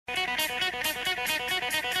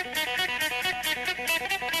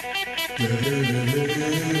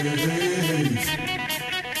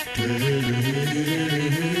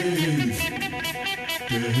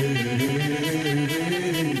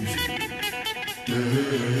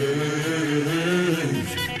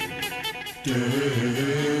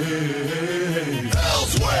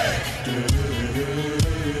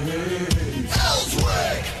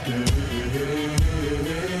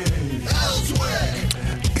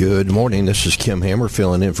Good morning. This is Kim Hammer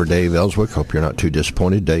filling in for Dave Elswick. Hope you're not too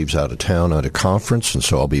disappointed. Dave's out of town at a conference, and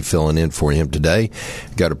so I'll be filling in for him today.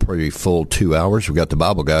 Got a pretty full 2 hours. We've got the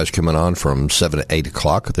Bible guys coming on from 7 to 8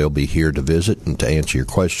 o'clock. They'll be here to visit and to answer your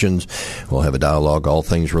questions. We'll have a dialogue, all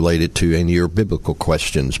things related to any of your biblical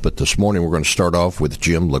questions. But this morning we're going to start off with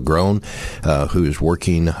Jim Lagrone, who is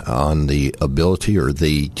working on the ability or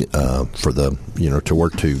to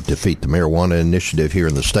work to defeat the marijuana initiative here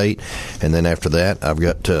in the state. And then after that, I've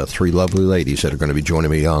got three lovely ladies that are going to be joining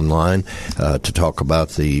me online to talk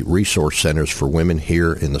about the resource centers for women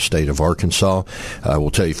here in the state of Arkansas. I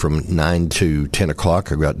will tell you from 9 to 10 o'clock,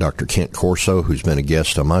 I've got Dr. Kent Corso, who's been a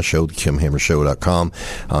guest on my show, thekimhammershow.com,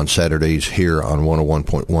 on Saturdays here on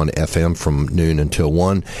 101.1 FM from noon until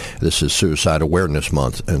 1. This is Suicide Awareness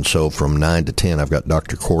Month, and so from 9 to 10, I've got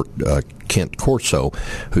Dr. Kent Corso,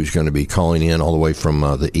 who's going to be calling in all the way from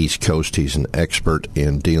the East Coast. He's an expert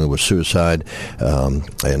in dealing with suicide,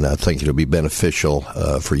 and I think it'll be beneficial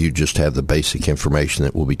for you just to have the basic information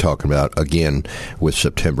that we'll be talking about, again, with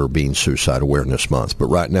September being Suicide Awareness Month. But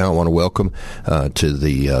right now, I want to welcome to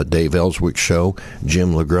the Dave Elswick Show,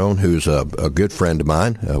 Jim Lagrone, who's a good friend of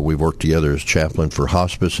mine. We've worked together as chaplain for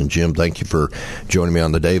hospice, and Jim, thank you for joining me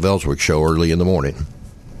on the Dave Elswick Show early in the morning.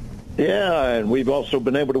 Yeah, and we've also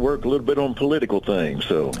been able to work a little bit on political things.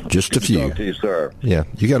 So just a few. Talk to you, sir. Yeah,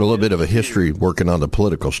 you got a little bit of a history working on the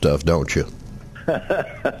political stuff, don't you?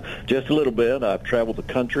 Just a little bit. I've traveled the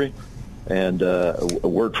country and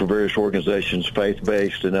worked for various organizations,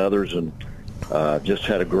 faith-based and others, and just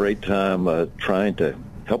had a great time trying to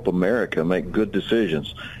help America make good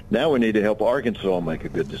decisions. Now we need to help Arkansas make a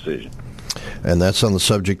good decision. And that's on the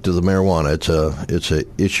subject of the marijuana. It's a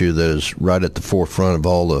issue that is right at the forefront of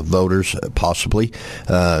all the voters, possibly.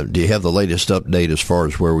 Do you have the latest update as far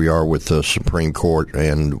as where we are with the Supreme Court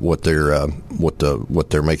and what they're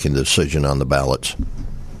making the decision on the ballots?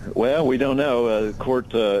 Well, we don't know.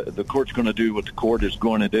 The court's going to do what the court is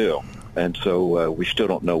going to do, and so we still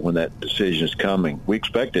don't know when that decision is coming. We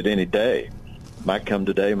expect it any day. Might come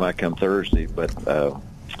today, might come Thursday, but.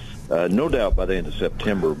 No doubt by the end of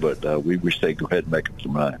September, but we wish they'd go ahead and make up their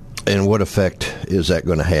mind. And what effect is that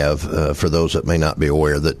going to have for those that may not be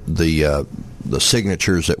aware that the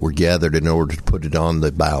signatures that were gathered in order to put it on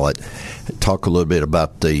the ballot? Talk a little bit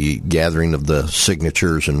about the gathering of the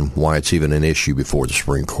signatures and why it's even an issue before the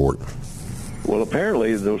Supreme Court. Well,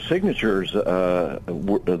 apparently those signatures,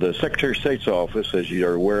 the Secretary of State's office, as you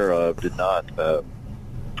are aware of, did not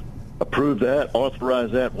approve that, authorize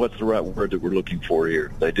that. What's the right word that we're looking for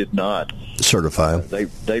here? They did not certify.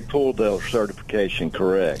 They pulled their certification,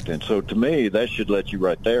 correct. And so to me, that should let you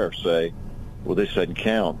right there say, well, this doesn't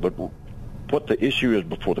count. But what the issue is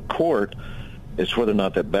before the court is whether or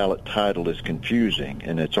not that ballot title is confusing,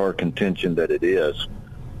 and it's our contention that it is.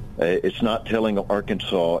 It's not telling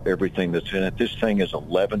Arkansas everything that's in it. This thing is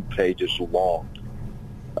 11 pages long.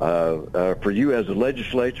 For you as a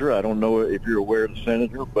legislature, I don't know if you're aware of the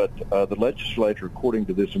senator, but the legislature, according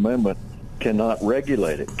to this amendment, cannot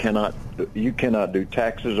regulate it. You cannot do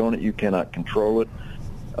taxes on it. You cannot control it.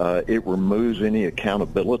 It removes any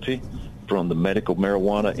accountability from the medical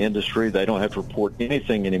marijuana industry. They don't have to report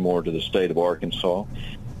anything anymore to the state of Arkansas.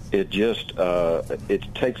 It just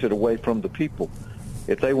it takes it away from the people.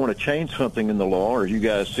 If they want to change something in the law, or you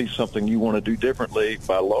guys see something you want to do differently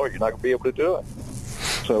by law, you're not going to be able to do it.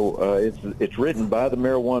 So it's written by the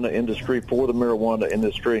marijuana industry for the marijuana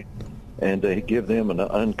industry, and they give them an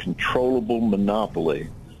uncontrollable monopoly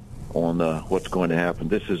on what's going to happen.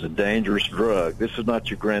 This is a dangerous drug. This is not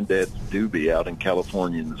your granddad's doobie out in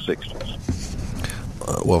California in the 60s.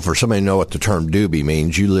 Well, for somebody to know what the term doobie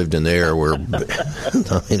means, you lived in the era where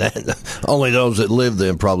only those that live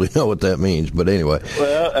there probably know what that means. But anyway.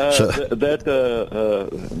 Well,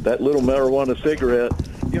 that little marijuana cigarette,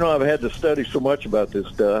 I've had to study so much about this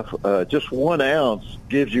stuff. Just 1 ounce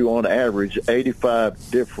gives you on average 85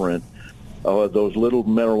 different those little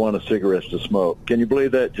marijuana cigarettes to smoke. Can you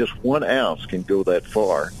believe that? Just 1 ounce can go that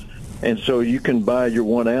far. And so you can buy your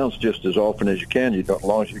 1 ounce just as often as you can, as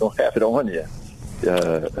long as you don't have it on you.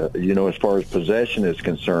 As far as possession is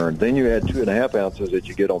concerned. Then you add 2.5 ounces that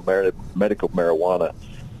you get on medical marijuana,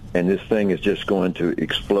 and this thing is just going to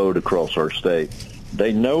explode across our state.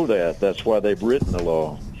 They know that. That's why they've written the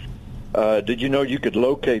law. Did you know you could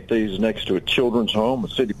locate these next to a children's home, a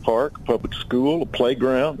city park, a public school, a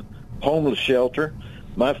playground, homeless shelter?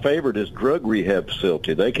 My favorite is drug rehab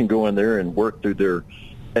facility. They can go in there and work through their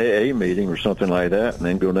AA meeting or something like that, and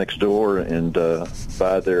then go next door and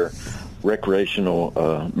buy their recreational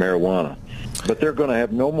marijuana. But they're going to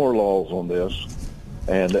have no more laws on this,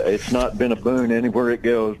 and it's not been a boon anywhere it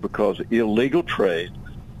goes because illegal trade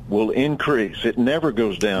will increase. It never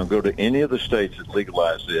goes down. Go to any of the states that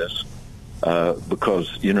legalize this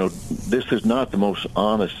because, this is not the most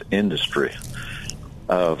honest industry.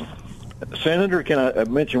 Senator, can I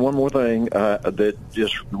mention one more thing that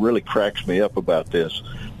just really cracks me up about this?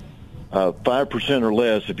 5% or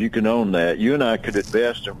less, if you can own that, you and I could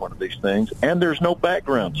invest in one of these things, and there's no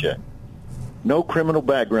background check. No criminal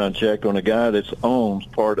background check on a guy that owns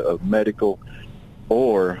part of medical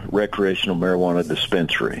or recreational marijuana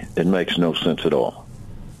dispensary. It makes no sense at all.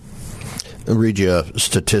 I'll read you a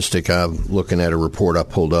statistic. I'm looking at a report I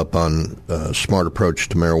pulled up on smart approach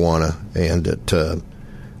to marijuana and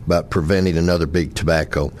about preventing another big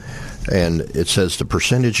tobacco. And it says the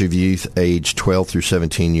percentage of youth aged 12 through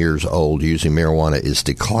 17 years old using marijuana is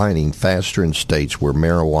declining faster in states where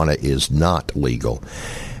marijuana is not legal.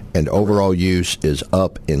 And overall use is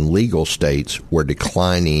up in legal states where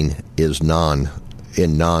declining is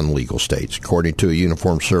in non-legal states. According to a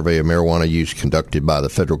uniform survey of marijuana use conducted by the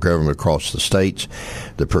federal government across the states,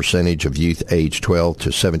 the percentage of youth aged 12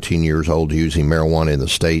 to 17 years old using marijuana in the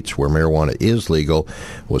states where marijuana is legal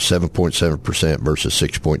was 7.7% versus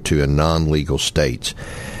 6.2% in non-legal states.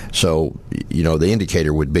 So, the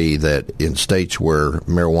indicator would be that in states where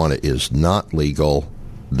marijuana is not legal,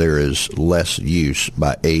 there is less use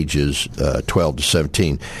by ages 12 to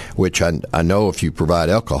 17, which I know if you provide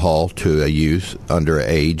alcohol to a youth under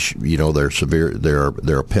age, they're severe.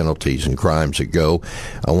 There are penalties and crimes that go.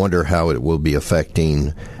 I wonder how it will be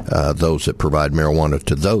affecting those that provide marijuana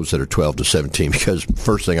to those that are 12 to 17. Because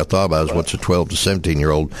first thing I thought about is what's a 12 to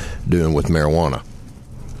 17-year-old doing with marijuana?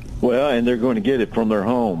 Well, and they're going to get it from their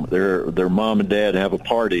home. Their mom and dad have a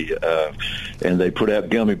party, and they put out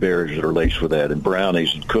gummy bears that are laced with that, and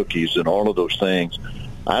brownies and cookies and all of those things.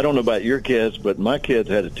 I don't know about your kids, but my kids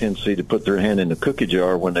had a tendency to put their hand in the cookie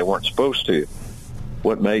jar when they weren't supposed to.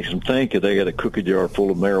 What makes them think that they got a cookie jar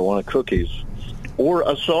full of marijuana cookies or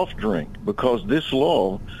a soft drink? Because this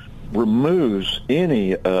law removes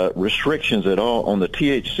any restrictions at all on the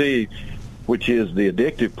THC, which is the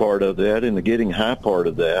addictive part of that and the getting high part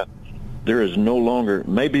of that. There is no longer,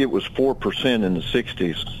 maybe it was 4% in the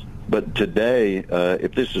 60s, but today,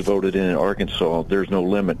 if this is voted in Arkansas, there's no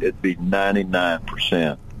limit. It'd be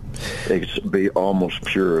 99%. It'd be almost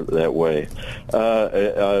pure that way.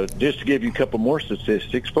 Just to give you a couple more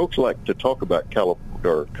statistics, folks like to talk about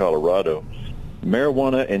Colorado.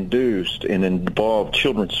 Marijuana-induced and involved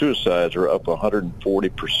children's suicides are up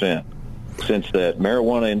 140%. Since that,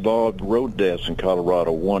 marijuana-involved road deaths in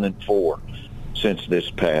Colorado, 1 in 4 since this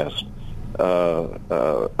passed.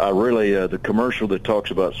 The commercial that talks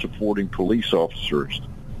about supporting police officers,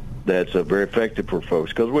 that's very effective for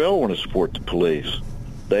folks because we all want to support the police.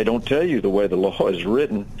 They don't tell you the way the law is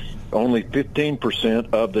written. Only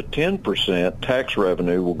 15% of the 10% tax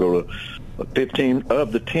revenue will go to 15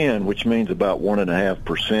 of the 10, which means about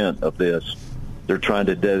 1.5% of this. They're trying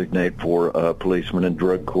to designate for policemen and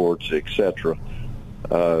drug courts, etc.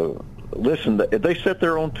 Listen, they set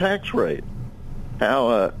their own tax rate.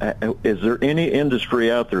 How is there any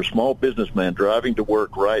industry out there, small businessman driving to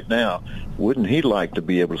work right now, wouldn't he like to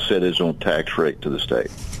be able to set his own tax rate to the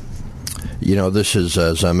state? This is,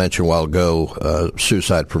 as I mentioned a while ago,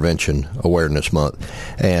 Suicide Prevention Awareness Month,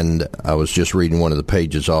 and I was just reading one of the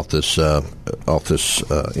pages off this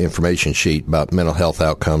information sheet about mental health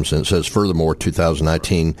outcomes, and it says, furthermore,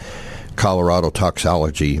 2019 Colorado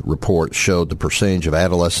toxicology report showed the percentage of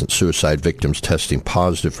adolescent suicide victims testing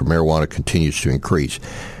positive for marijuana continues to increase.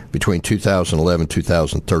 Between 2011 and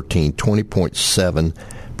 2013,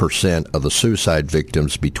 20.7% of the suicide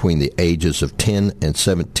victims between the ages of 10 and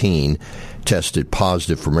 17 tested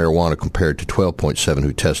positive for marijuana compared to 12.7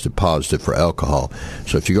 who tested positive for alcohol.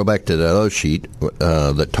 So if you go back to that other sheet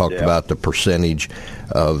that talked about the percentage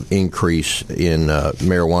of increase in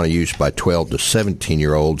marijuana use by 12 to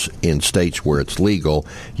 17-year-olds in states where it's legal,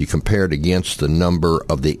 you compare it against the number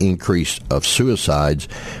of the increase of suicides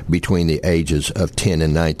between the ages of 10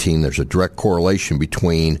 and 19. There's a direct correlation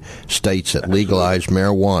between states that legalize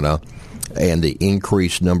marijuana and the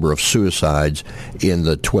increased number of suicides in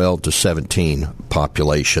the 12 to 17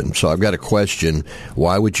 population. So I've got a question.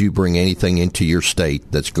 Why would you bring anything into your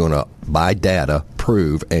state that's going to, by data,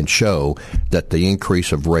 prove and show that the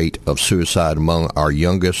increase of rate of suicide among our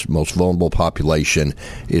youngest, most vulnerable population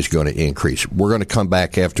is going to increase? We're going to come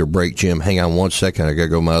back after a break, Jim. Hang on one second. I got to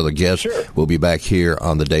go to my other guest. Sure. We'll be back here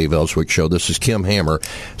on the Dave Elswick Show. This is Kim Hammer,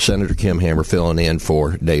 Senator Kim Hammer, filling in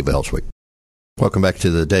for Dave Elswick. Welcome back to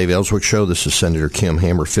the Dave Elswick Show. This is Senator Kim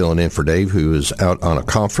Hammer filling in for Dave, who is out on a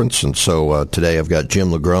conference. And so today I've got Jim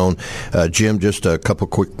LaGrone. Jim, just a couple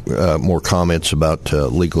quick more comments about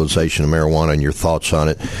legalization of marijuana and your thoughts on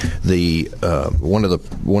it. The one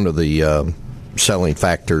of the selling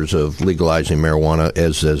factors of legalizing marijuana,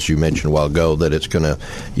 as you mentioned a while ago, that it's going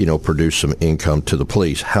to, produce some income to the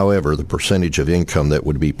police. However, the percentage of income that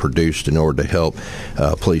would be produced in order to help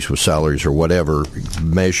police with salaries or whatever,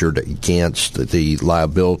 measured against the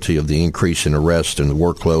liability of the increase in arrest and the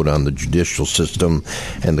workload on the judicial system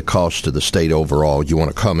and the cost to the state overall. You want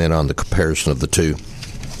to comment on the comparison of the two?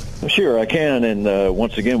 Sure, I can. And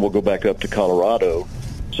once again, we'll go back up to Colorado.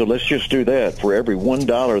 So let's just do that. For every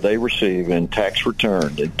 $1 they receive in tax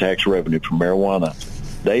return, in tax revenue from marijuana,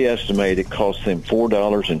 they estimate it costs them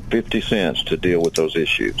 $4.50 to deal with those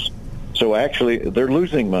issues. So actually, they're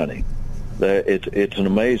losing money. It's an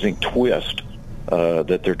amazing twist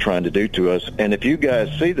that they're trying to do to us. And if you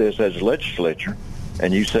guys see this as a legislature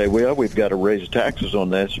and you say, well, we've got to raise taxes on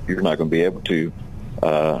this, you're not going to be able to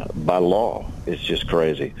by law. It's just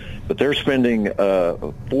crazy. But they're spending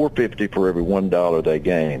 $4.50 for every $1 they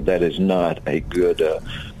gain. That is not a good.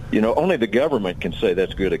 Only the government can say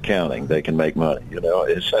that's good accounting. They can make money.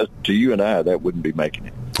 It's to you and I, that wouldn't be making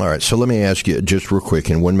it. All right, so let me ask you just real quick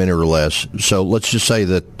in 1 minute or less. So let's just say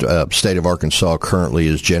that state of Arkansas currently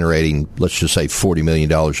is generating, let's just say, $40 million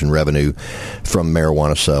in revenue from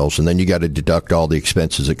marijuana sales, and then you got to deduct all the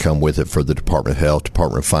expenses that come with it for the Department of Health,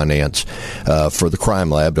 Department of Finance, for the crime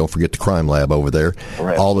lab. Don't forget the crime lab over there.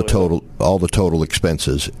 Right, all the total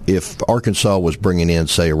expenses. If Arkansas was bringing in,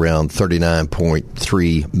 say, around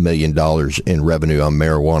 $39.3 million in revenue on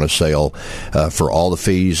marijuana sale for all the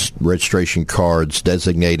fees, registration cards,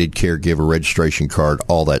 designated caregiver registration card,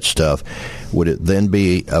 all that stuff, would it then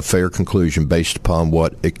be a fair conclusion based upon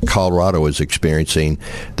what Colorado is experiencing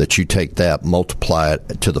that you take that, multiply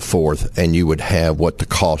it to the fourth, and you would have what the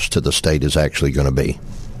cost to the state is actually going to be?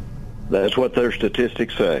 That's what their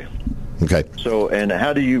statistics say. Okay. So, and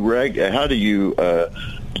how do you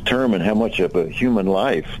determine how much of a human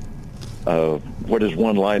life? What is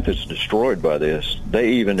one life that's destroyed by this?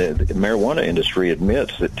 The marijuana industry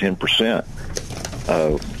admits that 10%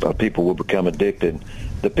 of people will become addicted.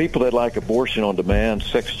 The people that like abortion on demand,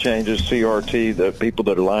 sex changes, CRT, the people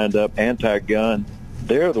that are lined up, anti-gun,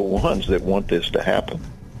 they're the ones that want this to happen.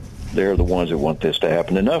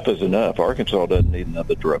 Enough is enough. Arkansas doesn't need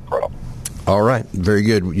another drug problem. All right. Very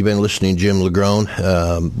good. You've been listening to Jim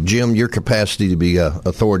LaGrone. Jim, your capacity to be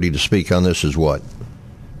authority to speak on this is what?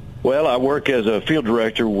 Well, I work as a field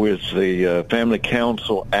director with the Family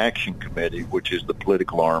Council Action Committee, which is the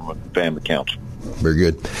political arm of the Family Council. Very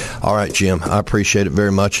good. All right, Jim, I appreciate it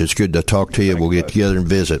very much. It's good to talk to you. We'll get together and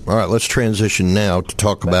visit. All right, let's transition now to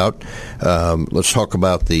talk about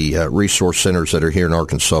the resource centers that are here in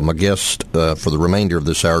Arkansas. My guests for the remainder of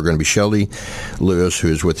this hour are going to be Shelly Lewis, who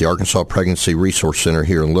is with the Arkansas Pregnancy Resource Center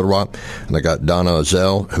here in Little Rock, and I got Donna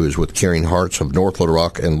Azell, who is with Caring Hearts of North Little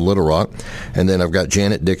Rock and Little Rock, and then I've got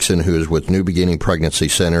Janet Dixon, who is with New Beginning Pregnancy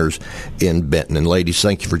Centers in Benton. And ladies,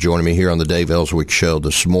 thank you for joining me here on the Dave Elswick Show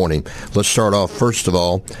this morning. Let's start off. First of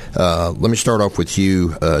all, let me start off with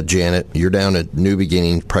you, Janet. You're down at New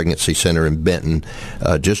Beginning Pregnancy Center in Benton.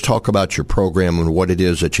 Just talk about your program and what it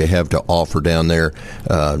is that you have to offer down there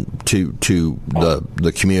to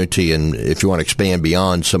the community. And if you want to expand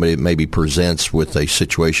beyond somebody that maybe presents with a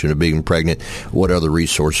situation of being pregnant, what other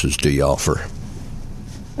resources do you offer?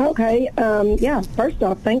 Okay. First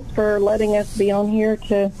off, thanks for letting us be on here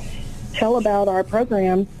to tell about our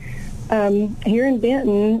program. Here in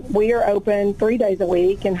Benton, we are open 3 days a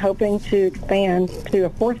week and hoping to expand to a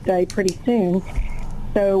fourth day pretty soon.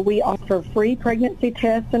 So we offer free pregnancy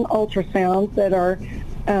tests and ultrasounds that are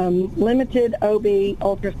limited OB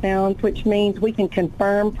ultrasounds, which means we can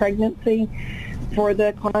confirm pregnancy for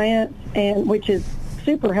the clients, and which is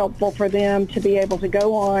super helpful for them to be able to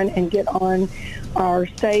go on and get on our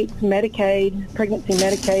state's Medicaid, pregnancy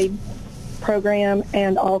Medicaid program,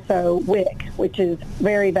 and also WIC, which is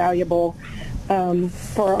very valuable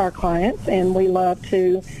for our clients, and we love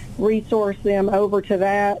to resource them over to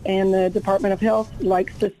that, and the Department of Health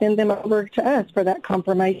likes to send them over to us for that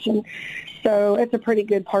confirmation. So it's a pretty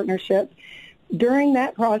good partnership. during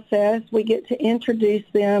that process, we get to introduce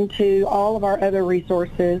them to all of our other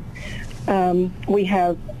resources. We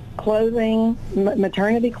have clothing,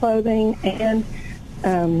 maternity clothing, and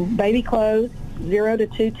baby clothes, 0 to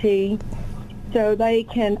 2T, so they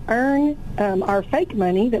can earn our fake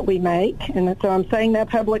money that we make. And so I'm saying that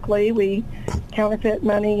publicly. We counterfeit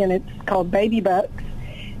money, and it's called baby bucks.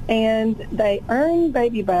 And they earn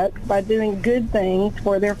baby bucks by doing good things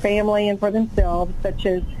for their family and for themselves, such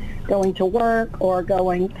as going to work or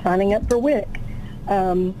signing up for WIC.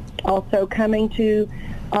 Also coming to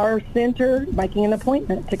our center, making an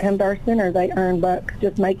appointment to come to our center. They earn bucks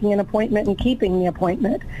just making an appointment and keeping the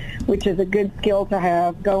appointment, which is a good skill to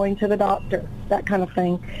have, going to the doctor, that kind of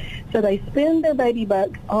thing. So they spend their baby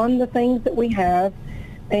bucks on the things that we have,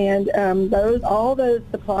 and all those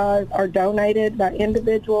supplies are donated by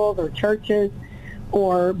individuals or churches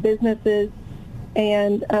or businesses.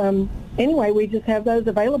 And anyway, we just have those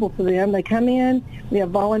available to them. They come in. We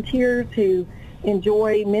have volunteers who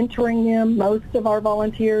enjoy mentoring them. Most of our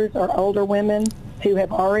volunteers are older women who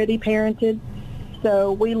have already parented.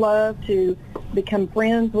 So we love to become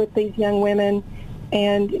friends with these young women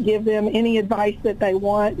and give them any advice that they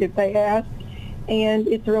want if they ask. And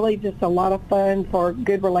it's really just a lot of fun for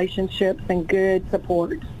good relationships and good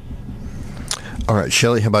support. All right,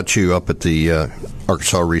 Shelley, how about you up at the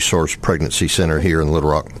Arkansas Resource Pregnancy Center here in Little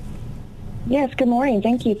Rock? Yes, good morning.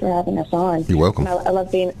 Thank you for having us on. You're welcome. I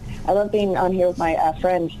love being on here with my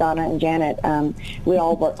friends Donna and Janet. We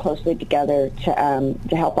all work closely together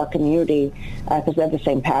to help our community because we have the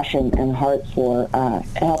same passion and heart for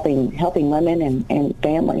helping women and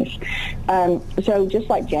families. So just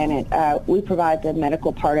like Janet, we provide the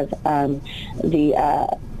medical part of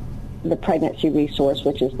the pregnancy resource,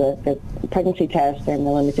 which is the pregnancy test and the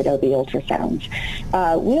limited OB ultrasounds.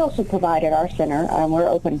 We also provide at our center, we're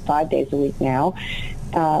open 5 days a week now,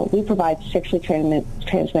 we provide sexually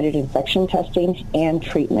transmitted infection testing and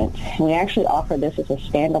treatment. And we actually offer this as a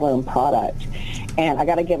standalone product. And I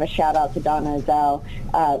got to give a shout out to Donna Azell.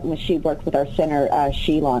 When she worked with our center,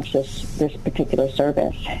 she launched this particular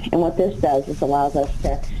service. And what this does is allows us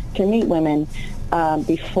to meet women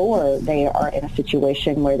before they are in a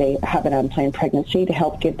situation where they have an unplanned pregnancy, to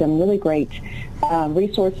help give them really great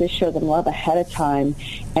resources, show them love ahead of time,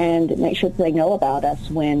 and make sure that they know about us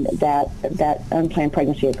when that unplanned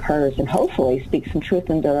pregnancy occurs, and hopefully speak some truth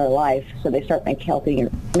into their life so they start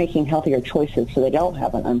making healthier choices so they don't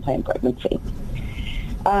have an unplanned pregnancy.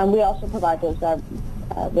 We also provide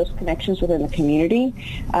those connections within the community,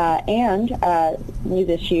 and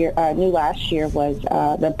new last year was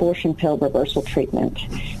the abortion pill reversal treatment.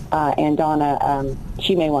 And Donna,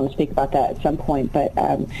 she may want to speak about that at some point, but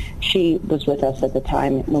she was with us at the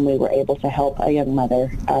time when we were able to help a young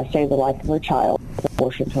mother save the life of her child with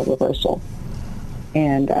abortion pill reversal.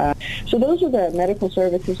 And so those are the medical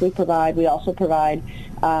services we provide. We also provide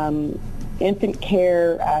infant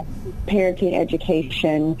care, parenting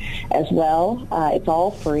education as well. It's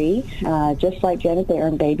all free. Just like Janet, they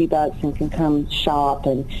earn baby bucks and can come shop.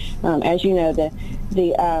 And as you know,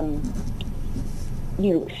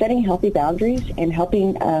 setting healthy boundaries and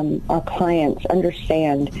helping our clients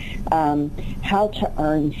understand how to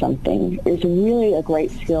earn something is really a great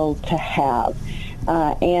skill to have.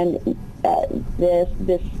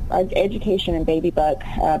 This education and baby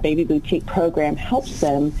boutique program helps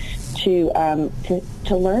them to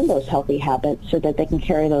learn those healthy habits so that they can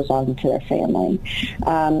carry those on to their family.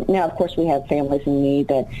 Now, of course, we have families in need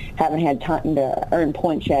that haven't had time to earn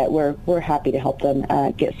points yet. We're happy to help them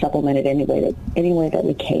get supplemented any way that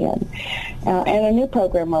we can. And a new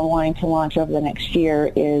program we're wanting to launch over the next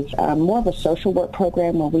year is more of a social work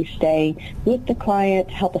program where we stay with the client,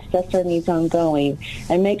 help assess their needs ongoing,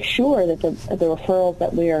 and make sure that the referrals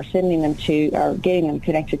that we are sending them to or getting them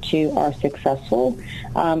connected to are successful.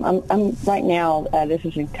 I'm right now, this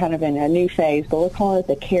is kind of in a new phase, but we're calling it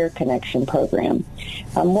the Care Connection Program.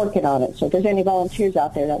 I'm working on it. So if there's any volunteers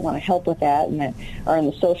out there that want to help with that and that are in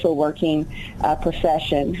the social working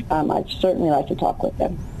profession, I'd certainly like to talk with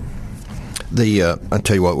them. I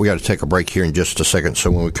tell you what, we got to take a break here in just a second.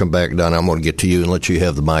 So when we come back, Donna, I'm going to get to you and let you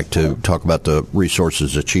have the mic to talk about the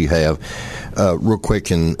resources that you have. Real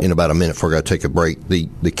quick, in about a minute before I got to take a break,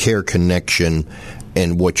 the Care Connection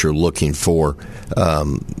and what you're looking for,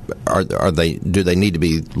 do they need to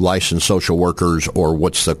be licensed social workers, or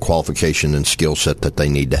what's the qualification and skill set that they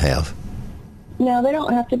need to have? No, they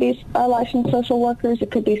don't have to be licensed social workers. It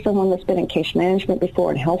could be someone that's been in case management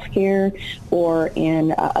before in healthcare or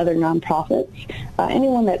in other nonprofits.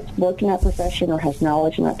 Anyone that's worked in that profession or has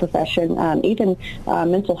knowledge in that profession, even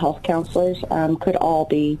mental health counselors could all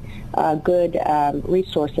be good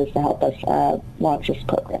resources to help us launch this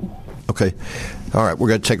program. Okay. All right, we're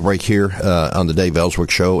going to take a break here on the Dave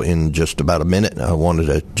Elswick Show in just about a minute. I wanted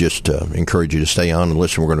to just encourage you to stay on and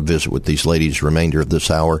listen. We're going to visit with these ladies the remainder of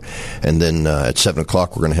this hour. And then at 7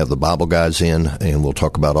 o'clock, we're going to have the Bible guys in, and we'll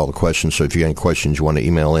talk about all the questions. So if you have any questions you want to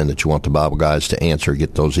email in that you want the Bible guys to answer,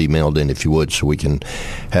 get those emailed in if you would, so we can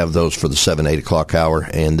have those for the 7, 8 o'clock hour.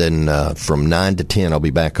 And then from 9 to 10, I'll be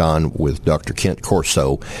back on with Dr. Kent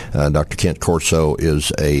Corso. Dr. Kent Corso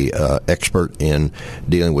is a expert in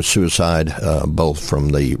dealing with suicide, both from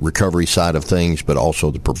the recovery side of things, but also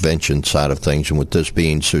the prevention side of things. And with this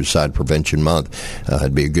being Suicide Prevention Month,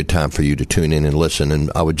 it'd be a good time for you to tune in and listen.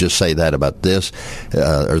 And I would just say that about this,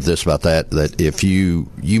 or this about that if you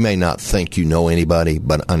may not think you know anybody,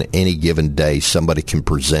 but on any given day, somebody can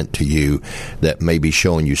present to you that may be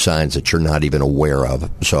showing you signs that you're not even aware of.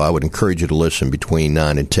 So I would encourage you to listen between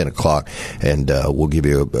 9 and 10 o'clock, and we'll give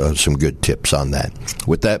you some good tips on that.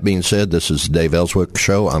 With that being said, this is the Dave Elswick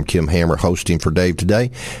Show. I'm Kim Hammer, hosting for Dave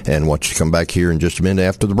today, and want you to come back here in just a minute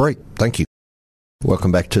after the break. Thank you.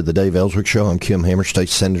 Welcome back to the Dave Elswick Show. I'm Kim Hammer, State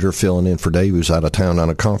Senator, filling in for Dave, who's out of town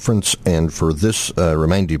on a conference. And for this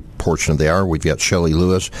remaining portion of the hour, we've got Shelley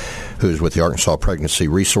Lewis, who's with the Arkansas Pregnancy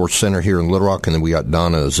Resource Center here in Little Rock. And then we got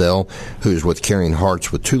Donna Azell, who's with Caring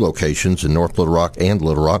Hearts with 2 locations in North Little Rock and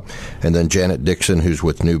Little Rock. And then Janet Dixon, who's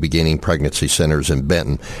with New Beginning Pregnancy Centers in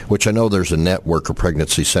Benton, which I know there's a network of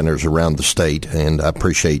pregnancy centers around the state. And I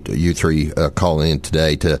appreciate you 3 calling in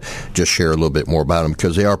today to just share a little bit more about them,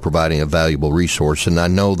 because they are providing a valuable resource. And I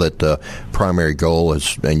know that the primary goal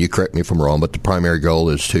is, and you correct me if I'm wrong, but the primary goal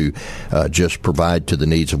is to just provide to the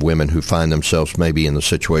needs of women who find themselves maybe in the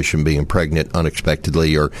situation being pregnant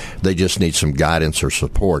unexpectedly, or they just need some guidance or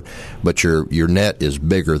support. But your net is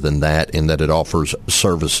bigger than that, in that it offers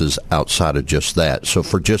services outside of just that. So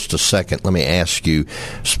for just a second, let me ask you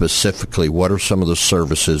specifically, what are some of the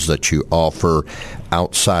services that you offer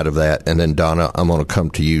outside of that? And then, Donna, I'm going to come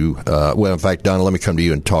to you. In fact, Donna, let me come to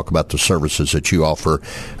you and talk about the services that you offer,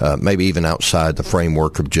 maybe even outside the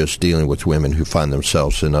framework of just dealing with women who find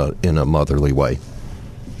themselves in a motherly way.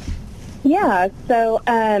 Yeah, so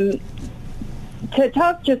to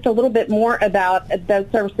talk just a little bit more about those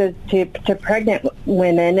services to pregnant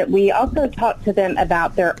women, we also talk to them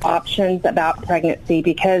about their options about pregnancy,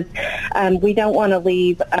 because we don't want to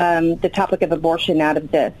leave the topic of abortion out of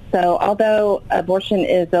this. So although abortion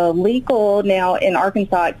is illegal now in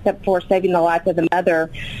Arkansas, except for saving the life of the mother,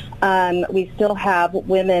 we still have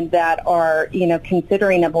women that are,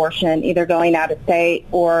 considering abortion, either going out of state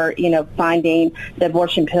or, finding the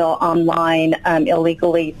abortion pill online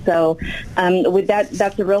illegally. So with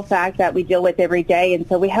that's a real fact that we deal with every day. And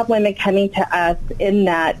so we have women coming to us in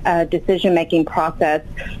that decision-making process.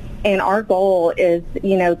 And our goal is,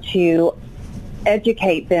 to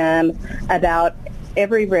educate them about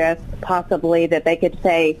every risk possibly that they could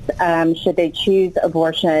face should they choose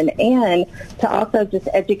abortion, and to also just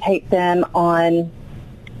educate them on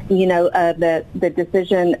the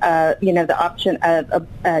decision, the option of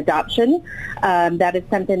adoption. That is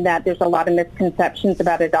something that there's a lot of misconceptions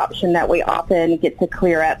about adoption that we often get to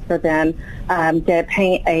clear up for them, to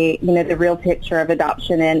paint the real picture of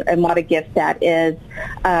adoption and what a gift that is,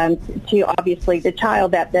 to obviously the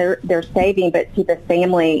child that they're saving, but to the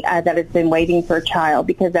family that has been waiting for a child,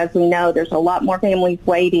 because as we know, there's a lot more families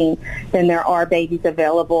waiting than there are babies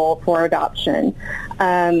available for adoption.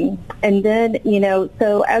 And then,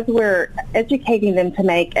 so as we're educating them to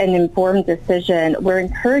make an informed decision, we're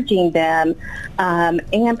encouraging them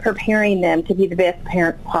and preparing them to be the best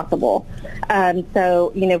parents possible.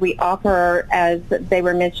 So, we offer, as they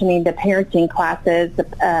were mentioning, the parenting classes,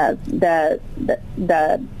 the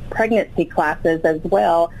pregnancy classes as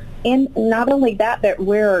well. And not only that, but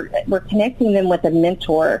we're connecting them with a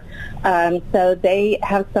mentor, so they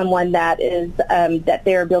have someone that is that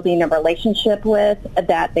they're building a relationship with,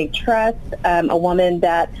 that they trust, a woman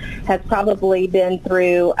that has probably been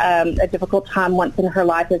through a difficult time once in her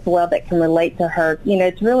life as well, that can relate to her,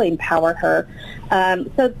 to really empower her.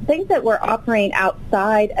 So things that we're offering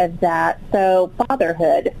outside of that, so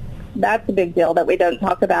fatherhood. That's a big deal that we don't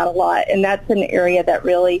talk about a lot, and that's an area that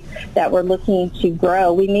we're looking to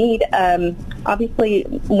grow. We need, obviously,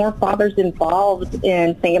 more fathers involved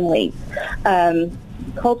in families.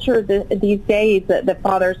 Culture these days, the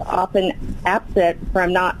father's often absent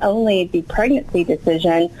from not only the pregnancy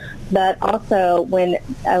decision, but also when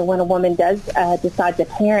a woman does decide to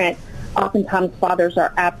parent. Oftentimes fathers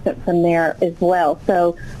are absent from there as well.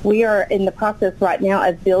 So we are in the process right now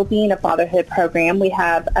of building a fatherhood program. We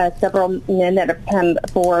have several men that have come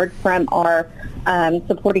forward from our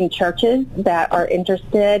supporting churches that are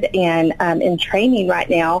interested and in training right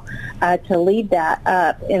now to lead that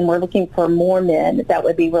up. And we're looking for more men that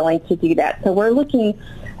would be willing to do that. So we're looking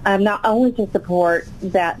not only to support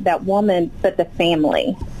that woman, but the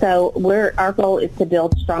family. So our goal is to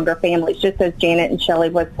build stronger families, just as Janet and Shelley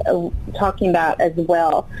was talking about as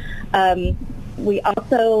well. We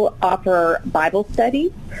also offer Bible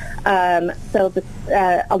studies. Alongside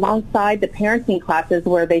the parenting classes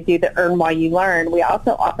where they do the Earn While You Learn, we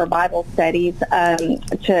also offer Bible studies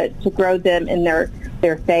to grow them in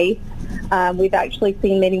their faith. We've actually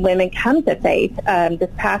seen many women come to faith. This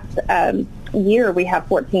past year, we have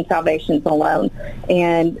 14 salvations alone,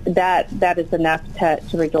 and that is enough to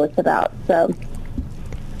rejoice about. So,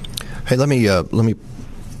 hey, let me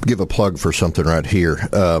give a plug for something right here.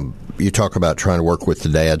 You talk about trying to work with the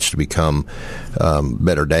dads to become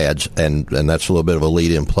better dads, and that's a little bit of a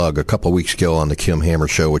lead-in plug. A couple of weeks ago on the Kim Hammer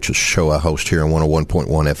Show, which is a show I host here on 101.1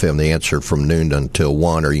 FM, The Answer, from noon until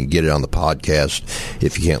 1, or you can get it on the podcast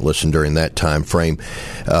if you can't listen during that time frame.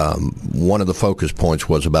 One of the focus points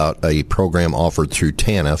was about a program offered through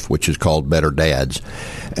TANF, which is called Better Dads.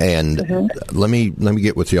 And let me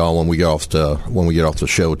get with y'all when we get off the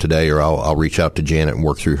show today, or I'll reach out to Janet and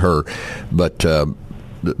work through her. But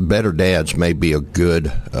Better Dads may be a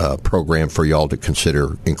good program for y'all to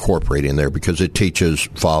consider incorporating there, because it teaches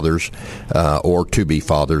fathers or to-be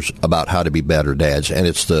fathers about how to be better dads, and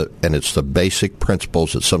it's the basic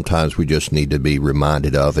principles that sometimes we just need to be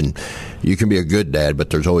reminded of. And you can be a good dad,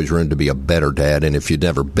 but there's always room to be a better dad. And if you've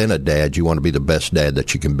never been a dad, you want to be the best dad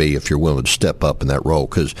that you can be if you're willing to step up in that role,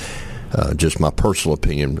 because just my personal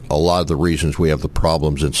opinion, a lot of the reasons we have the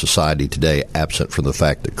problems in society today, absent from the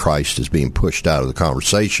fact that Christ is being pushed out of the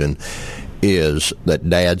conversation, is that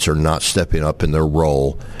dads are not stepping up in their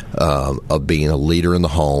role of being a leader in the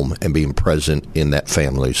home and being present in that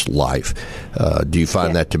family's life. Do you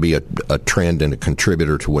find that to be a trend and a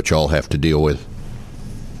contributor to what y'all have to deal with?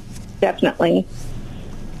 Definitely.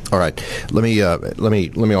 All right. Let me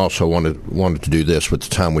also wanted to do this with the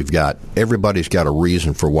time we've got. Everybody's got a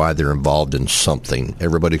reason for why they're involved in something.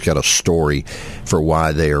 Everybody's got a story for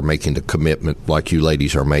why they are making the commitment, like you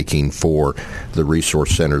ladies are making for the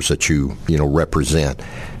resource centers that you represent.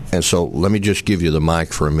 And so let me just give you the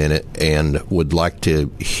mic for a minute, and would like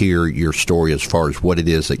to hear your story as far as what it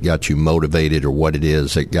is that got you motivated, or what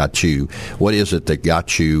is it that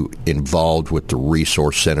got you involved with the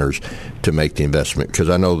resource centers to make the investment? Because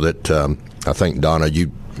I know that, I think, Donna,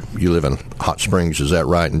 you live in Hot Springs, is that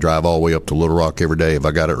right? And drive all the way up to Little Rock every day. Have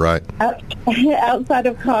I got it right? Outside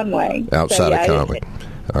of Conway. Outside of Conway.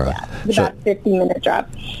 All right. Yeah, it's about a 15-minute drive.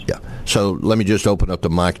 Yeah. So let me just open up the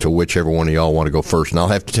mic to whichever one of y'all want to go first. And I'll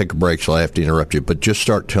have to take a break, so I have to interrupt you. But just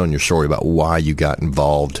start telling your story about why you got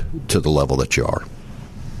involved to the level that you are.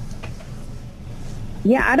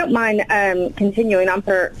 Yeah, I don't mind continuing on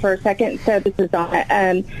for a second. So this is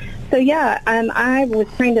on. I was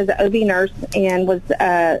trained as an OB nurse and was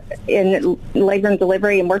in labor and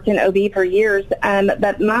delivery and worked in OB for years.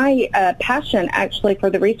 But my passion actually for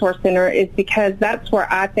the Resource Center is because that's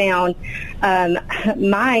where I found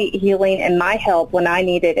my healing and my help when I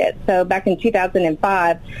needed it. So back in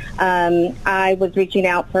 2005, I was reaching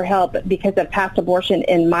out for help because of past abortion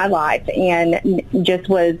in my life, and just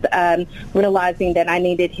was realizing that I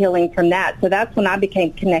needed healing from that. So that's when I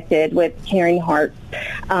became connected with Caring Hearts.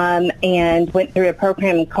 And went through a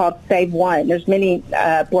program called Save One. There's many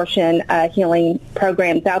abortion healing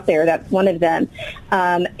programs out there. That's one of them.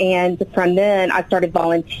 And from then, I started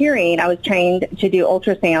volunteering. I was trained to do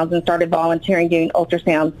ultrasounds and started volunteering doing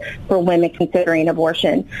ultrasounds for women considering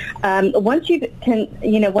abortion. Once you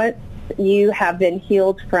have been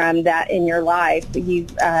healed from that in your life,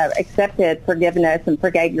 you've accepted forgiveness and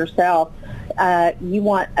forgave yourself, you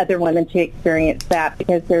want other women to experience that,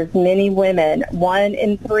 because there's many women, 1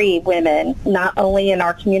 in 3 women, not only in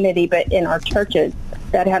our community but in our churches,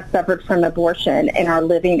 that have suffered from abortion and are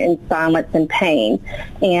living in silence and pain.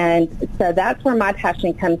 And so that's where my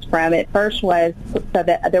passion comes from. It first was so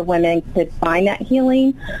that other women could find that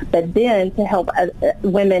healing, but then to help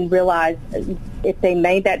women realize if they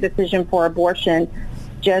made that decision for abortion,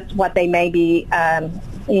 just what they may be,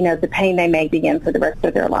 the pain they may be in for the rest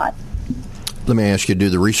of their life. Let me ask you, do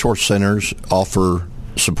the resource centers offer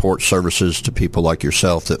support services to people like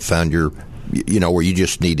yourself that found where you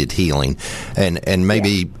just needed healing? And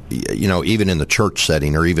maybe, even in the church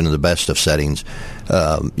setting or even in the best of settings,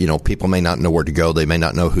 people may not know where to go. They may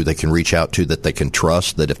not know who they can reach out to that they can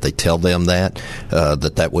trust, that if they tell them that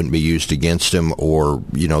wouldn't be used against them, or,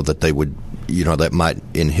 that they would, that might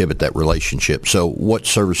inhibit that relationship. So what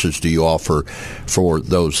services do you offer for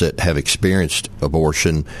those that have experienced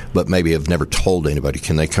abortion but maybe have never told anybody?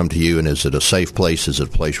 Can they come to you, and is it a safe place? Is it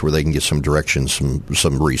a place where they can get some direction,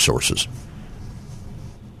 some resources?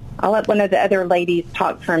 I'll let one of the other ladies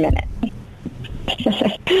talk for a minute.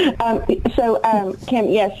 Kim,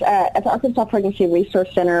 yes, at the Arkansas Pregnancy Resource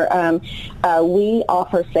Center, we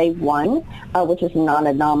offer Save One, which is a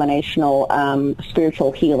non-denominational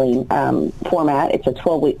spiritual healing format. It's a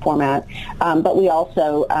 12-week format, but we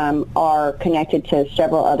also are connected to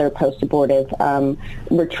several other post-abortive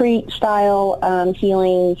retreat-style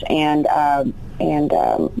healings and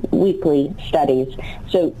weekly studies.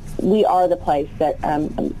 So we are the place that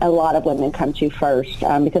a lot of women come to first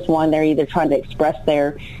because, one, they're either trying to express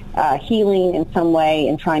their healing in some way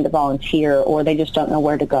and trying to volunteer, or they just don't know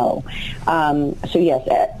where to go. So, yes,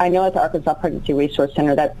 I know at the Arkansas Pregnancy Resource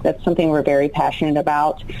Center that's something we're very passionate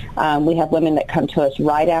about. We have women that come to us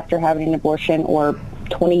right after having an abortion or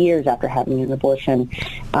 20 years after having an abortion.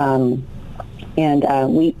 And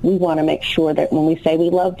we want to make sure that when we say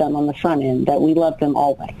we love them on the front end, that we love them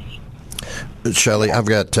always. Shelley, I've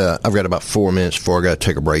got about 4 minutes before I got to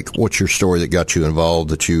take a break. What's your story that got you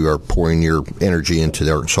involved, that you are pouring your energy into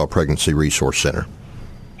the Arkansas Pregnancy Resource Center?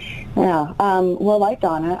 Yeah, well, like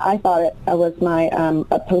Donna, I thought it was my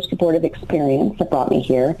a post-abortive experience that brought me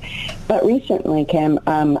here. But recently, Kim,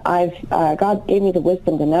 God gave me the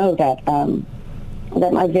wisdom to know that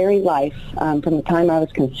my very life, from the time I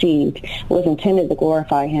was conceived, was intended to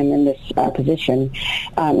glorify Him in this position.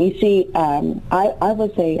 You see, I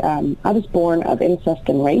was born of incest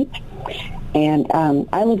and rape, and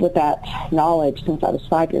I lived with that knowledge since I was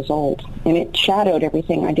 5 years old, and it shadowed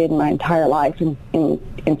everything I did in my entire life, and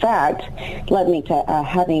in fact, led me to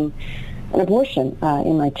having an abortion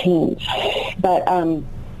in my teens. But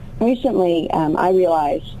recently, I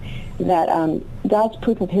realized that God's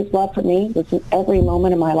proof of His love for me was in every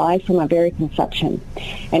moment of my life from my very conception.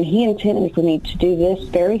 And He intended for me to do this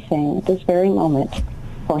very thing at this very moment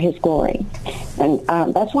for His glory. And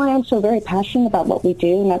that's why I'm so very passionate about what we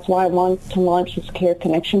do, and that's why I want to launch this Care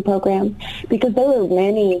Connection program, because there were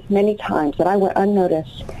many, many times that I went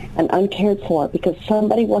unnoticed and uncared for because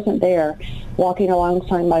somebody wasn't there walking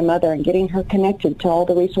alongside my mother and getting her connected to all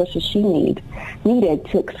the resources she needed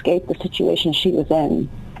to escape the situation she was in.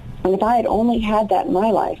 And if I had only had that in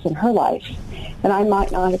my life, in her life, then I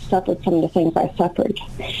might not have suffered some of the things I suffered.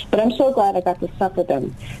 But I'm so glad I got to suffer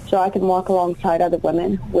them so I can walk alongside other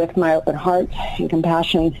women with my open heart and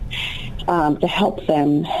compassion to help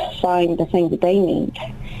them find the things that they need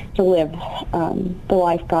to live the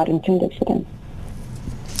life God intended for them.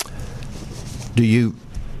 Do you...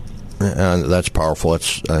 that's powerful.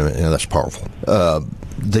 That's powerful. Let's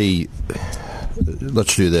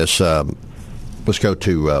do this. Let's go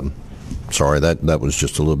to, sorry, that was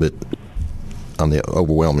just a little bit on the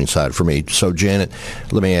overwhelming side for me. So, Janet,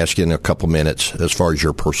 let me ask you in a couple minutes as far as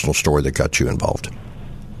your personal story that got you involved.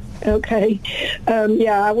 Okay.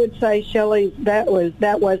 Yeah, I would say, Shelley, that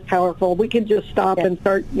was powerful. We could just stop and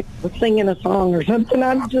start singing a song or something.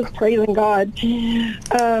 I'm just praising God.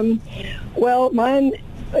 Well, mine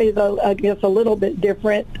is, I guess, a little bit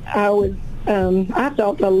different. I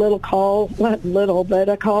felt a little call, not little, but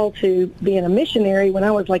a call to being a missionary when I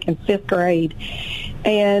was like in 5th grade.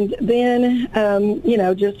 And then,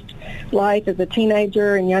 just life as a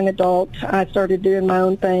teenager and young adult, I started doing my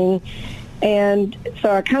own thing. And so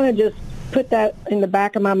I kind of just put that in the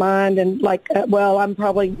back of my mind and like, I'm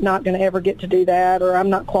probably not going to ever get to do that, or I'm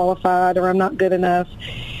not qualified, or I'm not good enough.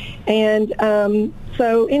 And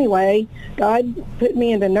so anyway, God put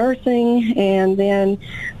me into nursing, and then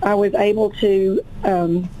I was able to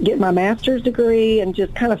get my master's degree and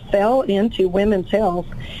just kind of fell into women's health.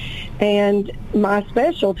 And my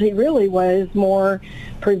specialty really was more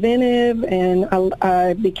preventive, and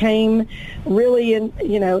I became really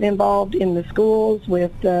involved in the schools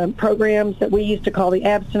with programs that we used to call the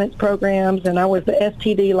abstinence programs, and I was the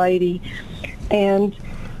STD lady. And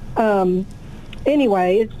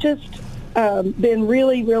anyway, it's just been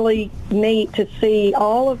really, really neat to see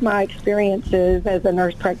all of my experiences as a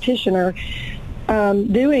nurse practitioner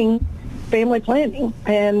doing family planning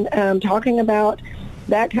and talking about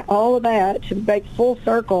that, all of that, to make full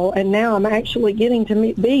circle. And now I'm actually getting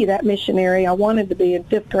to be that missionary I wanted to be in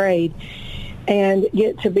 5th grade and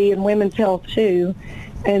get to be in women's health too.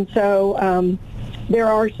 And so there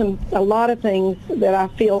are a lot of things that I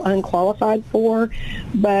feel unqualified for,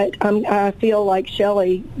 but I feel like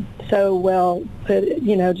Shelley so well put,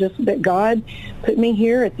 just that God put me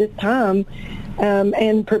here at this time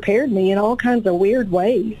and prepared me in all kinds of weird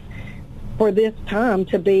ways. for this time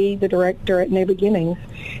to be the director at New Beginnings.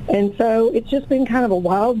 And so it's just been kind of a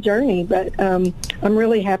wild journey, but I'm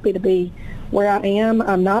really happy to be where I am.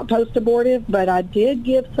 I'm not post-abortive, but I did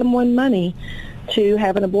give someone money to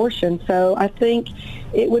have an abortion. So I think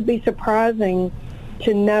it would be surprising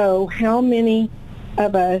to know how many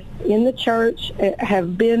of us in the church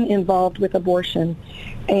have been involved with abortion,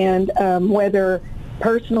 and whether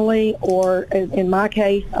personally or, in my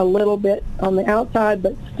case, a little bit on the outside,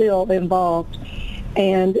 but still involved.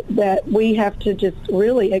 And that we have to just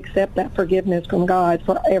really accept that forgiveness from God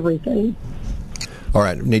for everything. All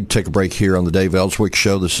right, need to take a break here on the Dave Elswick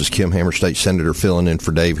Show. This is Kim Hammer, State Senator, filling in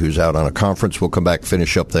for Dave, who's out on a conference. We'll come back,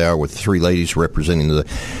 finish up the hour with three ladies representing the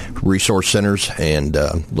resource centers, and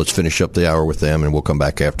let's finish up the hour with them, and we'll come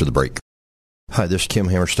back after the break. Hi, this is Kim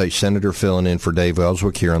Hammer, State Senator, filling in for Dave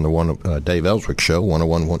Elswick here on the Dave Elswick Show,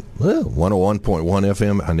 101.1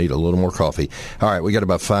 FM. I need a little more coffee. All right, we got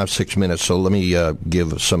about 5-6 minutes, so let me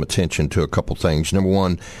give some attention to a couple things. Number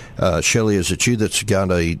one, Shelley, is it you that's got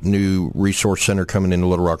a new resource center coming into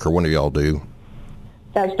Little Rock, or one of y'all do?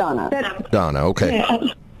 That's Donna. Donna, okay.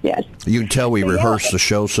 Yeah. Yes. You can tell we rehearsed the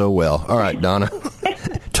show so well. All right, Donna,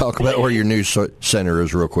 talk about where your new center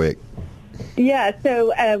is real quick. Yeah,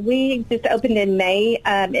 so we just opened in May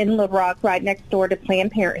in Little Rock, right next door to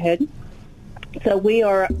Planned Parenthood. So we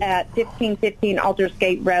are at 1515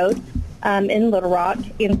 Aldersgate Road in Little Rock.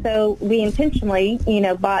 And so we intentionally,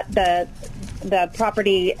 bought the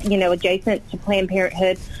property, adjacent to Planned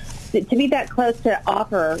Parenthood to be that close to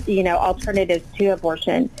offer, alternatives to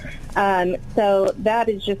abortion. So that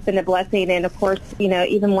has just been a blessing. And, of course,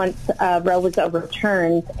 even once Roe was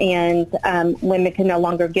overturned and women can no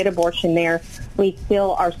longer get abortion there, we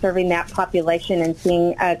still are serving that population and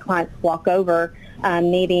seeing clients walk over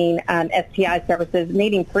needing STI services,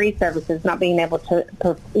 needing free services, not being able to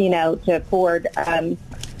afford some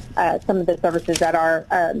of the services that are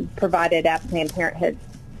provided at Planned Parenthood.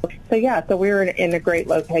 So we're in a great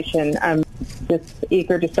location. Just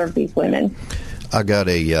eager to serve these women. I got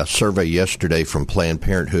a survey yesterday from Planned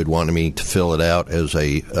Parenthood wanting me to fill it out as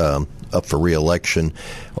up for re-election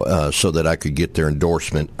so that I could get their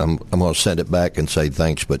endorsement. I'm going to send it back and say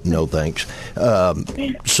thanks, but no thanks. But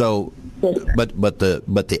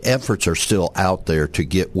the efforts are still out there to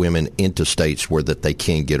get women into states where that they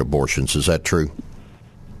can get abortions. Is that true?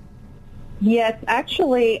 Yes,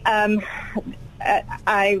 actually.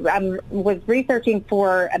 I was researching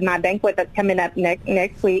for my banquet that's coming up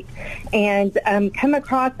next week, and come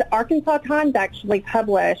across the Arkansas Times actually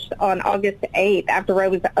published on August 8th, after Roe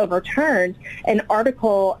was overturned, an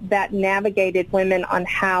article that navigated women on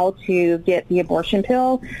how to get the abortion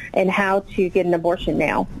pill and how to get an abortion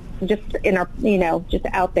now. Just in our, just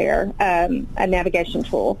out there, a navigation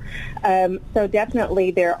tool. So definitely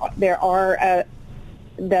there are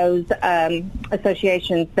those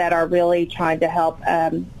associations that are really trying to help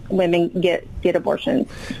women get abortions.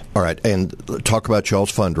 All right, and talk about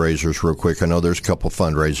y'all's fundraisers real quick. I know there's a couple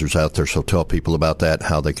fundraisers out there, so tell people about that,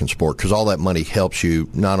 how they can support, because all that money helps you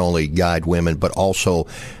not only guide women, but also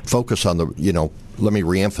focus on let me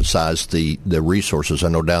reemphasize the resources. I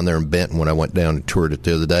know down there in Benton, when I went down and toured it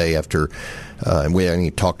the other day after, and we haven't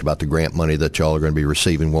even talked about the grant money that y'all are going to be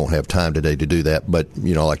receiving. Won't have time today to do that. But,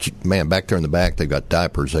 back there in the back, they've got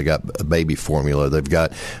diapers. They got baby formula. They've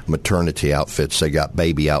got maternity outfits. They got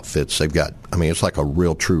baby outfits. They've got, it's like a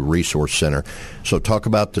real true resource center. So talk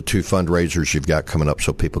about the two fundraisers you've got coming up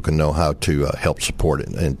so people can know how to help support it.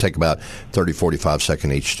 And take about 30, 45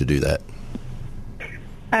 seconds each to do that.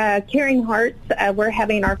 Caring Hearts, we're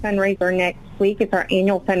having our fundraiser next week. It's our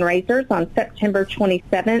annual fundraisers on September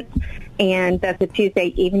 27th, and that's a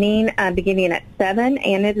Tuesday evening beginning at 7,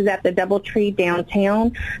 and it is at the Doubletree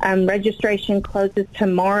downtown. Registration closes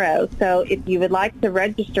tomorrow, so if you would like to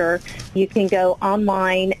register, you can go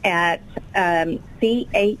online at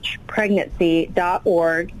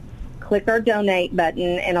chpregnancy.org, click our donate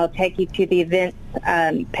button, and it'll take you to the events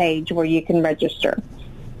page where you can register.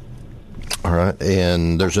 All right,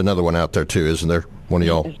 and there's another one out there too, isn't there? One of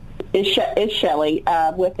y'all. It's Shelley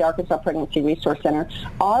with the Arkansas Pregnancy Resource Center.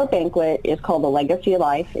 Our banquet is called the Legacy of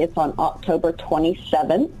Life. It's on October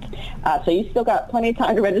 27th, so you still got plenty of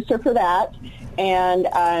time to register for that. And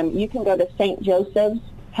you can go to St. Joseph's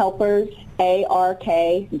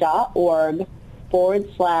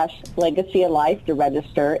HelpersARK.org/Legacy of Life to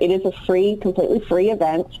register. It is a completely free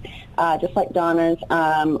event, just like Donna's.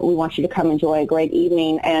 We want you to come enjoy a great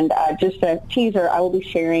evening. And just a teaser, I will be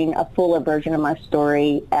sharing a fuller version of my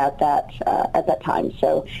story at that time.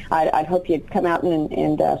 So I'd hope you'd come out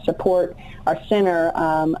and support our center,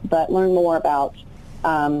 but learn more about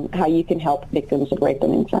how you can help victims of rape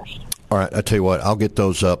and incest. All right, I tell you what, I'll get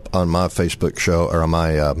those up on my Facebook show or on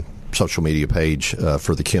my social media page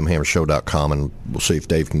for the KimHammerShow.com, and we'll see if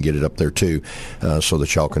Dave can get it up there too, so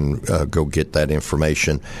that y'all can go get that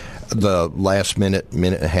information. The last minute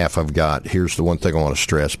and a half I've got, here's the one thing I want to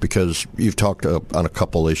stress, because you've talked on a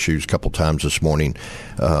couple issues a couple times this morning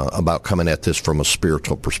about coming at this from a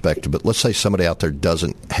spiritual perspective. But let's say somebody out there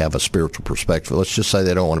doesn't have a spiritual perspective. Let's just say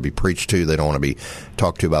they don't want to be preached to. They don't want to be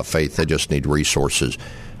talked to about faith. They just need resources.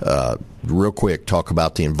 Real quick, talk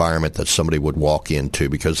about the environment that somebody would walk into,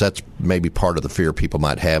 because that's maybe part of the fear people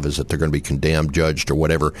might have, is that they're going to be condemned, judged, or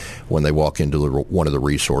whatever when they walk into one of the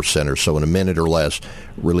resource centers. So in a minute or less,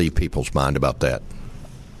 relieve people's mind about that.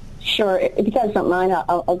 Sure. If you guys don't mind,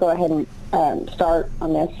 I'll go ahead and start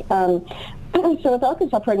on this. So at the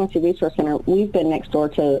Arkansas Pregnancy Resource Center, we've been next door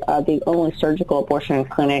to the only surgical abortion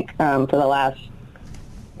clinic for the last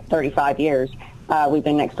 35 years. We've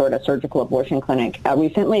been next door to a surgical abortion clinic.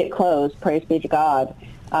 Recently it closed, praise be to God.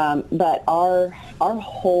 But our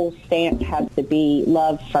whole stance had to be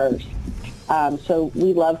love first. So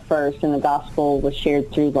we love first, and the gospel was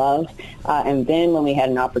shared through love. And then when we had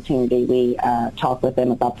an opportunity, we talked with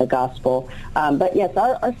them about the gospel. But yes,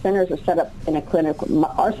 our centers are set up in a clinical.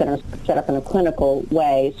 Our centers are set up in a clinical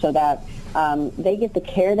way so that they get the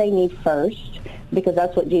care they need first, because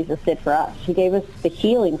that's what Jesus did for us. He gave us the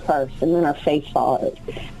healing first, and then our faith followed.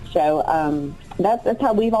 So that's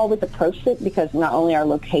how we've always approached it, because not only our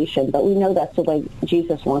location, but we know that's the way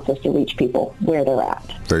Jesus wants us to reach people where they're at.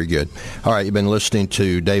 Very good. All right, you've been listening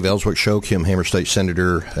to Dave Elswick Show. Kim Hammer, State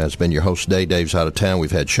Senator, has been your host today. Dave's out of town. We've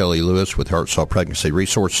had Shelley Lewis with Arkansas Pregnancy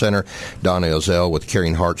Resource Center, Donna Ozell with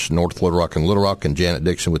Caring Hearts North Little Rock and Little Rock, and Janet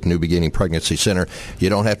Dixon with New Beginning Pregnancy Center. You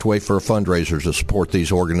don't have to wait for a fundraiser to support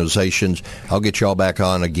these organizations. I'll get y'all back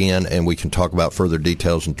on again, and we can talk about further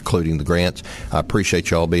details, including the grants. I appreciate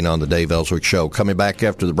y'all being on the Dave Elswick Show. Coming back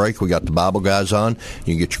after the break, we got the Bible guys on.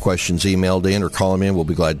 You can get your questions emailed in or call them in. We'll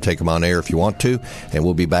be glad to take them on air if you want to. And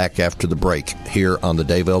we'll be back after the break here on the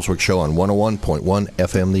Dave Elswick Show on 101.1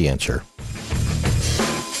 FM The Answer.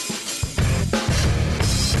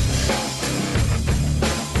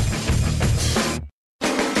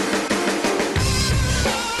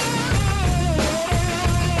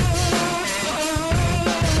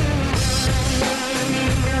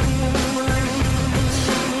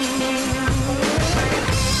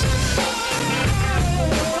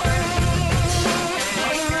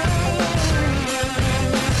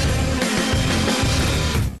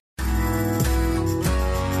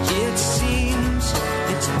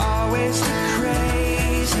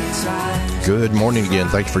 Good morning again.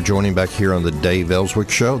 Thanks for joining back here on the Dave Elswick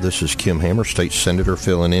Show. This is Kim Hammer, State Senator,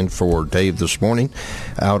 filling in for Dave this morning.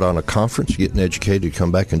 Out on a conference, getting educated,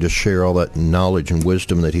 come back and just share all that knowledge and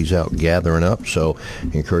wisdom that he's out gathering up. So I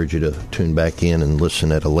encourage you to tune back in and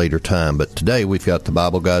listen at a later time. But today we've got the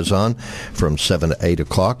Bible guys on from 7 to 8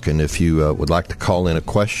 o'clock. And if you would like to call in a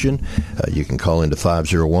question, you can call into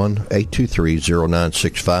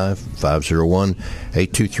 501-823-0965,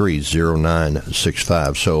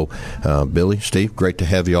 501-823-0965. So, Billy, Steve, great to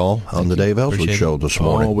have you all on the Dave Elswick Show this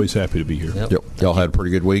morning. Always happy to be here. Yep. Y'all had a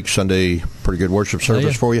pretty good week. Sunday, pretty good worship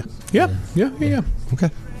service for you? Yeah. Okay,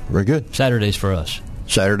 very good. Saturdays for us.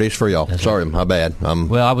 Saturdays for y'all. That's Sorry, right. my bad.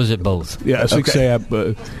 Well, I was at both. Yeah, as we say,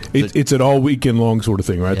 it's an all weekend long sort of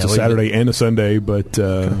thing, right? It's a Saturday and a Sunday, but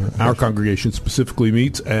our congregation specifically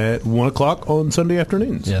meets at 1 o'clock on Sunday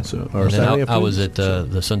afternoons. Yeah. So, I was at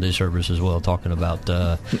the Sunday service as well, talking about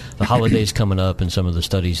the holidays coming up and some of the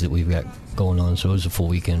studies that we've got going on. So it was a full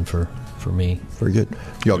weekend for me. Very good.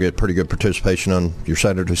 Y'all get pretty good participation on your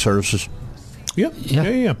Saturday services? Yeah,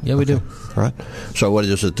 we do. All right. So what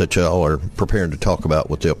is it that y'all are preparing to talk about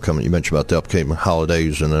with the upcoming, you mentioned about the upcoming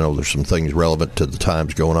holidays, and I know there's some things relevant to the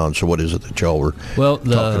times going on. So what is it that y'all were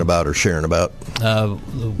talking about or sharing about?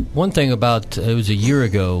 One thing about, it was a year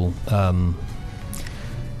ago,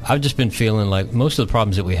 I've just been feeling like most of the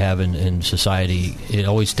problems that we have in society, it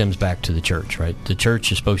always stems back to the church, right? The church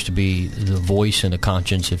is supposed to be the voice and the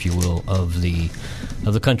conscience, if you will, of the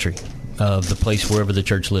country, of the place wherever the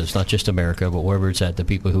church lives, not just America, but wherever it's at, the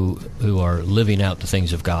people who are living out the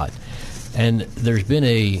things of God. And there's been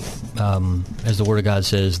as the Word of God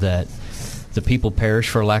says, that the people perish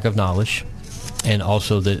for lack of knowledge, and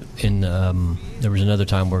also that there was another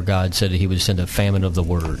time where God said that He would send a famine of the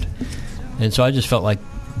Word. And so I just felt like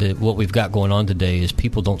that what we've got going on today is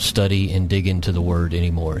people don't study and dig into the Word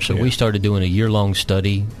anymore. So we started doing a year-long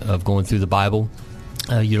study of going through the Bible,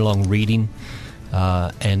 a year-long reading.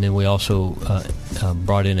 And then we also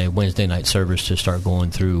brought in a Wednesday night service to start going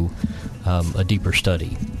through a deeper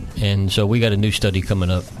study. And so we got a new study coming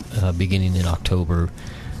up beginning in October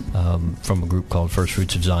from a group called First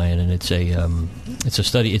Fruits of Zion, and it's a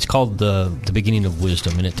study. It's called the Beginning of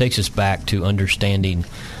Wisdom, and it takes us back to understanding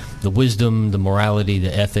the wisdom, the morality,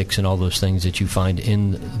 the ethics, and all those things that you find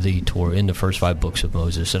in the Torah, in the first 5 books of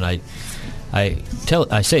Moses. And I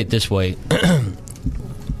say it this way: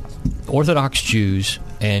 Orthodox Jews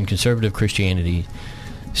and conservative Christianity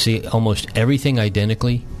see almost everything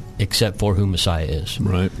identically except for who Messiah is.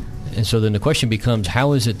 Right. And so then the question becomes,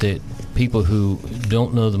 how is it that people who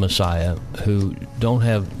don't know the Messiah, who don't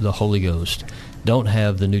have the Holy Ghost, don't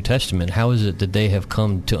have the New Testament, how is it that they have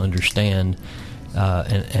come to understand,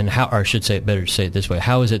 and how, or I should say it better to say it this way,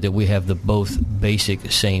 how is it that we have the both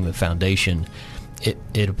basic same foundation?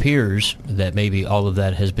 It appears that maybe all of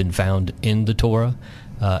that has been found in the Torah,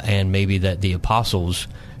 and maybe that the apostles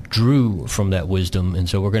drew from that wisdom, and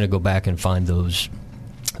so we're going to go back and find those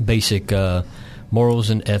basic morals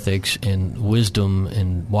and ethics and wisdom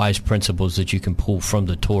and wise principles that you can pull from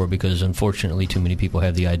the Torah, because unfortunately too many people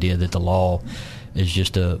have the idea that the law is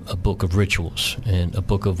just a book of rituals and a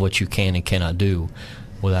book of what you can and cannot do,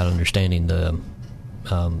 without understanding the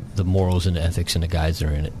morals and the ethics and the guides that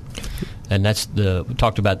are in it. And that's we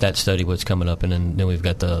talked about that study, what's coming up, and then we've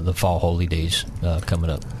got the fall holy days coming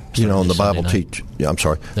up. You know, and the Bible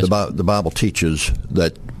the Bible teaches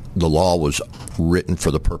that the law was written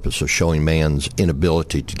for the purpose of showing man's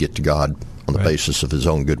inability to get to God on the basis of his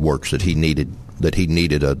own good works, that he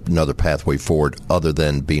needed another pathway forward other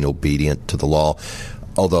than being obedient to the law,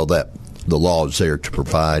 although that the law is there to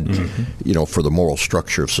provide, for the moral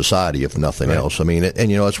structure of society, if nothing else. I mean,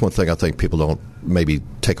 and that's one thing I think people don't maybe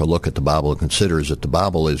take a look at the Bible and consider, is that the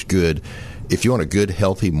Bible is good. If you want a good,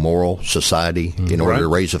 healthy, moral society, in order to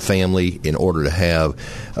raise a family, in order to have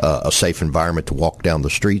a safe environment to walk down the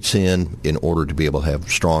streets in order to be able to have a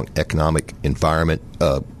strong economic environment,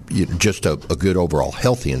 just a good overall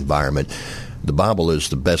healthy environment, the Bible is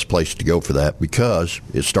the best place to go for that, because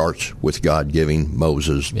it starts with God giving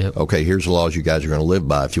Moses, okay, here's the laws you guys are going to live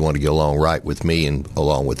by if you want to get along right with me and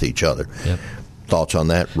along with each other. Yep. Thoughts on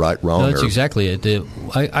that? Right, wrong? No, that's exactly it.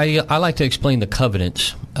 I like to explain the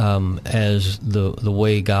covenants as the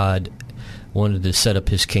way God wanted to set up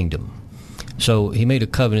His kingdom. So He made a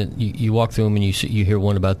covenant. You walk through them and you hear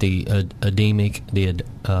one about the Adamic,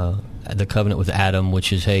 the covenant with Adam,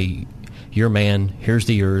 which is, hey, you're man, here's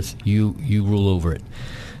the earth, you rule over it.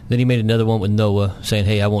 Then He made another one with Noah, saying,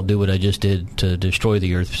 hey, I won't do what I just did to destroy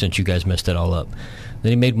the earth since you guys messed it all up.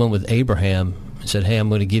 Then He made one with Abraham and said, hey, I'm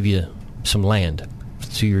going to give you some land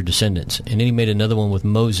to your descendants. And then He made another one with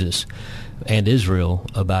Moses and Israel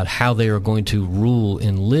about how they are going to rule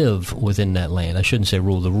and live within that land. I shouldn't say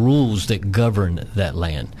rule, the rules that govern that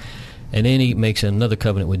land. And then He makes another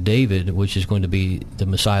covenant with David, which is going to be the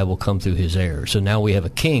Messiah will come through his heir. So now we have a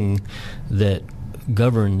king that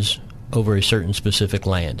governs over a certain specific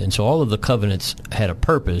land. And so all of the covenants had a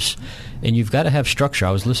purpose, and you've got to have structure.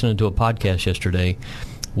 I was listening to a podcast yesterday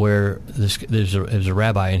where there's a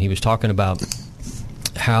rabbi, and he was talking about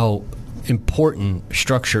how important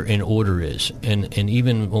structure and order is. And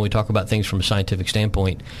even when we talk about things from a scientific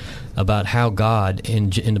standpoint, about how God in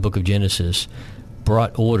the book of Genesis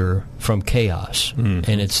brought order from chaos.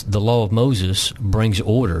 And it's the law of Moses brings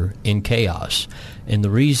order in chaos. And the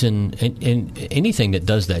reason, and anything that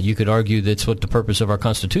does that, you could argue that's what the purpose of our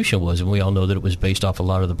Constitution was, and we all know that it was based off a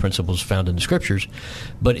lot of the principles found in the Scriptures,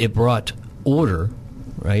 but it brought order,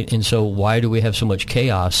 right? And so why do we have so much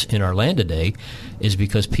chaos in our land today is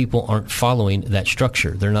because people aren't following that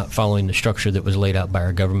structure. They're not following the structure that was laid out by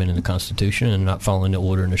our government and the Constitution, and not following the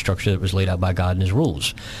order and the structure that was laid out by God and His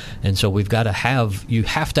rules. And so you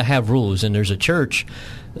have to have rules. And there's a church,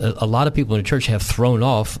 a lot of people in the church have thrown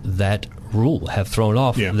off that rule, have thrown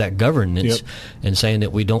off that governance, and saying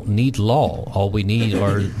that we don't need law. All we need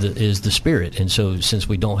is the Spirit. And so since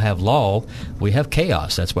we don't have law, we have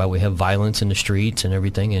chaos. That's why we have violence in the streets and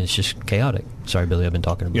everything, and it's just chaotic. Sorry, Billy, I've been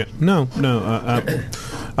talking about it. No.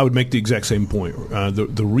 I would make the exact same point.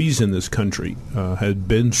 The reason this country had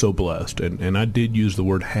been so blessed, and I did use the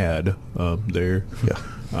word had there,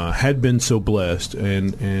 had been so blessed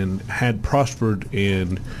and had prospered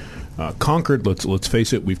and conquered. Let's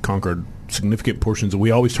face it, we've conquered significant portions.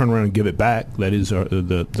 We always turn around and give it back. That is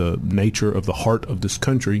the nature of the heart of this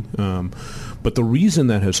country. But the reason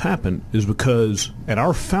that has happened is because at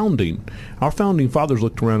our founding fathers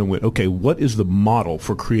looked around and went, okay, what is the model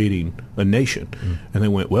for creating a nation? And they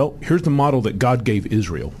went, well, here's the model that God gave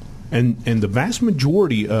Israel. And the vast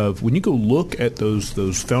majority of, when you go look at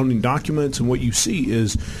those founding documents, and what you see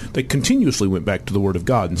is they continuously went back to the Word of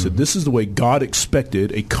God and said, this is the way God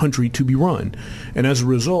expected a country to be run. And as a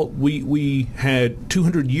result, we had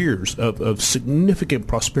 200 years of significant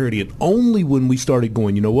prosperity. And only when we started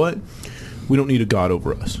going, you know what? We don't need a God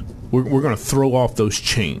over us. We're going to throw off those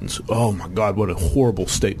chains. Oh, my God, what a horrible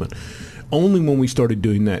statement. Only when we started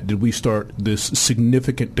doing that did we start this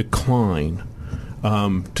significant decline,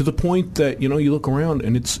 to the point that, you look around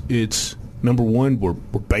and it's number one, we're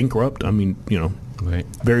bankrupt. I mean, right.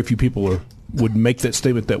 Very few people would make that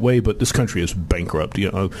statement that way, but this country is bankrupt.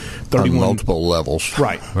 31 on multiple levels,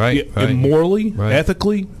 right? Right. And morally, right.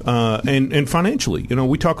 ethically, and financially.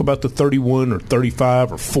 We talk about the 31 or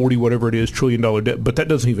 35 or 40, whatever it is, $1 trillion debt, but that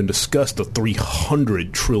doesn't even discuss the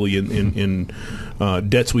 $300 trillion in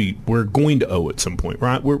debts we're going to owe at some point.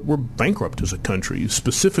 Right? We're bankrupt as a country,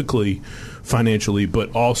 specifically financially,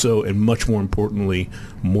 but also, and much more importantly,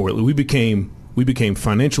 morally. We became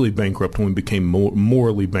financially bankrupt when we became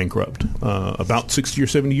morally bankrupt about 60 or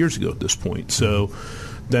 70 years ago at this point. So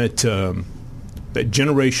that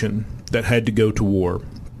generation that had to go to war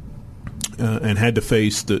and had to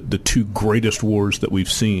face the two greatest wars that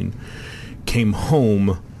we've seen came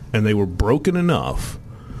home, and they were broken enough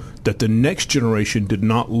that the next generation did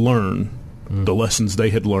not learn the lessons they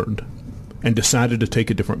had learned and decided to take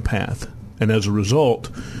a different path. And as a result,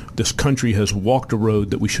 this country has walked a road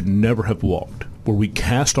that we should never have walked, where we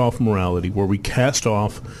cast off morality, where we cast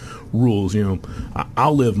off rules.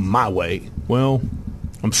 I'll live my way. Well,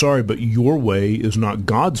 I'm sorry, but your way is not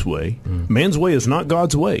God's way. Man's way is not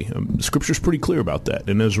God's way. Scripture's pretty clear about that.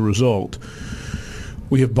 And as a result,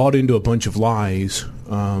 we have bought into a bunch of lies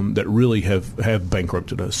that really have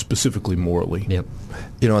bankrupted us, specifically morally. Yep.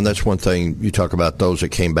 And that's one thing you talk about, those that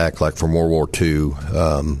came back like from World War II.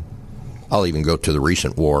 I'll even go to the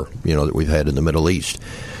recent war, that we've had in the Middle East.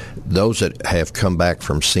 Those that have come back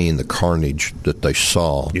from seeing the carnage that they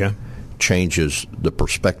saw changes the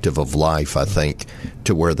perspective of life, I think,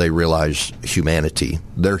 to where they realize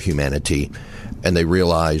their humanity, and they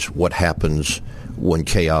realize what happens when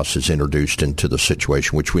chaos is introduced into the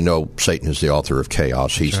situation, which we know Satan is the author of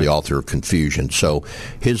chaos. He's the author of confusion. So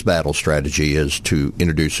his battle strategy is to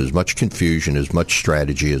introduce as much confusion, as much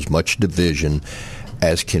strategy, as much division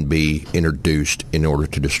as can be introduced in order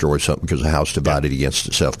to destroy something, because a house divided against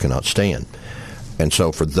itself cannot stand. And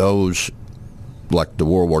so for those like the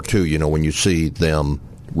World War II, when you see them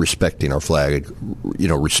respecting our flag,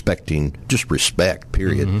 respecting, just respect,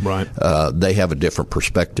 period. Right. They have a different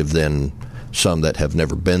perspective than some that have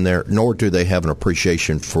never been there, nor do they have an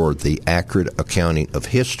appreciation for the accurate accounting of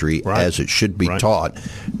history as it should be taught,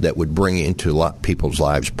 that would bring into a lot of people's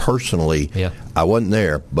lives. Personally, I wasn't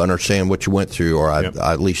there, but understand what you went through, or I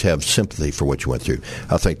at least have sympathy for what you went through.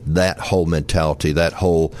 I think that whole mentality, that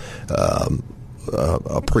whole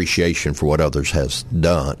appreciation for what others have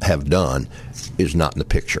done is not in the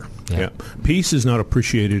picture. Yeah. Peace is not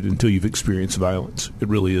appreciated until you've experienced violence. It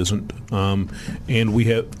really isn't. And we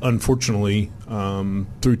have, unfortunately,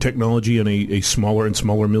 through technology and a smaller and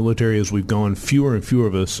smaller military, as we've gone, fewer and fewer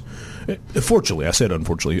of us. Fortunately, I said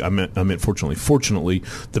unfortunately, I meant fortunately. Fortunately,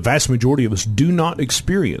 the vast majority of us do not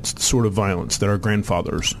experience the sort of violence that our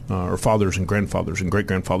grandfathers, our fathers and grandfathers and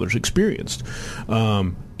great-grandfathers experienced.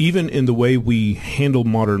 Even in the way we handle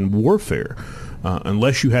modern warfare,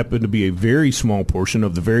 unless you happen to be a very small portion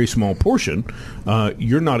of the very small portion,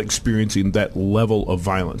 you're not experiencing that level of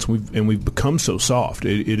violence. We've become so soft.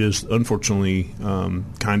 It is unfortunately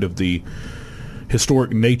kind of the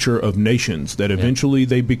historic nature of nations that eventually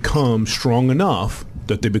they become strong enough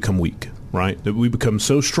that they become weak. Right? That we become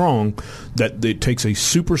so strong that it takes a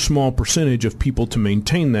super small percentage of people to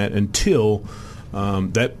maintain that until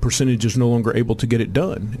that percentage is no longer able to get it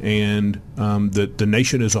done, and the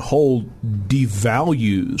nation as a whole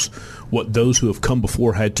devalues what those who have come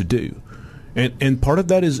before had to do, and part of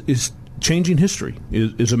that is changing history,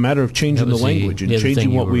 is a matter of changing the language and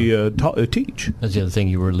changing what we teach. That's the other thing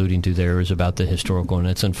you were alluding to there, is about the historical, and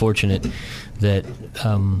it's unfortunate that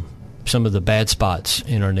some of the bad spots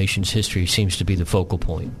in our nation's history seems to be the focal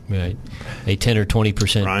point, right? A 10 or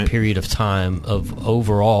 20% period of time of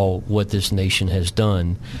overall what this nation has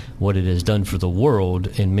done, what it has done for the world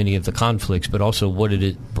in many of the conflicts, but also what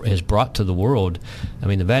it has brought to the world. I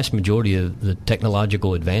mean, the vast majority of the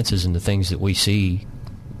technological advances and the things that we see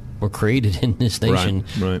were created in this nation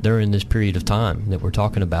during this period of time that we're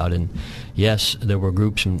talking about. And yes, there were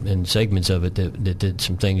groups and segments of it that did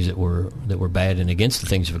some things that were bad and against the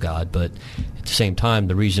things of God. But at the same time,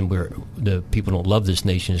 the reason the people don't love this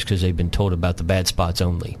nation is because they've been told about the bad spots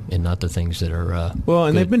only and not the things that are and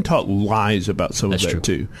good. They've been taught lies about some of that true.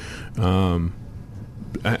 too.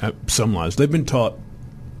 Some lies they've been taught.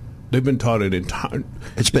 They've been taught an entire.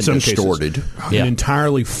 It's been distorted. An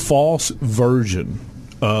entirely false version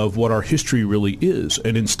of what our history really is,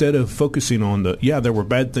 and instead of focusing on there were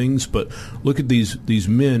bad things, but look at these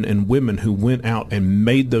men and women who went out and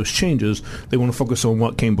made those changes. They want to focus on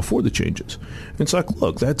what came before the changes. And it's like,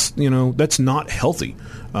 look, that's not healthy.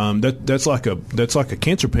 That's like a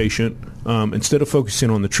cancer patient. Instead of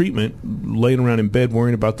focusing on the treatment, laying around in bed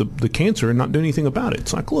worrying about the cancer and not doing anything about it.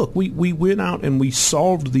 It's like, look, we went out and we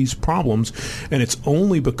solved these problems, and it's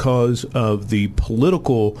only because of the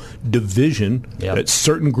political division that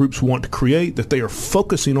certain groups want to create that they are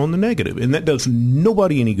focusing on the negative, and that does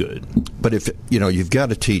nobody any good. But if you've got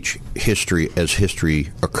to teach history as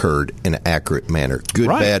history occurred in an accurate manner,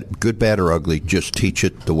 good, bad, or ugly. Just teach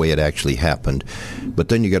it the way it actually happened. But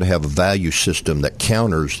then you got to have a value system that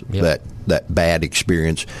counters that bad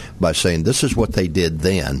experience by saying this is what they did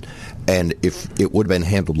then, and if it would have been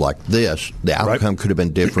handled like this, the outcome could have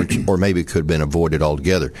been different, or maybe it could have been avoided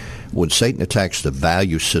altogether. When Satan attacks the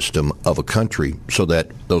value system of a country so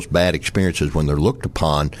that those bad experiences, when they're looked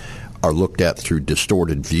upon, are looked at through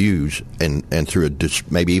distorted views and through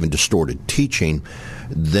maybe even distorted teaching,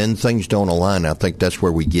 then things don't align. I think that's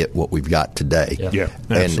where we get what we've got today. Yeah,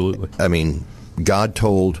 absolutely. And, I mean, God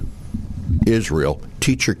told Israel,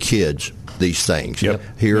 teach your kids these things.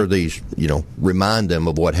 Here are these, remind them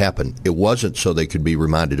of what happened. It wasn't so they could be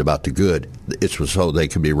reminded about the good. It was so they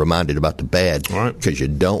could be reminded about the bad, because you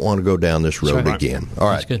don't want to go down this road again. All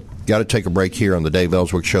right. Got to take a break here on the Dave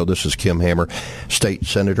Elswick Show. This is Kim Hammer, State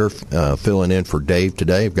Senator, filling in for Dave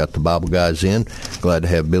today. I've got the Bible guys in. Glad to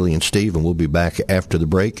have Billy and Steve, and we'll be back after the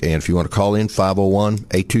break. And if you want to call in,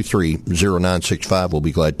 501-823-0965. We'll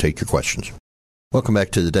be glad to take your questions. Welcome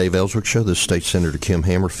back to the Dave Elswick Show. This is State Senator Kim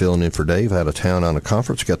Hammer filling in for Dave, out of town on a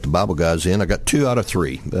conference. Got the Bible guys in. I got 2 out of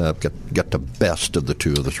 3. Got the best of the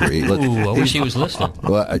 2 of the 3. Ooh, I wish he was listening.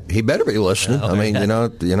 Well, he better be listening. Okay. I mean,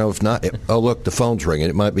 if not, look, the phone's ringing.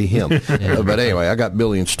 It might be him. But anyway, I got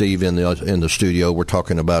Billy and Steve in the studio. We're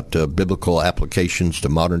talking about biblical applications to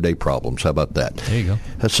modern day problems. How about that? There you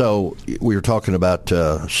go. So we were talking about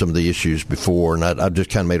some of the issues before, and I just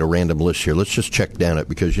kind of made a random list here. Let's just check down it,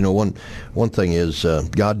 because one thing is,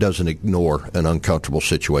 God doesn't ignore an uncomfortable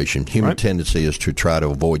situation. Human tendency is to try to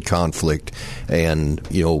avoid conflict and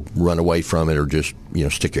run away from it, or just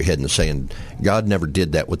stick your head in the sand. God never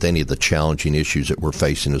did that with any of the challenging issues that we're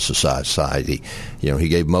facing as a society. He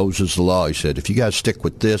gave Moses the law. He said, if you guys stick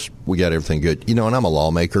with this, we got everything good. And I'm a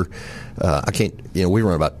lawmaker. I can't. We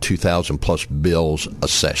run about 2,000 plus bills a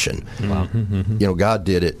session. Wow. God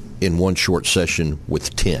did it in one short session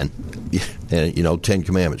with 10. And 10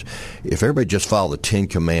 commandments. If everybody just followed the 10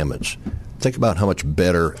 commandments, think about how much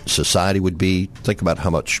better society would be. Think about how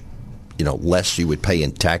much less you would pay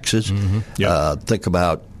in taxes. Think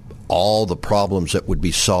about all the problems that would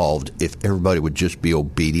be solved if everybody would just be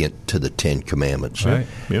obedient to the 10 commandments. Right.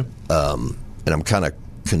 Yeah. And I'm kind of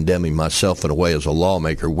condemning myself in a way as a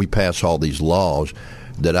lawmaker. We pass all these laws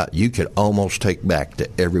that you could almost take back to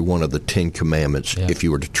every one of the 10 commandments if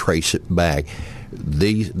you were to trace it back.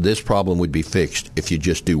 This problem would be fixed if you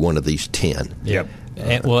just do one of these 10. Yep.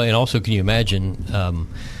 And also, can you imagine,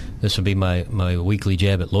 this would be my weekly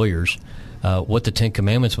jab at lawyers, what the 10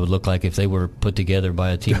 Commandments would look like if they were put together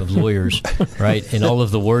by a team of lawyers, right? And all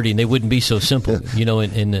of the wording, they wouldn't be so simple.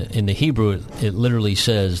 In the Hebrew, it literally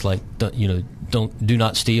says, do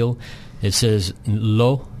not steal. It says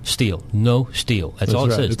lo steal, no steal. That's all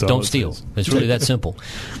it says. Don't steal. It's really that simple.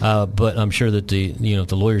 But I'm sure that if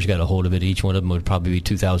the lawyers got a hold of it, each one of them would probably be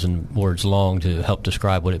 2,000 words long to help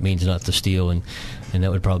describe what it means not to steal, and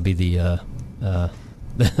that would probably be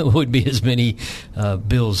would be as many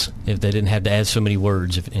bills if they didn't have to add so many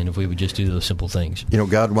words, and if we would just do those simple things.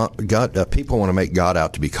 God. People want to make God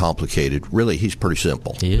out to be complicated. Really, He's pretty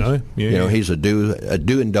simple. He is. He's a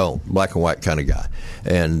do and don't, black and white kind of guy,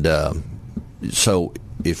 and so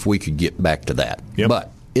if we could get back to that,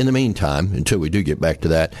 but. In the meantime, until we do get back to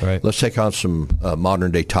that, let's take on some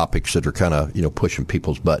modern-day topics that are kind of, pushing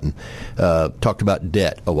people's button. Talked about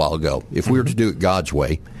debt a while ago. If we were to do it God's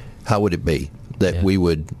way, how would it be that we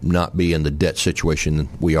would not be in the debt situation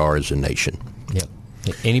we are as a nation? Yep.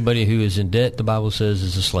 Anybody who is in debt, the Bible says,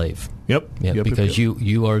 is a slave. Yep. Because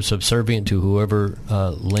you are subservient to whoever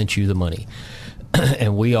lent you the money.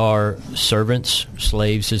 And we are servants,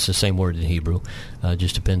 slaves. It's the same word in Hebrew.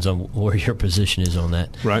 Just depends on where your position is on that.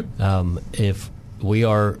 Right. If we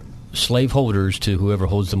are slave holders to whoever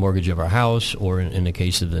holds the mortgage of our house, or in the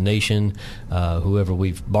case of the nation, whoever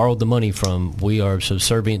we've borrowed the money from, we are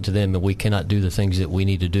subservient to them, and we cannot do the things that we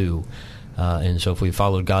need to do. And so if we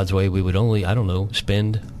followed God's way, we would only,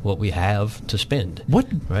 spend what we have to spend. What?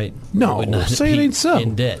 Right? No, we would not say it ain't so.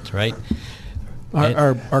 In debt, right?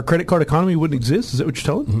 Our credit card economy wouldn't exist. Is that what you're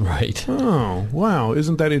telling me? Right. Oh, wow!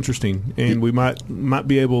 Isn't that interesting? And we might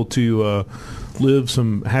be able to live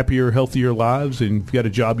some happier, healthier lives. And if you got a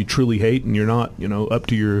job you truly hate, and you're not, up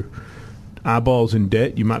to your eyeballs in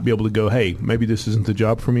debt, you might be able to go, hey, maybe this isn't the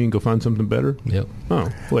job for me, and go find something better. Yep. Oh,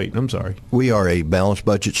 wait, I'm sorry. We are a balanced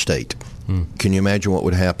budget state. Can you imagine what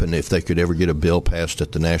would happen if they could ever get a bill passed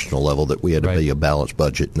at the national level that we had to be a balanced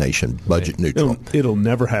budget nation, budget neutral? It'll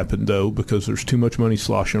never happen, though, because there's too much money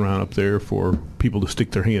sloshing around up there for people to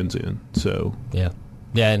stick their hands in. So yeah,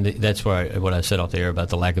 and that's what I said out there about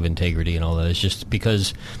the lack of integrity and all that. It's just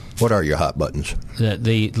because. What are your hot buttons?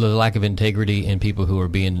 The lack of integrity and people who are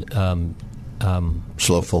being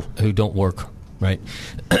slowful, who don't work right.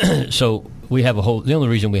 So. The only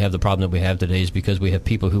reason we have the problem that we have today is because we have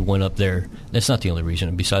people who went up there. That's not the only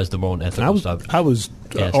reason, besides the moral and ethical stuff. I was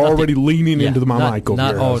already leaning into my mic over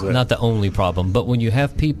here. Not the only problem, but when you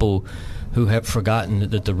have people who have forgotten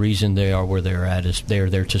that the reason they are where they're at is they're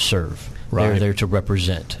there to serve. Right. They're there to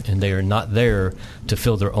represent, and they are not there to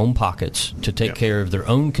fill their own pockets, to take care of their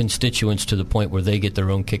own constituents to the point where they get their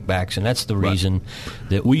own kickbacks, and that's the reason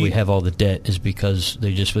that we have all the debt, is because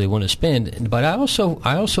they just really want to spend. But I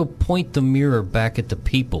also point the mirror back at the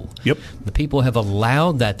people. Yep. The people have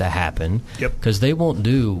allowed that to happen because they won't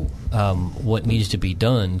do what needs to be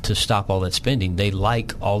done to stop all that spending. They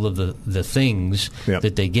like all of the things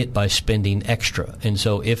that they get by spending extra. And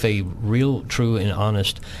so if a real, true, and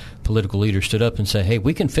honest political leader stood up and said, hey,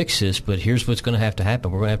 we can fix this, but here's what's going to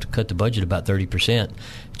happen. We're going to have to cut the budget about 30%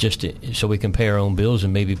 so we can pay our own bills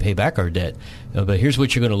and maybe pay back our debt. But here's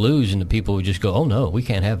what you're going to lose, and the people would just go, oh, no, we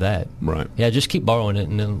can't have that. Right. Yeah, just keep borrowing it,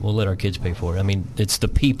 and then we'll let our kids pay for it. I mean, it's the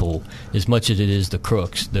people as much as it is the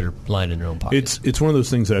crooks that are lying in their own pockets. It's one of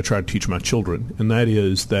those things that I try to teach my children, and that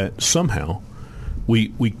is that somehow we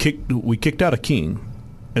kicked out a king,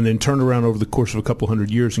 and then turned around over the course of a couple hundred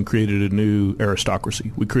years and created a new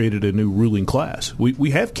aristocracy. We created a new ruling class.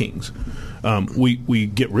 We have kings. We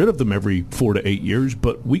get rid of them every 4 to 8 years,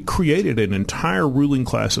 but we created an entire ruling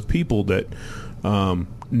class of people that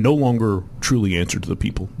no longer truly answer to the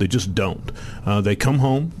people. They just don't. They come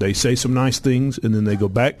home, they say some nice things, and then they go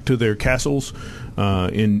back to their castles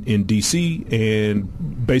in D.C.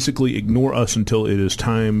 and basically ignore us until it is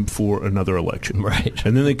time for another election. Right.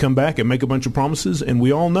 And then they come back and make a bunch of promises, and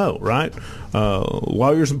we all know, right?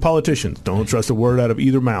 Lawyers and politicians, don't trust a word out of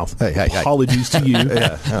either mouth. Hey. Apologies to you.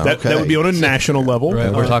 That would be on a national level.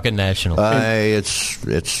 Right. We're talking national.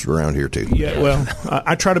 It's around here, too. Yeah, well,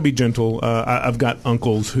 I try to be gentle. I've got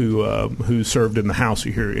uncles who served in the House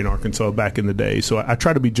here in Arkansas back in the day, so I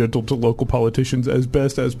try to be gentle to local politicians as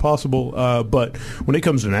best as possible. But when it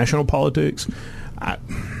comes to national politics,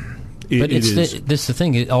 this is the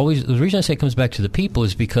thing. The reason I say it comes back to the people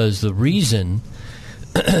is because the reason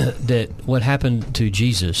that what happened to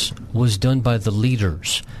Jesus was done by the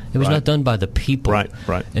leaders. It was not done by the people.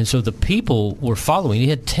 Right. And so the people were following. He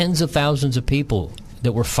had tens of thousands of people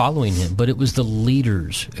that were following him, but it was the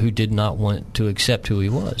leaders who did not want to accept who he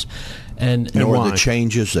was. And nor the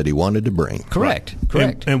changes that he wanted to bring. Correct.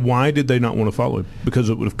 And why did they not want to follow him? Because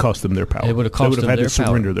it would have cost them their power. It would have cost them their power. They would have had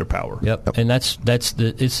to surrender their power. Yep. And it's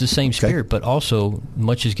the same spirit, but also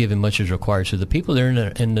much is given, much is required. So the people that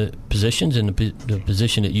are in the positions, in the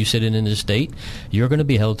position that you sit in the state, you're going to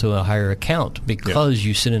be held to a higher account because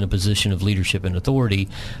you sit in a position of leadership and authority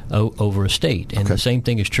over a state. And the same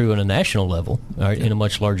thing is true on a national level, in a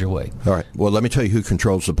much larger way. All right. Well, let me tell you who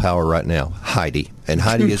controls the power right now. Heidi. And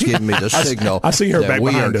Heidi is giving me the signal I see her that back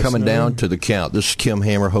we are behind us. coming down to the count. This is Kim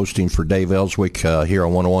Hammer hosting for Dave Elswick here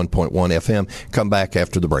on 101.1 FM. Come back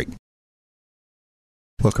after the break.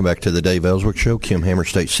 Welcome back to the Dave Elswick Show. Kim Hammer,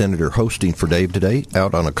 State Senator, hosting for Dave today.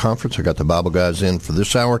 Out on a conference. I got the Bible guys in for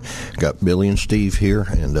this hour. Got Billy and Steve here,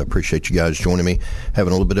 and I appreciate you guys joining me.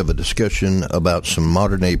 Having a little bit of a discussion about some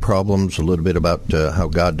modern-day problems, a little bit about how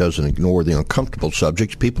God doesn't ignore the uncomfortable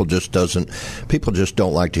subjects. People just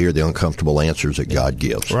don't like to hear the uncomfortable answers that God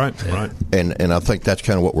gives. Right. And I think that's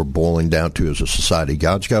kind of what we're boiling down to as a society.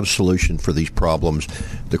 God's got a solution for these problems.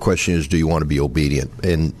 The question is, do you want to be obedient?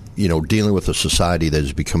 And dealing with a society that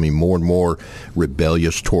is becoming more and more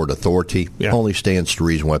rebellious toward authority only stands to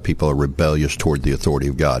reason why people are rebellious toward the authority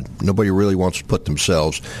of God. Nobody really wants to put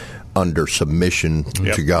themselves under submission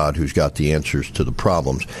to God, who's got the answers to the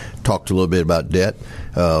problems. Talked a little bit about debt.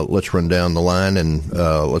 Let's run down the line and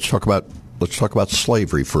let's talk about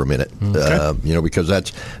slavery for a minute. Okay. Because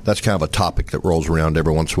that's kind of a topic that rolls around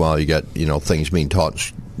every once in a while. You got things being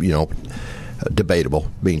taught, debatable,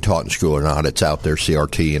 being taught in school or not. It's out there,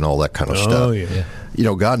 CRT and all that kind of stuff. Oh yeah.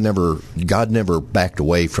 God never backed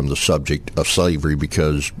away from the subject of slavery,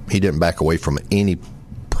 because he didn't back away from any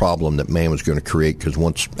problem that man was going to create, because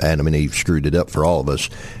once Adam and Eve screwed it up for all of us,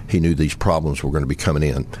 he knew these problems were going to be coming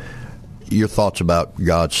in. Your thoughts about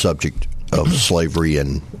God's subject of slavery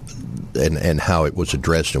and how it was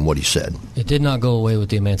addressed and what he said? It did not go away with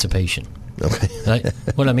the emancipation. Okay.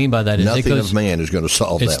 What I mean by that is nothing of man is going to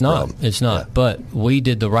solve that problem. It's not. Yeah. But we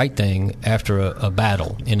did the right thing after a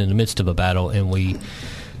battle, and in the midst of a battle, and we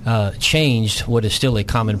changed what is still a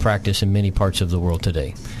common practice in many parts of the world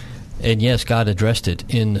today. And yes, God addressed it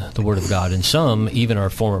in the Word of God. And some, even our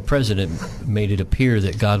former president, made it appear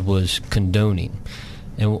that God was condoning.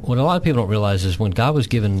 And what a lot of people don't realize is when God was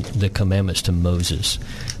giving the commandments to Moses,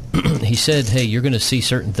 he said, hey, you're going to see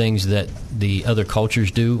certain things that the other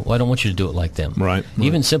cultures do. Well, I don't want you to do it like them. Right.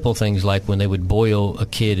 Even simple things like when they would boil a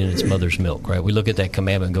kid in its mother's milk, right? We look at that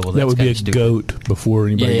commandment and go, well, that's that would be a stupid. Goat before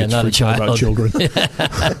anybody gets not freaked out about children.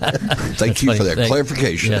 Thank you for that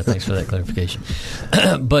clarification. Yeah, thanks for that clarification.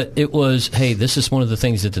 But it was, hey, this is one of the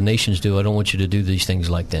things that the nations do. I don't want you to do these things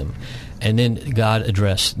like them. And then God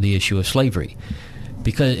addressed the issue of slavery.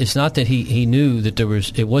 Because it's not that he knew that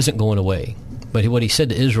it wasn't going away. But what he said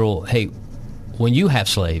to Israel, hey, when you have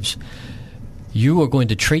slaves, you are going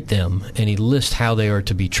to treat them, and he lists how they are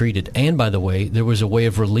to be treated. And, by the way, there was a way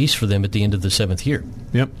of release for them at the end of the 7th year.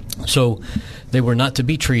 Yep. So they were not to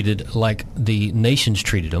be treated like the nations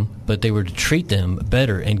treated them, but they were to treat them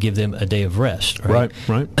better and give them a day of rest. Right.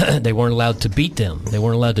 They weren't allowed to beat them. They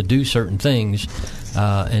weren't allowed to do certain things.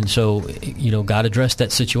 And so, God addressed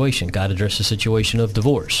that situation. God addressed the situation of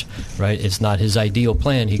divorce, right? It's not his ideal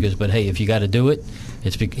plan. He goes, but hey, if you got to do it,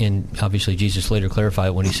 and obviously Jesus later clarified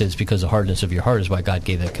when he said it's because the hardness of your heart is why God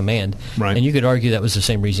gave that command. Right. And you could argue that was the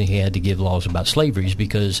same reason he had to give laws about slavery, is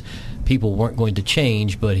because people weren't going to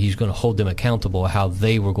change, but he's going to hold them accountable how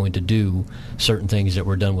they were going to do certain things that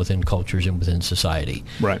were done within cultures and within society.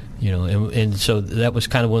 Right. And so that was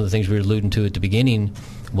kind of one of the things we were alluding to at the beginning,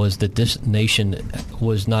 was that this nation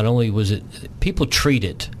was not only was it people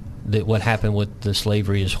treated that what happened with the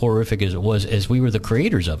slavery, as horrific as it was, as we were the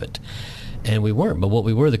creators of it. And we weren't. But what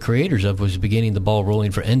we were the creators of was beginning the ball rolling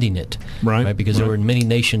for ending it. Right. Because there were many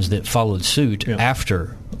nations that followed suit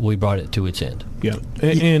after we brought it to its end. Yeah.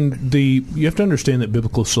 And you have to understand that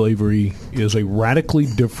biblical slavery is a radically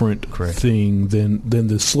different thing than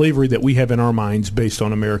the slavery that we have in our minds based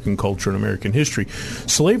on American culture and American history.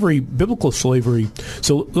 Biblical slavery,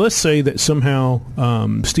 so let's say that somehow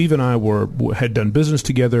Steve and I had done business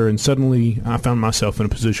together, and suddenly I found myself in a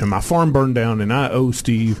position, my farm burned down, and I owe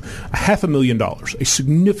Steve $500,000, a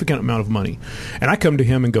significant amount of money. And I come to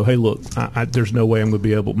him and go, hey, look, there's no way I'm going to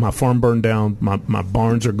be able, my farm burned down, my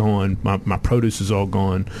barns are gone, my produce is all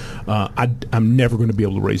gone. I'm never going to be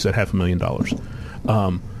able to raise that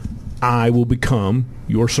 $500,000. I will become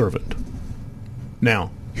your servant.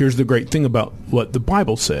 Now, here's the great thing about what the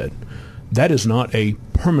Bible said. That is not a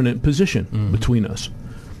permanent position between us.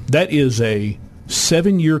 That is a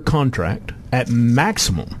 7-year contract at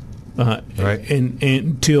maximum. And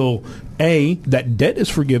until A, that debt is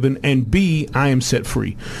forgiven, and B, I am set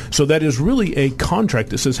free. So that is really a contract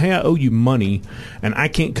that says, hey, I owe you money, and I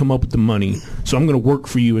can't come up with the money, so I'm going to work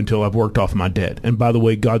for you until I've worked off my debt. And by the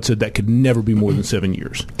way, God said that could never be more than 7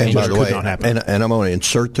 years. And by the way, not happen. And I'm going to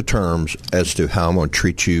insert the terms as to how I'm going to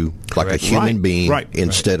treat you like a human being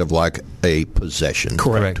instead of like a possession.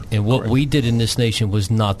 Correct. And what we did in this nation was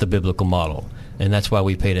not the biblical model, and that's why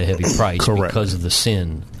we paid a heavy price because of the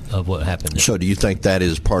sin of what happened. So do you think that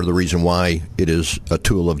is part of the reason why it is a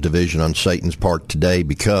tool of division on Satan's part today,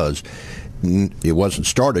 because it wasn't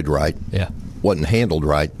started right, wasn't handled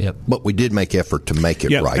right, but we did make effort to make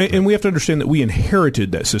it right. And we have to understand that we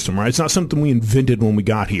inherited that system, right? It's not something we invented when we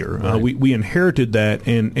got here. We inherited that,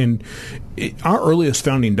 and our earliest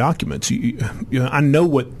founding documents, I know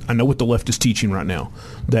what the left is teaching right now,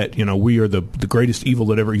 that we are the greatest evil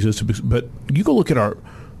that ever existed, but you go look at our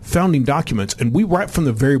founding documents, and we right from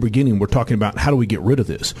the very beginning we're talking about how do we get rid of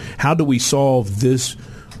this? How do we solve this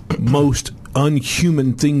most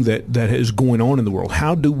unhuman thing that is going on in the world.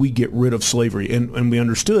 How do we get rid of slavery? And we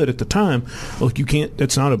understood at the time, look, you can't.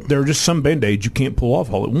 There are just some band-aids you can't pull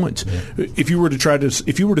off all at once. Yeah. If you were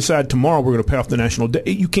to decide tomorrow we're going to pay off the national debt,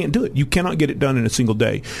 you can't do it. You cannot get it done in a single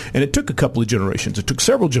day. And it took a couple of generations. It took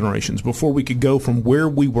several generations before we could go from where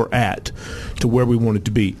we were at to where we wanted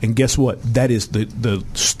to be. And guess what? That is the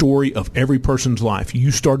story of every person's life.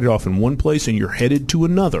 You started off in one place and you're headed to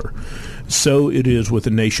another. So it is with a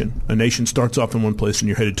nation. A nation starts off in one place and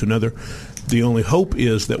you're headed to another. The only hope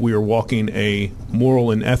is that we are walking a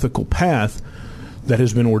moral and ethical path that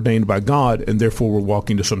has been ordained by God, and therefore we're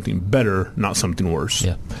walking to something better, not something worse.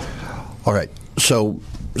 Yeah. All right. So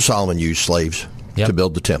Solomon used slaves to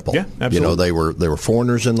build the temple. Yeah, absolutely. They were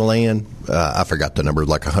foreigners in the land. I forgot the number,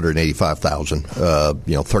 like 185,000.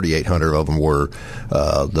 3,800 of them were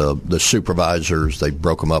the supervisors. They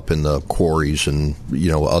broke them up in the quarries, and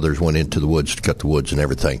others went into the woods to cut the woods and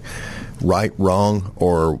everything. Right, wrong,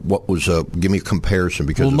 or what was? Give me a comparison,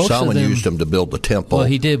 because Solomon used them to build the temple. Well,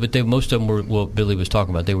 he did, but most of them were what Billy was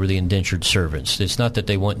talking about. They were the indentured servants. It's not that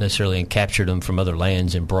they went necessarily and captured them from other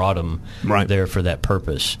lands and brought them there for that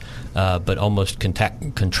purpose, but almost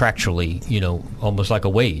contractually, almost like a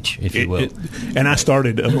wage, if you will. And I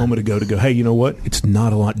started a moment ago to go, hey, you know what? It's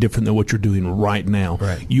not a lot different than what you're doing right now.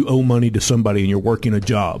 Right. You owe money to somebody and you're working a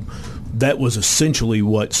job. That was essentially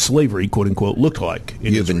what slavery, quote unquote, looked like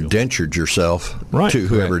in You've Israel. Indentured yourself to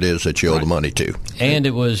whoever it is that you owe the money to. And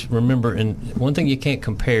it was, remember, and one thing you can't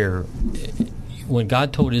compare, when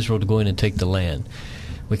God told Israel to go in and take the land,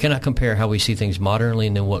 we cannot compare how we see things modernly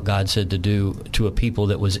and then what God said to do to a people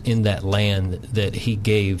that was in that land that he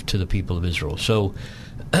gave to the people of Israel. So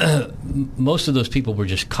most of those people were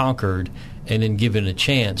just conquered and then given a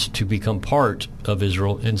chance to become part of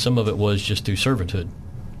Israel, and some of it was just through servanthood.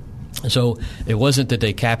 So it wasn't that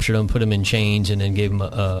they captured them, put them in chains, and then gave them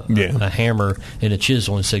a hammer and a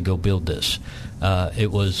chisel and said, go build this. It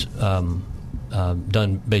was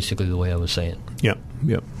done basically the way I was saying. Yep.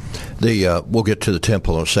 We'll get to the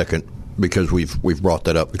temple in a second, because we've brought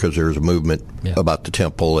that up because there's a movement about the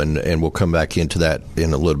temple, and we'll come back into that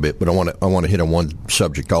in a little bit. But I want to hit on one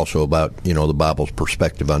subject also about the Bible's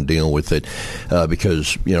perspective on dealing with it,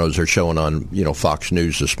 because as they're showing on Fox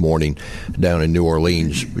News this morning down in New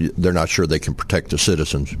Orleans, they're not sure they can protect the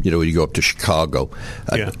citizens. You go up to Chicago.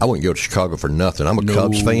 I wouldn't go to Chicago for nothing. I'm a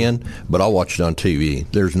Cubs fan, but I'll watch it on TV.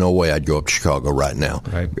 There's no way I'd go up to Chicago right now.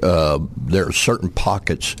 Right. There are certain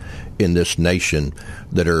pockets in this nation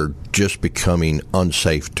that are just becoming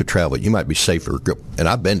unsafe to travel. You might be safer, and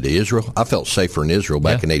I've been to Israel. I felt safer in Israel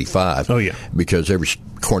back in '85. Oh yeah, because every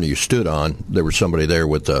corner you stood on, there was somebody there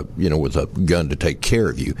with a gun to take care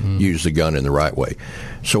of you. Use the gun in the right way.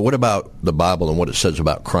 So, what about the Bible and what it says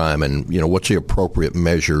about crime, and what's the appropriate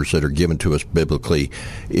measures that are given to us biblically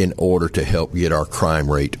in order to help get our crime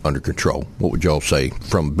rate under control? What would y'all say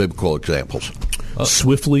from biblical examples?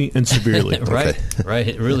 Swiftly and severely. Right.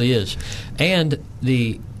 It really is. And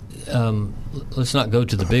let's not go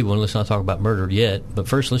to the big one. Let's not talk about murder yet. But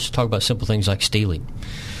first, let's talk about simple things like stealing.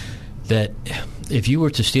 That if you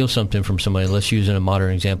were to steal something from somebody, let's use a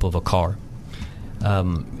modern example of a car,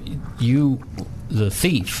 the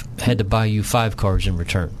thief had to buy you 5 cars in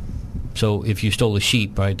return. So if you stole a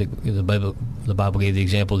sheep, right, the Bible gave the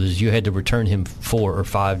example is you had to return him 4 or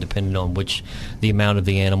 5, depending on the amount of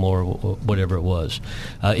the animal or whatever it was.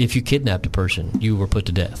 If you kidnapped a person, you were put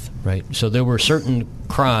to death, right? So there were certain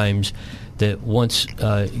crimes that once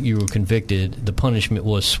you were convicted, the punishment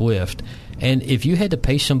was swift. And if you had to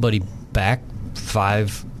pay somebody back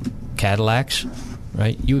 5 Cadillacs,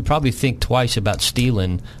 right, you would probably think twice about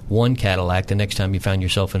stealing 1 Cadillac the next time you found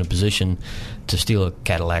yourself in a position to steal a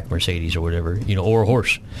Cadillac, Mercedes, or whatever, or a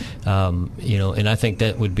horse. And I think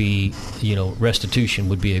that would be, restitution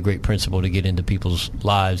would be a great principle to get into people's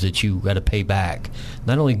lives, that you got to pay back.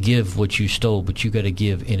 Not only give what you stole, but you got to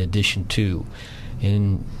give in addition to.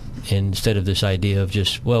 And instead of this idea of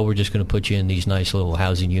just, we're just going to put you in these nice little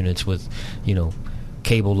housing units with,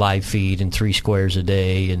 cable live feed and 3 squares a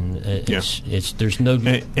day, and there's no.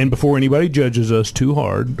 And before anybody judges us too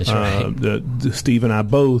hard, that's right. Steve and I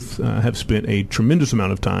both have spent a tremendous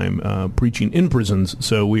amount of time preaching in prisons,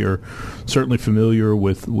 so we are certainly familiar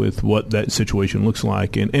with what that situation looks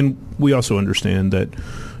like, and we also understand that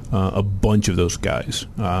a bunch of those guys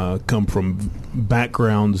come from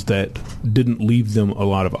backgrounds that didn't leave them a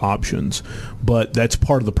lot of options, but that's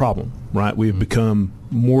part of the problem, right? We have become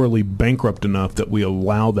morally bankrupt enough that we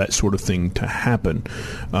allow that sort of thing to happen.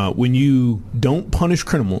 When you don't punish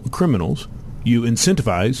criminals, you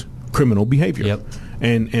incentivize criminal behavior. Yep.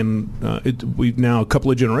 And we've now a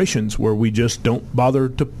couple of generations where we just don't bother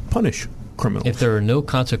to punish criminals. If there are no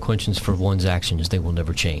consequences for one's actions, they will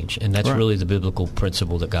never change. And that's really the biblical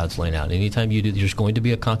principle that God's laying out. Anytime you do, there's going to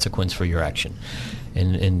be a consequence for your action.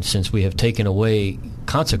 And since we have taken away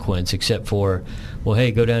consequence, except for, well,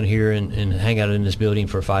 hey, go down here and hang out in this building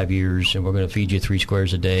for 5 years, and we're going to feed you 3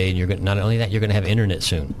 squares a day, and you're going, not only that, you're going to have internet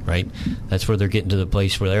soon, right? That's where they're getting to the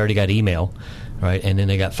place where they already got email, right? And then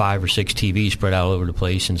they got 5 or 6 TVs spread out all over the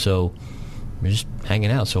place, and so we're just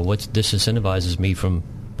hanging out. So this disincentivizes me from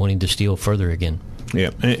wanting to steal further again.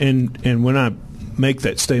 Yeah, and when I make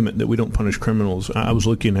that statement that we don't punish criminals, I was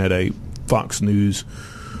looking at a Fox News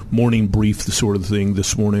morning brief, the sort of thing,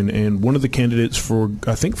 this morning, and one of the candidates for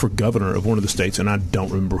governor of one of the states, and I don't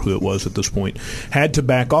remember who it was at this point, had to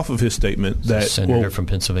back off of his statement that senator from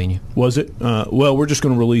Pennsylvania. Was it? Well, we're just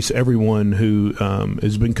going to release everyone who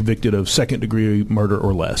has been convicted of second-degree murder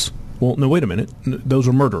or less. Well, no, wait a minute. Those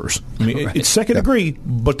are murderers. I mean, it's second degree,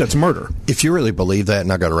 but that's murder. If you really believe that,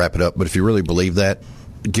 and I got to wrap it up, but if you really believe that,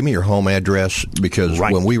 give me your home address, because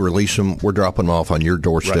when we release them, we're dropping them off on your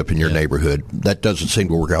doorstep in your neighborhood. That doesn't seem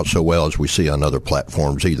to work out so well as we see on other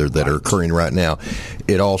platforms either that are occurring right now.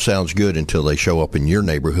 It all sounds good until they show up in your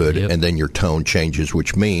neighborhood, and then your tone changes,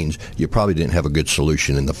 which means you probably didn't have a good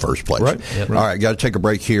solution in the first place. All right, got to take a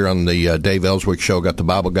break here on the Dave Elswick Show. Got the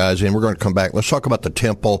Bible guys in. We're going to come back. Let's talk about the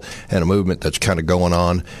temple and a movement that's kind of going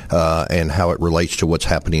on and how it relates to what's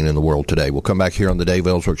happening in the world today. We'll come back here on the Dave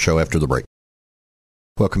Elswick Show after the break.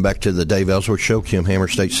 Welcome back to the Dave Elswick Show. Kim Hammer,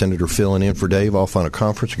 State Senator, filling in for Dave, off on a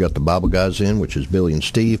conference. We got the Bible guys in, which is Billy and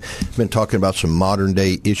Steve. Been talking about some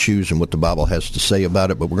modern-day issues and what the Bible has to say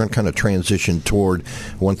about it, but we're going to kind of transition toward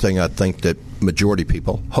one thing I think that majority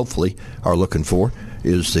people, hopefully, are looking for,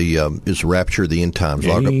 is the rapture of the end times.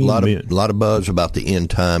 A lot of buzz about the end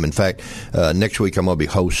time. In fact, next week I'm going to be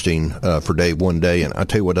hosting for Dave one day, and I'll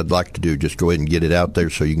tell you what I'd like to do, just go ahead and get it out there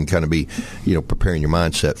so you can kind of be, preparing your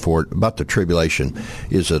mindset for it. About the tribulation,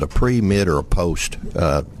 is it a pre, mid, or a post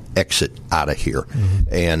exit out of here?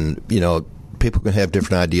 And, people can have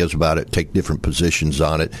different ideas about it, take different positions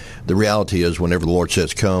on it. The reality is, whenever the Lord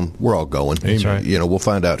says come, we're all going. That's right. We'll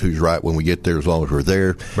find out who's right when we get there, as long as we're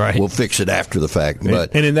there. Right. We'll fix it after the fact.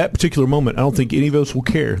 But and in that particular moment, I don't think any of us will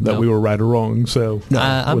care that we were right or wrong. So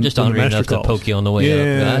I'm just hungry enough to poke you on the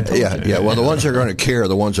way up. Yeah. Well, the ones that are going to care are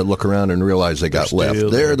the ones that look around and realize they got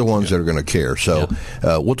left. They're the ones that are going to care. So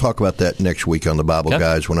we'll talk about that next week on the Bible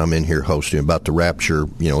Guys when I'm in here hosting, about the rapture.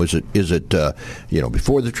 Is it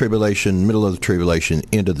before the tribulation, middle of the tribulation,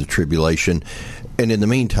 end of the tribulation? And in the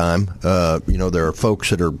meantime, there are folks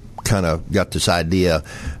that are kind of got this idea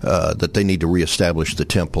that they need to reestablish the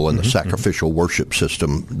temple and the sacrificial worship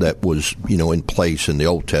system that was, in place in the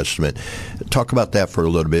Old Testament. Talk about that for a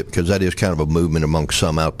little bit, because that is kind of a movement among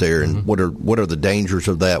some out there. And what are the dangers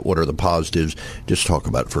of that? What are the positives? Just talk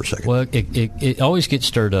about it for a second. Well, it always gets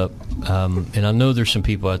stirred up, and I know there's some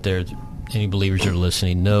people out there. Any believers that are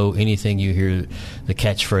listening know anything you hear the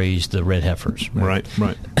catchphrase, the red heifers. Right.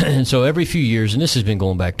 And so every few years, and this has been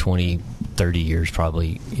going back 20, 30 years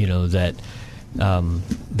probably, that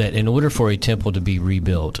in order for a temple to be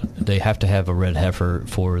rebuilt, they have to have a red heifer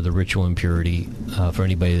for the ritual impurity, for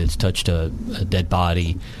anybody that's touched a dead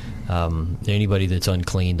body, anybody that's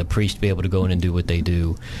unclean, the priest to be able to go in and do what they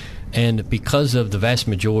do. And because of the vast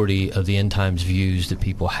majority of the end times views that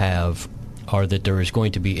people have, are that there is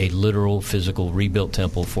going to be a literal, physical, rebuilt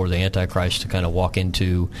temple for the Antichrist to kind of walk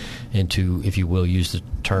into, if you will, use the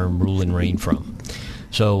term, rule and reign from.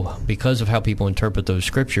 So because of how people interpret those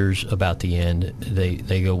scriptures about the end,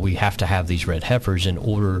 they go, we have to have these red heifers in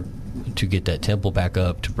order to get that temple back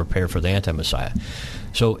up to prepare for the anti-Messiah.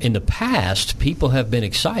 So in the past, people have been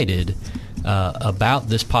excited about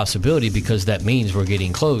this possibility, because that means we're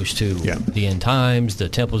getting close to the end times. The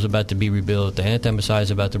temple's about to be rebuilt. The anti-Messiah is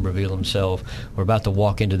about to reveal himself. We're about to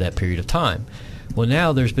walk into that period of time. Well,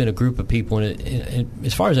 now there's been a group of people, and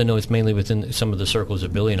as far as I know, it's mainly within some of the circles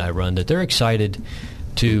that Billy and I run, that they're excited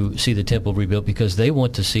to see the temple rebuilt because they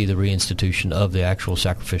want to see the reinstitution of the actual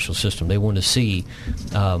sacrificial system. They want to see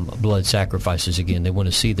blood sacrifices again. They want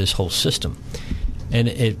to see this whole system. And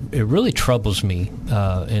it really troubles me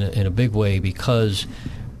in a big way, because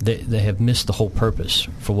they have missed the whole purpose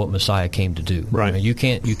for what Messiah came to do. Right. I mean, you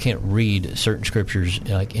can't read certain scriptures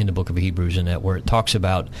like in the book of Hebrews and that, where it talks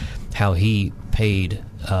about how he paid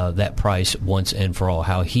that price once and for all,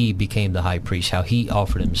 how he became the high priest, how he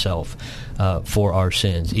offered himself for our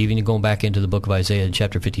sins. Even going back into the book of Isaiah in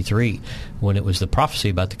chapter 53, when it was the prophecy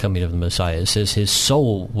about the coming of the Messiah, it says his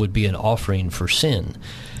soul would be an offering for sin.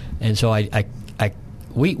 And so I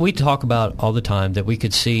we talk about all the time that we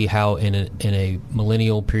could see how in a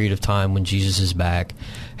millennial period of time when Jesus is back,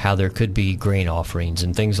 how there could be grain offerings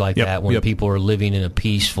and things like that when people are living in a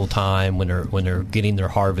peaceful time, when they're getting their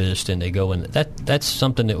harvest and they go in. That's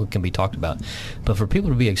something that can be talked about. But for people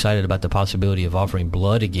to be excited about the possibility of offering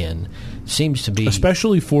blood again seems to be,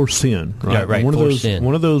 especially for sin, right? Yeah, right.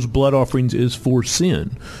 One of those blood offerings is for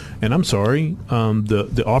sin, and I'm sorry,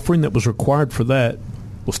 the offering that was required for that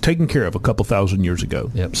was taken care of a couple thousand years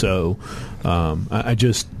ago. Yep. So I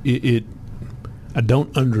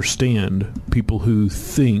don't understand people who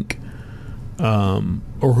think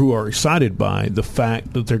or who are excited by the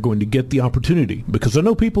fact that they're going to get the opportunity. Because I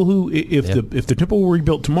know people who, if the temple were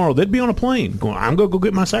rebuilt tomorrow, they'd be on a plane going, I'm going to go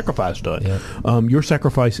get my sacrifice done. Yep. Your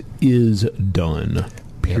sacrifice is done,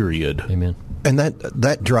 period. Yep. Amen. And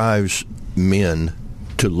that drives men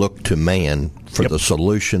to look to man for the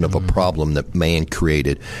solution of a problem that man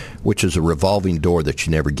created, which is a revolving door that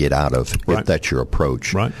you never get out of if that's your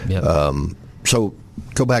approach. Right. Yep. So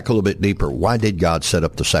go back a little bit deeper. Why did God set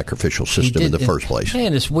up the sacrificial system in the first place?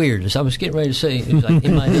 Man, it's weird. As I was getting ready to say, it was like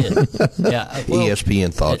in my head.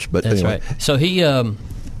 ESPN thoughts, but that's anyway. right. So he,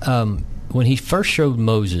 when he first showed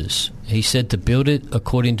Moses, he said to build it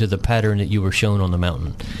according to the pattern that you were shown on the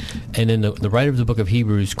mountain. And then the writer of the book of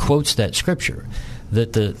Hebrews quotes that scripture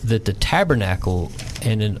that the tabernacle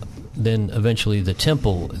and then eventually the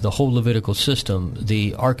temple, the whole Levitical system,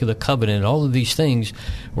 the Ark of the Covenant, all of these things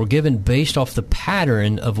were given based off the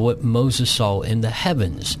pattern of what Moses saw in the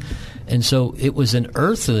heavens. And so it was an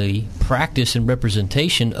earthly practice and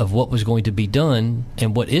representation of what was going to be done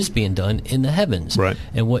and what is being done in the heavens. Right.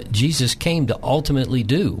 And what Jesus came to ultimately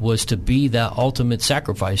do was to be that ultimate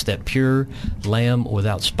sacrifice, that pure lamb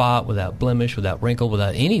without spot, without blemish, without wrinkle,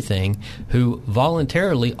 without anything, who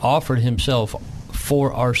voluntarily offered himself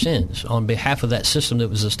for our sins on behalf of that system that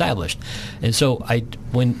was established. And so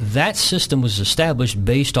when that system was established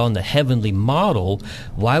based on the heavenly model,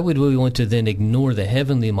 why would we want to then ignore the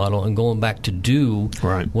heavenly model and going back to do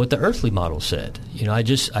what the earthly model said?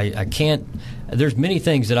 I can't. There's many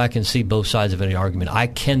things that I can see both sides of any argument. I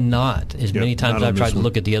cannot, many times I've tried to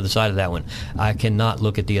look at the other side of that one, I cannot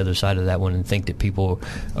look at the other side of that one and think that people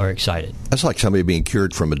are excited. That's like somebody being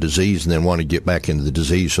cured from a disease and then want to get back into the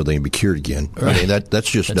disease so they can be cured again. Right. I mean, that's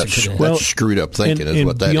screwed up thinking is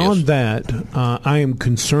what that is. Beyond that, I am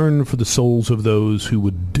concerned for the souls of those who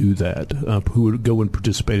would do that, who would go and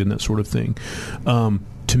participate in that sort of thing.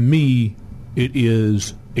 To me, it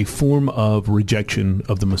is a form of rejection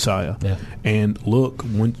of the Messiah. Yeah. And look,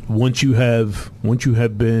 once you have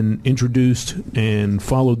been introduced and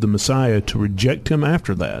followed the Messiah, to reject him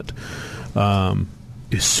after that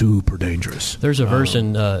is super dangerous. There's a verse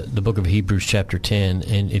in the book of Hebrews chapter 10,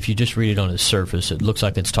 and if you just read it on its surface, it looks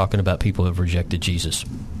like it's talking about people who have rejected Jesus.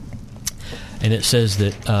 And it says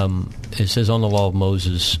that on the law of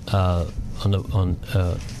Moses, in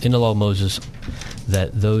the law of Moses,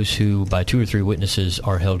 that those who by 2 or 3 witnesses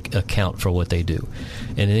are held account for what they do.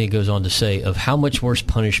 And then he goes on to say, of how much worse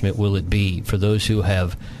punishment will it be for those who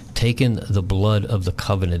have taken the blood of the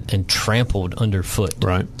covenant and trampled underfoot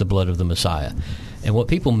the blood of the Messiah. And what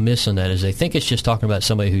people miss on that is they think it's just talking about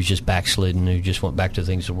somebody who's just backslidden, who just went back to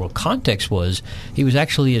things of the world. Context was he was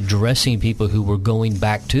actually addressing people who were going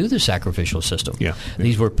back to the sacrificial system. Yeah.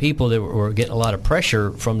 These were people that were getting a lot of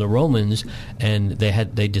pressure from the Romans, and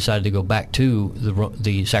they decided to go back to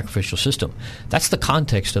the sacrificial system. That's the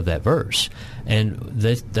context of that verse. And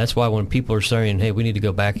that's why when people are saying, hey, we need to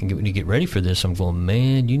go back and we need to get ready for this, I'm going,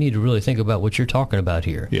 man, you need to really think about what you're talking about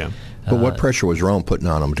here. Yeah. But what pressure was Rome putting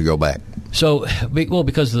on them to go back? So, well,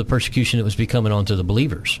 because of the persecution that was becoming onto the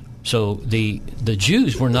believers. So the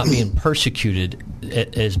Jews were not being persecuted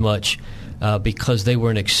as much because they were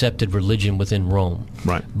an accepted religion within Rome.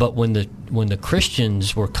 Right. But when the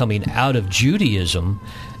Christians were coming out of Judaism,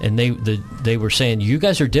 and they were saying, you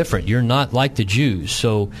guys are different. You're not like the Jews.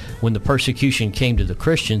 So when the persecution came to the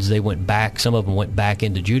Christians, they went back. Some of them went back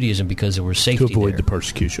into Judaism because there was safety to avoid there. The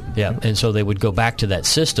persecution. Yeah, and so they would go back to that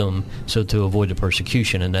system to avoid the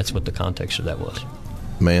persecution, and that's what the context of that was.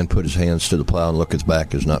 Man put his hands to the plow and look his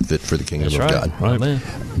back is not fit for the kingdom of God. Right.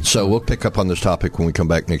 So we'll pick up on this topic when we come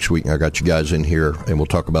back next week. I got you guys in here, and we'll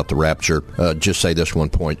talk about the rapture. Just say this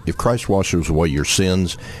one point. If Christ washes away your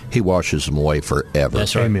sins, he washes them away forever.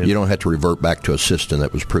 That's right. Amen. You don't have to revert back to a system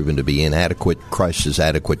that was proven to be inadequate. Christ is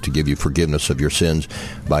adequate to give you forgiveness of your sins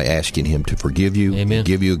by asking him to forgive you and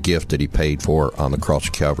give you a gift that he paid for on the cross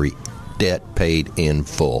of Calvary. Debt paid in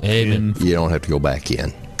full. Amen. You don't have to go back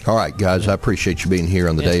in. All right, guys, I appreciate you being here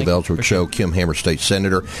on the Dave Elswick Show. Sure. Kim Hammer, State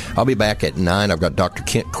Senator. I'll be back at 9. I've got Dr.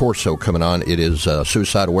 Kent Corso coming on. It is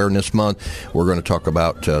Suicide Awareness Month. We're going to talk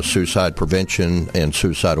about suicide prevention and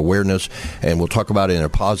suicide awareness, and we'll talk about it in a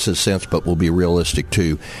positive sense, but we'll be realistic,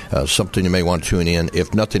 too. Something you may want to tune in.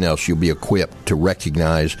 If nothing else, you'll be equipped to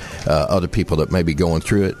recognize other people that may be going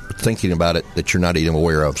through it, thinking about it, that you're not even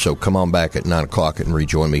aware of. So come on back at 9 o'clock and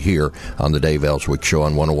rejoin me here on the Dave Elswick Show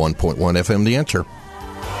on 101.1 FM, The Answer.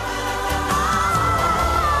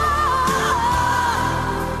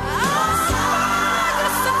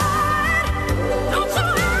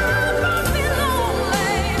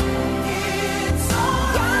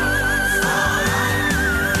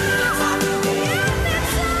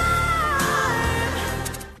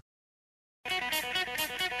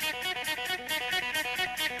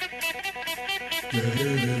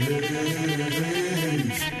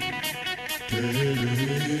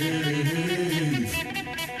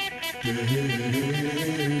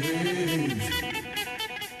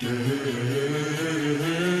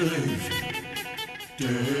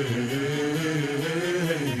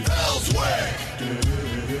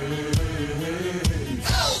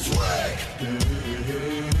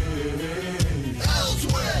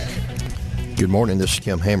 Good morning. This is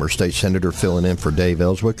Kim Hammer, State Senator, filling in for Dave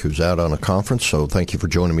Elswick, who's out on a conference. So thank you for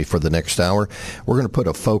joining me for the next hour. We're going to put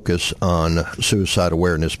a focus on suicide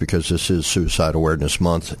awareness because this is Suicide Awareness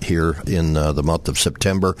Month here in the month of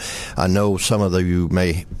September. I know some of you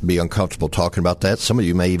may be uncomfortable talking about that. Some of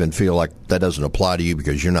you may even feel like that doesn't apply to you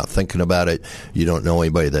because you're not thinking about it. You don't know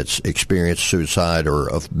anybody that's experienced suicide or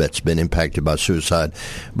that's been impacted by suicide.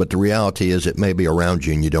 But the reality is it may be around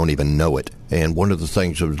you and you don't even know it. And one of the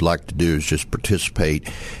things I would like to do is just participate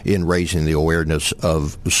in raising the awareness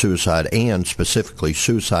of suicide and specifically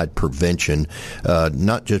suicide prevention,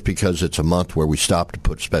 not just because it's a month where we stop to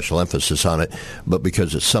put special emphasis on it, but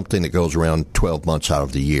because it's something that goes around 12 months out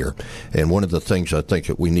of the year. And one of the things I think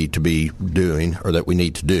that we need to be doing, or that we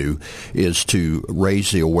need to do, is to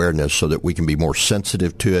raise the awareness so that we can be more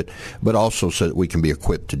sensitive to it, but also so that we can be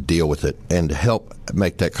equipped to deal with it. And to help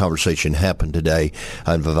make that conversation happen today,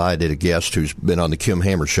 I've invited a guest who's been on the Kim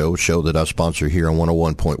Hammer Show, a show that I sponsor here on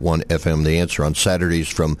 101.1 FM, The Answer, on Saturdays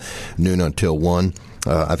from noon until 1.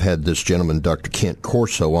 I've had this gentleman, Dr. Kent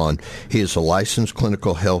Corso, on. He is a licensed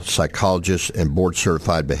clinical health psychologist and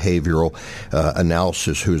board-certified behavioral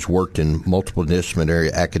analysis who's worked in multiple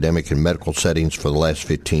disciplinary academic and medical settings for the last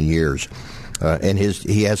 15 years. And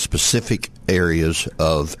he has specific areas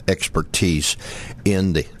of expertise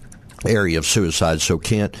in the area of suicide. So,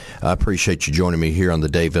 Kent, I appreciate you joining me here on the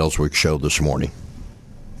Dave Elswick Show this morning.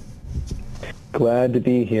 Glad to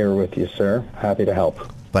be here with you, sir. Happy to help.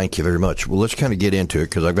 Thank you very much. Well, let's kind of get into it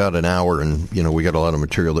because I've got an hour and, we got a lot of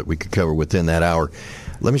material that we could cover within that hour.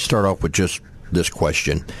 Let me start off with just this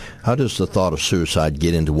question. How does the thought of suicide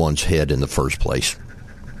get into one's head in the first place?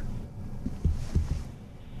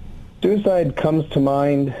 Suicide comes to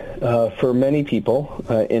mind for many people.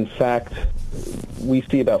 In fact, we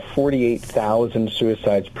see about 48,000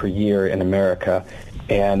 suicides per year in America,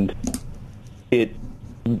 and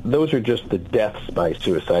those are just the deaths by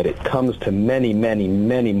suicide. It comes to many, many,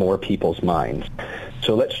 many more people's minds.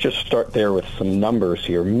 So let's just start there with some numbers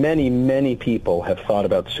here. Many, many people have thought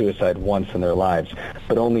about suicide once in their lives,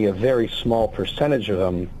 but only a very small percentage of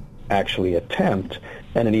them actually attempt,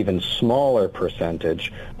 and an even smaller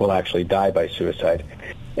percentage will actually die by suicide.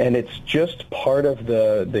 And it's just part of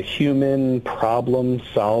the human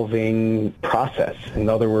problem-solving process. In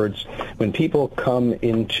other words, when people come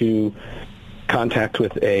into contact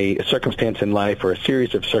with a circumstance in life or a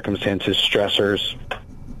series of circumstances, stressors,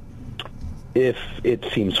 if it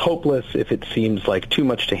seems hopeless, if it seems like too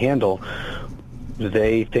much to handle,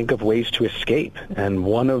 they think of ways to escape. And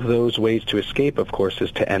one of those ways to escape, of course,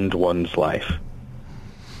 is to end one's life.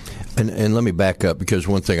 And let me back up, because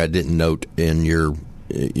one thing I didn't note in your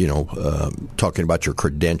talking about your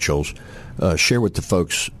credentials, share with the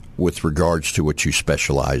folks with regards to what you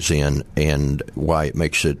specialize in and why it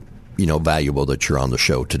makes it, valuable that you're on the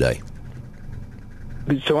show today.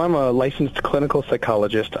 So I'm a licensed clinical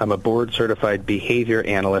psychologist. I'm a board-certified behavior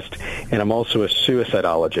analyst, and I'm also a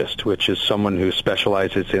suicidologist, which is someone who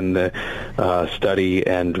specializes in the study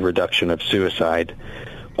and reduction of suicide.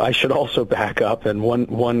 I should also back up, and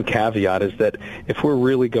one caveat is that if we're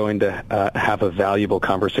really going to have a valuable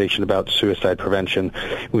conversation about suicide prevention,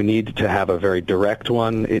 we need to have a very direct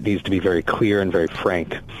one. It needs to be very clear and very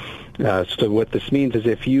frank. So what this means is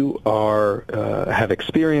if you have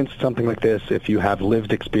experienced something like this, if you have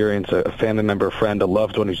lived experience, a family member, a friend, a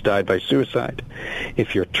loved one who's died by suicide,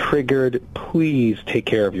 if you're triggered, please take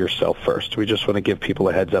care of yourself first. We just want to give people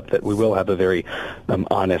a heads up that we will have a very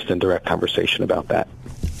honest and direct conversation about that.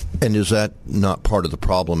 And is that not part of the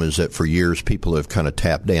problem, is that for years people have kind of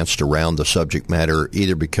tap danced around the subject matter,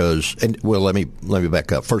 either because, let me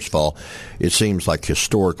back up. First of all, it seems like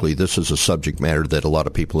historically this is a subject matter that a lot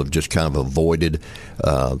of people have just kind of avoided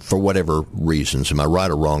for whatever reasons. Am I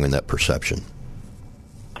right or wrong in that perception?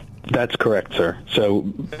 That's correct, sir. So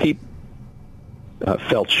people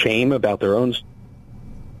felt shame about their own,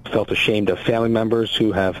 felt ashamed of family members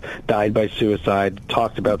who have died by suicide,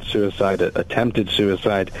 talked about suicide, attempted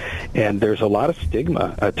suicide, and there's a lot of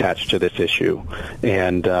stigma attached to this issue.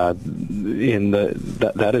 And that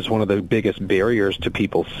is one of the biggest barriers to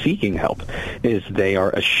people seeking help, is they are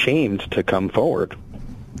ashamed to come forward.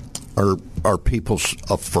 Are people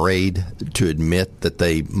afraid to admit that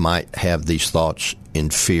they might have these thoughts in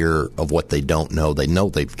fear of what they don't know? They know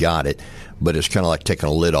they've got it, but it's kind of like taking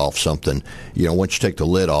a lid off something. Once you take the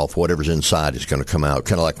lid off, whatever's inside is going to come out.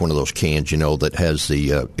 Kind of like one of those cans, that has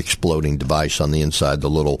the exploding device on the inside, the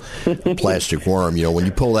little plastic worm. When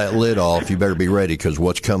you pull that lid off, you better be ready, because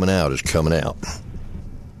what's coming out is coming out.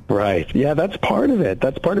 Right. Yeah, that's part of it.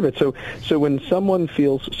 So when someone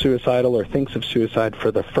feels suicidal or thinks of suicide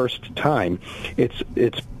for the first time, it's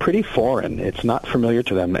pretty foreign. It's not familiar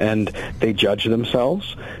to them, and they judge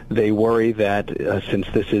themselves. They worry that since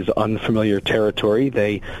this is unfamiliar territory,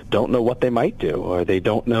 they don't know what they might do, or they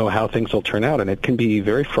don't know how things will turn out, and it can be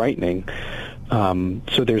very frightening.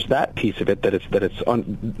 So there's that piece of it, that it's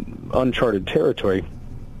uncharted territory.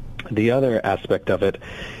 The other aspect of it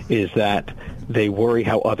is that they worry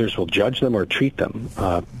how others will judge them or treat them,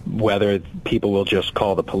 whether people will just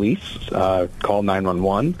call the police, call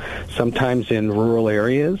 911. Sometimes in rural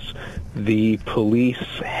areas, the police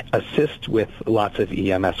assist with lots of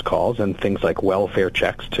EMS calls and things like welfare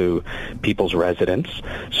checks to people's residents.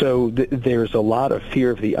 So there's a lot of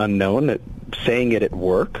fear of the unknown. Saying it at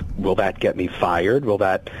work, will that get me fired? Will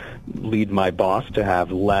that lead my boss to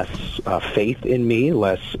have less faith in me,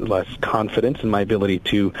 less confidence in my ability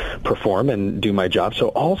to perform and do my job? So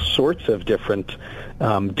all sorts of different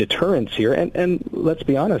deterrents here. And let's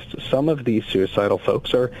be honest, some of these suicidal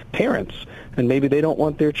folks are parents, and maybe they don't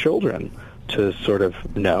want their children to sort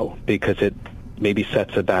of know, because it maybe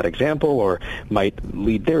sets a bad example or might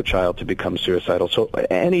lead their child to become suicidal. So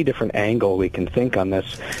any different angle we can think on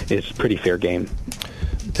this is pretty fair game.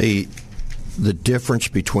 The difference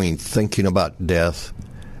between thinking about death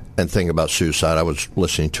and thinking about suicide, I was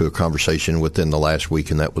listening to a conversation within the last week,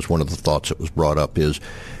 and that was one of the thoughts that was brought up, is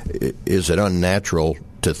it unnatural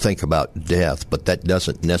to think about death, but that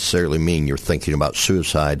doesn't necessarily mean you're thinking about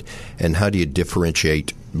suicide? And how do you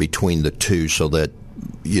differentiate between the two so that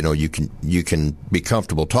you can be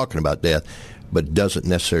comfortable talking about death, but it doesn't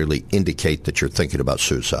necessarily indicate that you're thinking about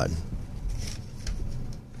suicide?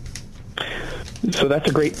 So that's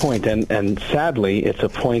a great point, and sadly, it's a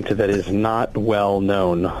point that is not well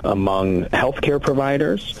known among healthcare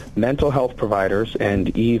providers, mental health providers, and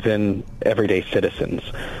even everyday citizens.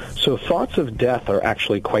 So thoughts of death are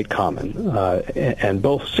actually quite common, and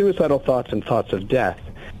both suicidal thoughts and thoughts of death.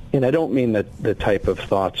 And I don't mean the type of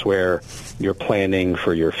thoughts where you're planning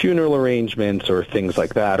for your funeral arrangements or things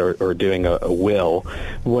like that, or doing a will.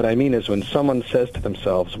 What I mean is when someone says to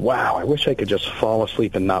themselves, wow, I wish I could just fall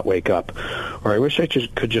asleep and not wake up, or I wish I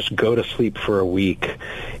could just go to sleep for a week.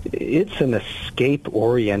 It's an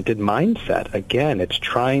escape-oriented mindset. Again, it's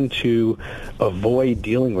trying to avoid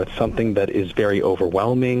dealing with something that is very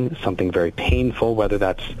overwhelming, something very painful, whether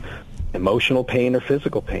that's emotional pain or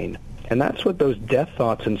physical pain. And that's what those death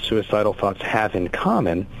thoughts and suicidal thoughts have in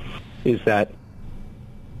common, is that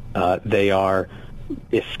they are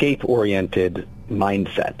escape-oriented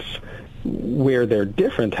mindsets. Where they're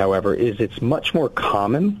different, however, is it's much more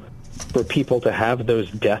common for people to have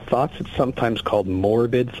those death thoughts. It's sometimes called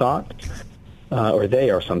morbid thoughts, or they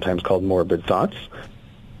are sometimes called morbid thoughts.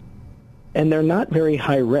 And they're not very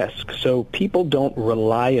high risk. So people don't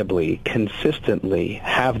reliably, consistently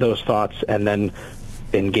have those thoughts and then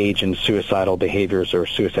engage in suicidal behaviors or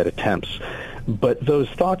suicide attempts. But those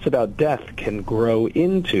thoughts about death can grow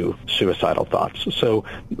into suicidal thoughts. So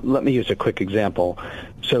let me use a quick example.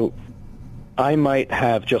 So I might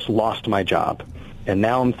have just lost my job, and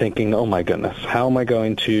now I'm thinking, oh my goodness, how am I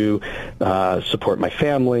going to support my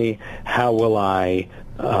family? How will I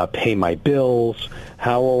pay my bills?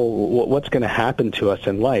 What's going to happen to us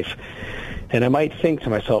in life? And I might think to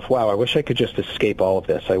myself, wow, I wish I could just escape all of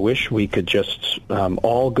this. I wish we could just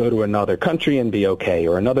all go to another country and be okay,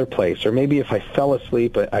 or another place, or maybe if I fell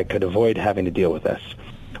asleep, I could avoid having to deal with this.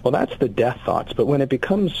 Well, that's the death thoughts. But when it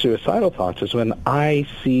becomes suicidal thoughts is when I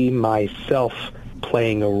see myself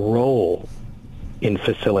playing a role in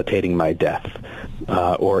facilitating my death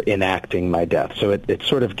or enacting my death. So it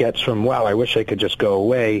sort of gets from, wow, I wish I could just go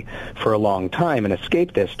away for a long time and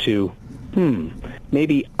escape this, to,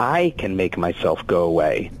 maybe I can make myself go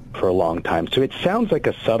away for a long time. So it sounds like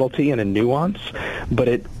a subtlety and a nuance, but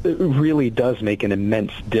it really does make an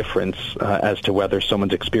immense difference as to whether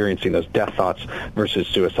someone's experiencing those death thoughts versus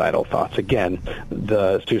suicidal thoughts. Again,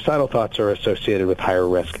 the suicidal thoughts are associated with higher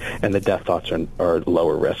risk, and the death thoughts are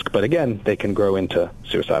lower risk. But again, they can grow into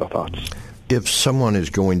suicidal thoughts. If someone is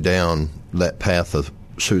going down that path of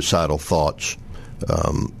suicidal thoughts,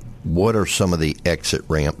 what are some of the exit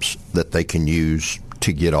ramps that they can use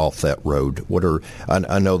to get off that road? What are,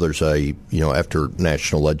 I know there's after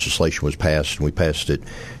national legislation was passed, and we passed it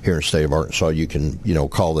here in the state of Arkansas, you can,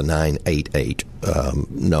 call the 988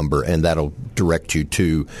 number, and that'll direct you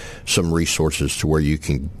to some resources to where you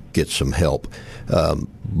can get some help.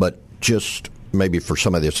 But just maybe for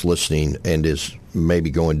somebody that's listening and is maybe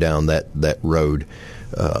going down that road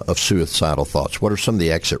of suicidal thoughts, what are some of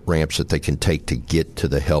the exit ramps that they can take to get to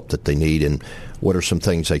the help that they need, and what are some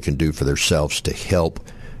things they can do for themselves to help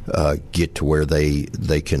get to where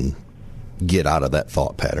they can get out of that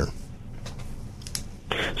thought pattern?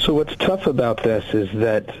 So what's tough about this is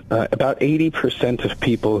that about 80% of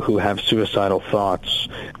people who have suicidal thoughts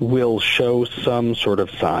will show some sort of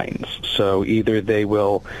signs. So either they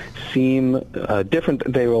will seem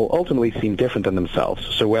different, they will ultimately seem different than themselves.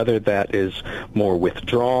 So whether that is more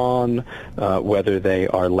withdrawn, whether they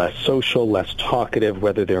are less social, less talkative,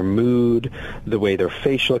 whether their mood, the way their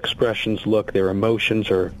facial expressions look, their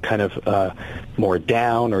emotions are kind of more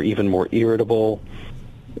down or even more irritable.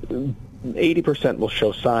 80% will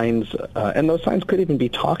show signs, and those signs could even be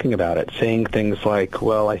talking about it, saying things like,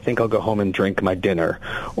 well, I think I'll go home and drink my dinner,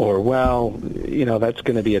 or, well, that's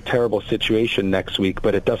going to be a terrible situation next week,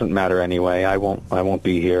 but it doesn't matter anyway. I won't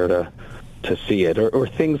be here to see it, or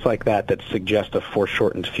things like that suggest a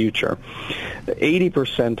foreshortened future.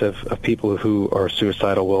 80% of people who are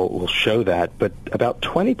suicidal will show that, but about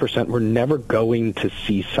 20% were never going to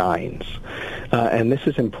see signs. And this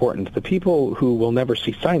is important. The people who will never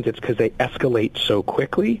see signs, it's because they escalate so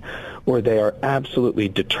quickly, or they are absolutely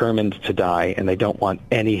determined to die, and they don't want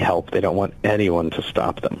any help. They don't want anyone to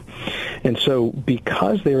stop them. And so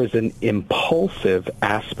because there is an impulsive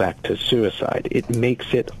aspect to suicide, it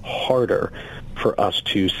makes it harder for us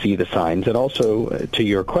to see the signs. And also, to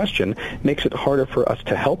your question, makes it harder for us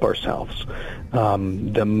to help ourselves. The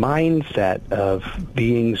mindset of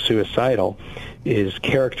being suicidal is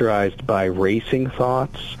characterized by racing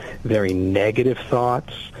thoughts, very negative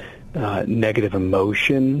thoughts, negative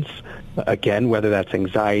emotions, again, whether that's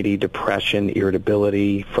anxiety, depression,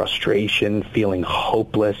 irritability, frustration, feeling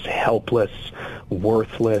hopeless, helpless,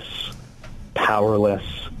 worthless, powerless,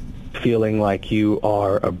 feeling like you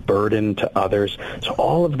are a burden to others. So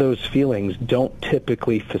all of those feelings don't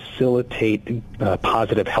typically facilitate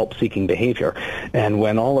positive help-seeking behavior. And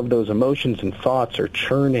when all of those emotions and thoughts are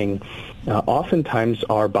churning, oftentimes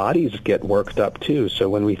our bodies get worked up too. So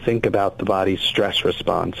when we think about the body's stress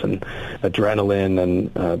response and adrenaline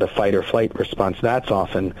and the fight or flight response, that's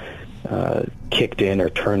often kicked in or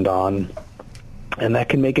turned on. And that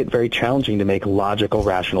can make it very challenging to make logical,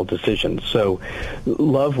 rational decisions. So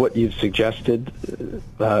love what you've suggested,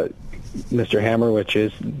 Mr. Hammer, which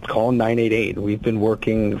is call 988. We've been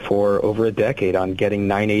working for over a decade on getting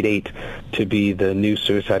 988 to be the new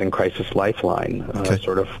suicide and crisis lifeline,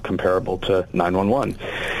 sort of comparable to 911.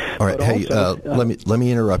 All right, hey, let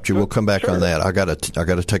me interrupt you. We'll come back on that. I got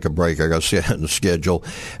to take a break. I got to see it in the schedule,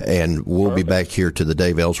 and we'll be back here to the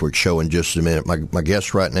Dave Elswick Show in just a minute. My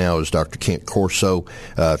guest right now is Dr. Kent Corso.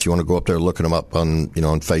 If you want to go up there, looking him up on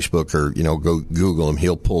Facebook, or go Google him,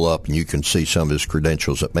 he'll pull up, and you can see some of his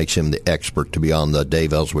credentials that makes him the expert to be on the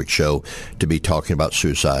Dave Elswick Show to be talking about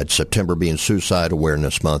suicide. September being Suicide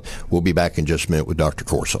Awareness Month. We'll be back in just a minute with Dr.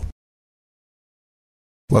 Corso.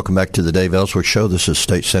 Welcome back to the Dave Elswick Show. This is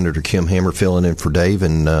State Senator Kim Hammer filling in for Dave,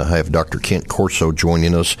 and I have Dr. Kent Corso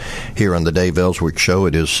joining us here on the Dave Elswick Show.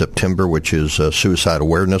 It is September, which is Suicide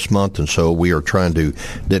Awareness Month, and so we are trying to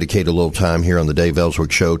dedicate a little time here on the Dave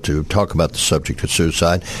Elswick Show to talk about the subject of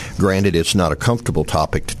suicide. Granted, it's not a comfortable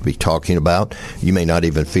topic to be talking about. You may not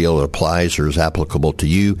even feel it applies or is applicable to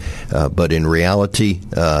you, but in reality,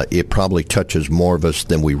 it probably touches more of us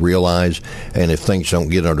than we realize, and if things don't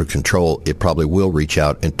get under control, it probably will reach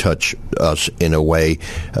out and touch us in a way,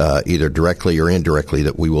 either directly or indirectly,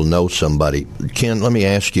 that we will know somebody. Ken, let me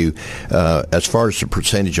ask you, as far as the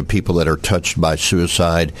percentage of people that are touched by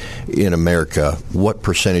suicide in America, what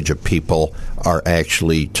percentage of people are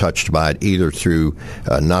actually touched by it, either through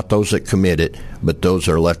not those that commit it, but those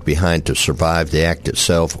that are left behind to survive the act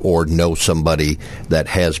itself, or know somebody that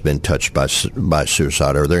has been touched by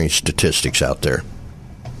suicide? Are there any statistics out there?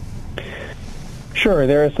 Sure.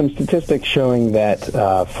 There are some statistics showing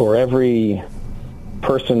that for every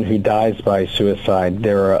person who dies by suicide,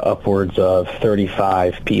 there are upwards of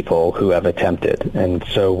 35 people who have attempted. And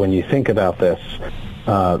so when you think about this,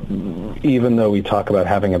 even though we talk about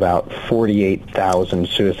having about 48,000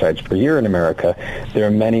 suicides per year in America, there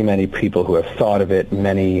are many, many people who have thought of it,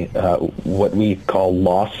 many what we call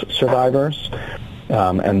loss survivors.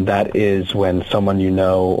 And that is when someone you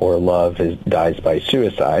know or love dies by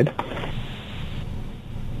suicide.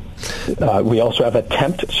 We also have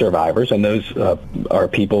attempt survivors, and those are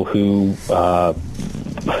people who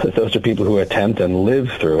attempt and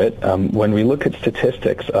live through it. When we look at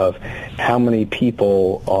statistics of how many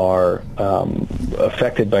people are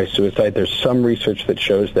affected by suicide, there's some research that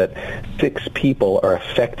shows that 6 people are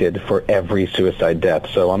affected for every suicide death.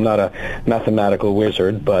 So I'm not a mathematical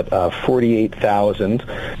wizard, but 48,000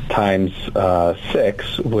 times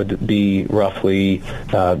 6 would be roughly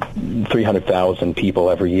 300,000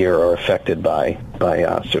 people every year are affected by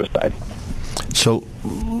suicide. So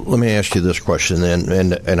let me ask you this question,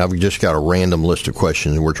 and I've just got a random list of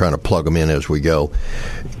questions, and we're trying to plug them in as we go.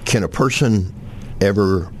 Can a person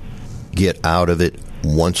ever get out of it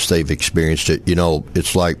once they've experienced it? You know,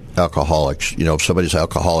 it's like alcoholics. You know, if somebody's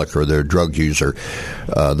alcoholic or they're a drug user,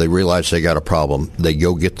 they realize they got a problem. They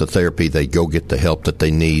go get the therapy. They go get the help that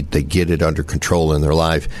they need. They get it under control in their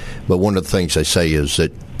life. But one of the things they say is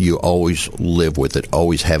that you always live with it,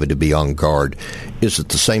 always having to be on guard. Is it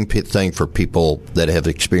the same thing for people that have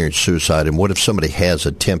experienced suicide? And what if somebody has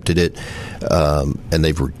attempted it and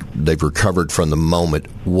they've recovered from the moment?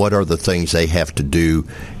 What are the things they have to do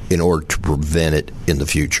in order to prevent it in the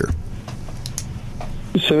future?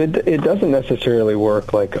 So it doesn't necessarily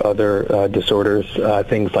work like other disorders,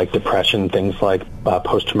 things like depression, things like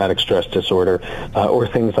post-traumatic stress disorder, or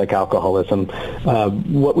things like alcoholism.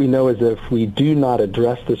 What we know is that if we do not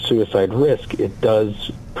address the suicide risk, it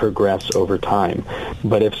does progress over time.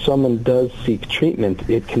 But if someone does seek treatment,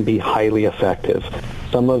 it can be highly effective.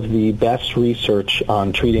 Some of the best research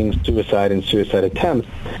on treating suicide and suicide attempts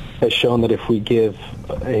has shown that if we give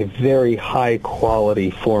a very high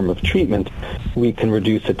quality form of treatment, we can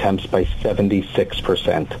reduce attempts by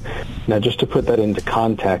 76%. Now, just to put that into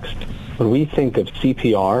context, when we think of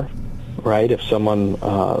CPR, right, if someone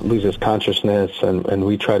loses consciousness and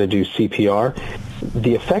we try to do CPR,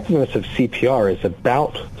 the effectiveness of CPR is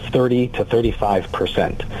about 30 to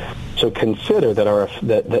 35%. So consider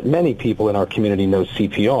that many people in our community know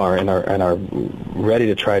CPR and are ready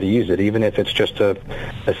to try to use it, even if it's just a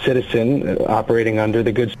citizen operating under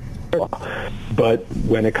the good law. But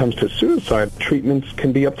when it comes to suicide, treatments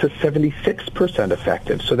can be up to 76%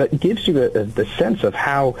 effective. So that gives you the sense of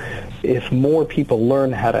how, if more people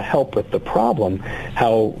learn how to help with the problem,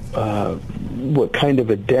 what kind of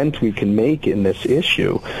a dent we can make in this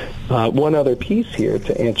issue. One other piece here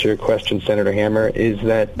to answer your question, Senator Hammer, is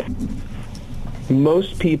that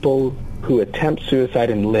most people who attempt suicide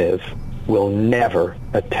and live will never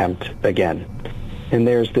attempt again. And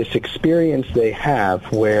there's this experience they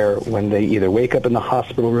have where when they either wake up in the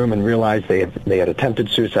hospital room and realize they had attempted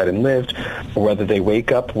suicide and lived, or whether they wake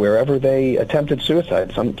up wherever they attempted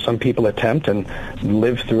suicide. Some people attempt and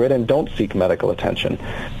live through it and don't seek medical attention.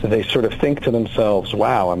 So they sort of think to themselves,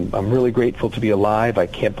 wow, I'm really grateful to be alive. I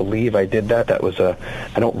can't believe I did that.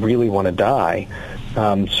 I don't really want to die.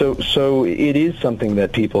 So it is something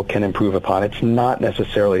that people can improve upon. It's not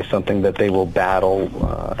necessarily something that they will battle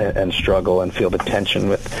and struggle and feel the tension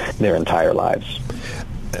with their entire lives.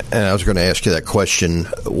 And I was going to ask you that question.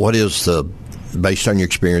 What is based on your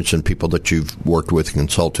experience and people that you've worked with,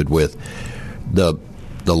 consulted with, the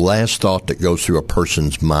last thought that goes through a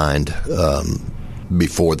person's mind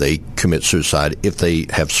before they commit suicide, if they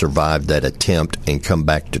have survived that attempt and come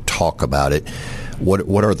back to talk about it?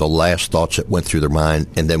 What are the last thoughts that went through their mind,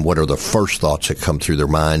 and then what are the first thoughts that come through their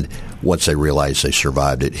mind once they realize they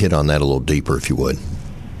survived it? Hit on that a little deeper, if you would.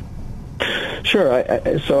 Sure.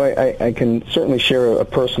 I can certainly share a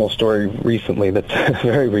personal story recently that's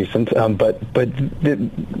very recent, but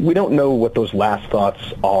we don't know what those last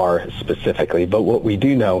thoughts are specifically, but what we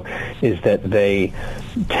do know is that they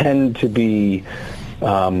tend to be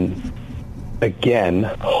again,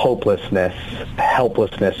 hopelessness,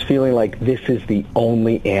 helplessness, feeling like this is the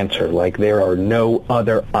only answer, like there are no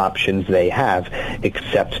other options they have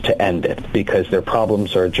except to end it because their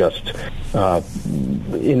problems are just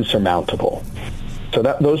insurmountable. So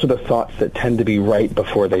those are the thoughts that tend to be right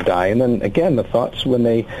before they die. And then, again, the thoughts when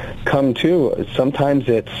they come to, sometimes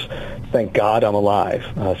it's, thank God I'm alive.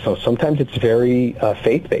 So sometimes it's very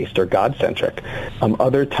faith-based or God-centric.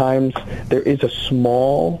 Other times there is a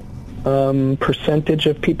small percentage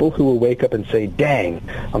of people who will wake up and say, dang,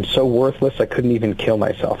 I'm so worthless I couldn't even kill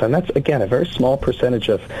myself. And that's, again, a very small percentage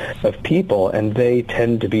of people, and they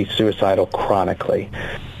tend to be suicidal chronically.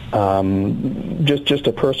 Just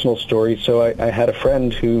a personal story. So I had a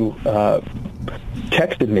friend who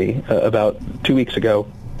texted me about 2 weeks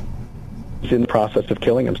ago. He's in the process of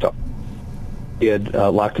killing himself. He had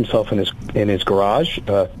locked himself in his garage,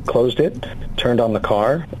 closed it, turned on the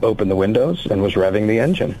car, opened the windows, and was revving the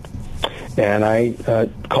engine. And I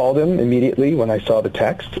called him immediately when I saw the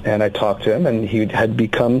text, and I talked to him, and he had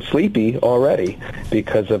become sleepy already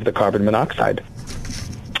because of the carbon monoxide.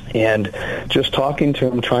 And just talking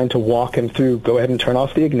to him, trying to walk him through, go ahead and turn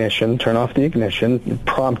off the ignition,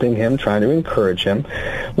 prompting him, trying to encourage him.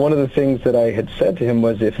 One of the things that I had said to him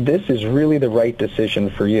was, if this is really the right decision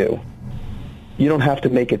for you, you don't have to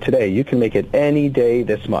make it today. You can make it any day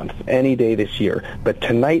this month, any day this year. But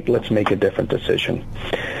tonight, let's make a different decision.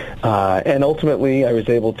 And ultimately, I was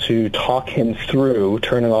able to talk him through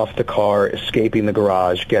turning off the car, escaping the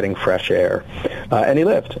garage, getting fresh air. And he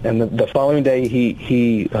lived. And the following day,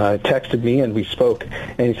 he texted me, and we spoke.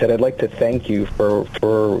 And he said, I'd like to thank you for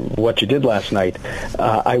what you did last night.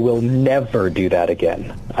 I will never do that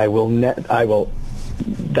again.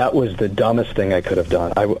 That was the dumbest thing I could have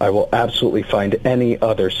done. I will absolutely find any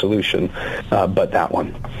other solution but that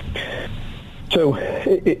one. So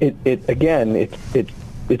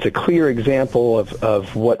it's a clear example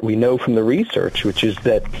of what we know from the research, which is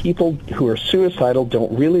that people who are suicidal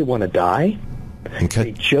don't really want to die. Okay.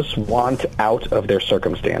 They just want out of their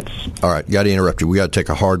circumstance. All right, got to interrupt you. We got to take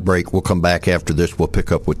a hard break. We'll come back after this. We'll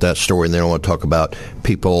pick up with that story, and then I want to talk about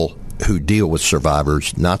people who deal with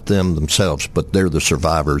survivors, not them themselves, but they're the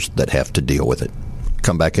survivors that have to deal with it.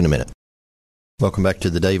 Come back in a minute. Welcome back to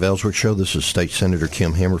the Dave Elswick Show. This is State Senator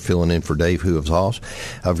Kim Hammer filling in for Dave, who of Haas.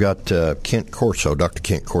 I've got Kent Corso, Dr.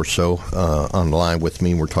 Kent Corso, on the line with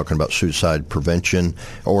me. We're talking about suicide prevention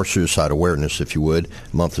or suicide awareness, if you would.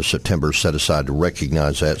 Month of September set aside to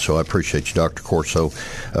recognize that. So I appreciate you, Dr. Corso,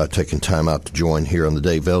 taking time out to join here on the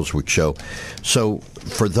Dave Elswick Show. So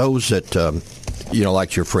for those that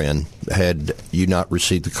like your friend, had you not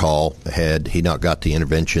received the call, had he not got the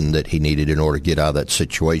intervention that he needed in order to get out of that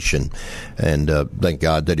situation, and thank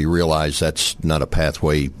God that he realized that's not a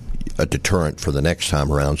pathway, a deterrent for the next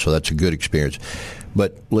time around, so that's a good experience.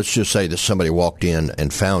 But let's just say that somebody walked in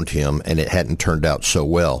and found him and it hadn't turned out so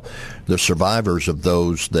well. The survivors of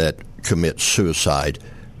those that commit suicide,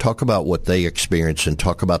 talk about what they experience and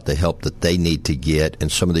talk about the help that they need to get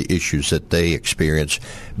and some of the issues that they experience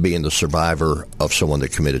being the survivor of someone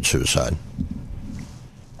that committed suicide.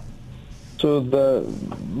 So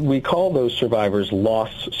we call those survivors loss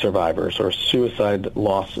survivors or suicide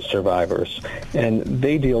loss survivors, and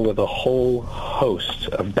they deal with a whole host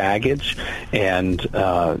of baggage and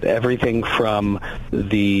everything from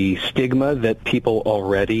the stigma that people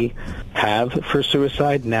already have for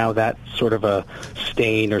suicide. Now that sort of a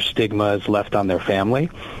stain or stigma is left on their family.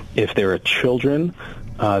 If there are children,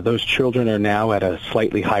 those children are now at a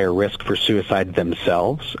slightly higher risk for suicide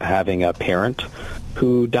themselves, having a parent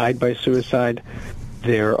who died by suicide.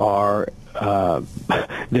 There's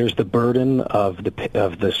the burden of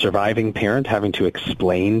the surviving parent having to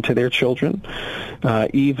explain to their children,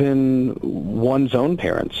 even one's own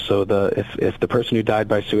parents. So if the person who died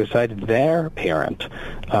by suicide, their parent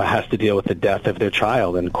has to deal with the death of their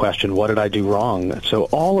child and question, what did I do wrong? So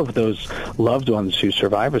all of those loved ones who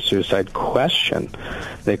survive a suicide question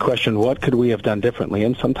what could we have done differently,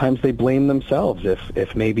 and sometimes they blame themselves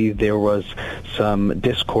if maybe there was some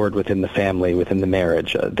discord within the family, within the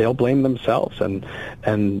marriage. They'll blame themselves, and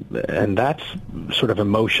that's sort of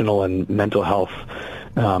emotional and mental health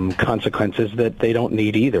consequences that they don't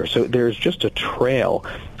need either. So there's just a trail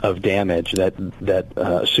of damage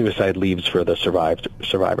that suicide leaves for the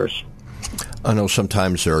survivors. I know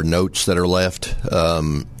sometimes there are notes that are left.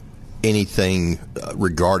 Anything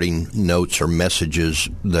regarding notes or messages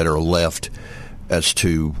that are left as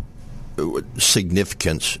to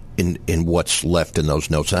significance in what's left in those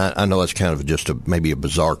notes. And I know that's kind of just maybe a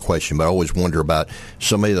bizarre question, but I always wonder about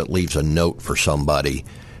somebody that leaves a note for somebody.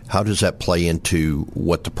 How does that play into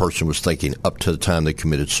what the person was thinking up to the time they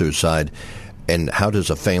committed suicide? and how does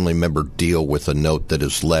a family member deal with a note that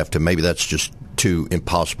is left? And maybe that's just too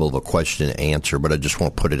impossible of a question to answer, but I just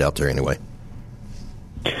want to put it out there anyway.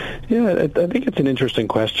 Yeah, I think it's an interesting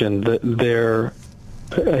question.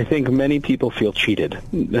 I think many people feel cheated,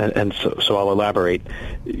 and so I'll elaborate.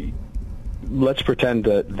 Let's pretend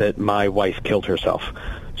that my wife killed herself,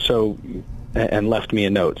 and left me a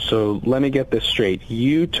note. So let me get this straight.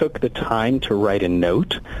 You took the time to write a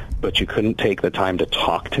note, but you couldn't take the time to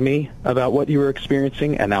talk to me about what you were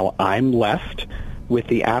experiencing, and now I'm left with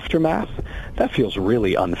the aftermath? That feels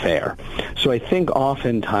really unfair. So I think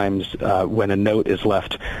oftentimes when a note is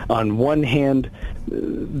left, on one hand,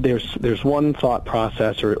 there's one thought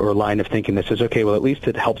process or line of thinking that says, okay, well, at least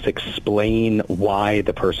it helps explain why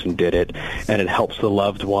the person did it, and it helps the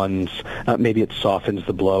loved ones. Maybe it softens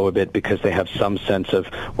the blow a bit because they have some sense of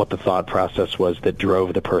what the thought process was that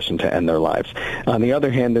drove the person to end their lives. On the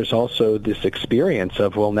other hand, there's also this experience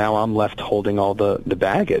of, well, now I'm left holding all the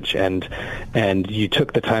baggage, and you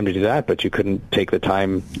took the time to do that, but you couldn't take the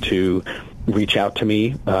time to reach out to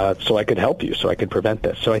me so I could help you, so I could prevent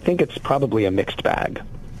this. So I think it's probably a mixed bag.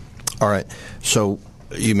 All right. So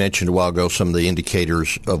you mentioned a while ago some of the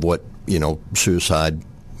indicators of what, suicide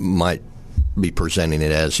might be presenting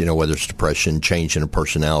it as, whether it's depression, change in a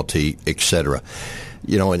personality, et cetera.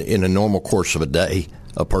 In a normal course of a day,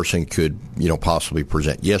 a person could, possibly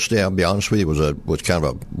present. Yesterday, I'll be honest with you, was kind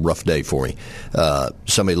of a rough day for me.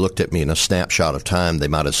 Somebody looked at me in a snapshot of time. They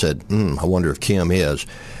might have said, I wonder if Kim is.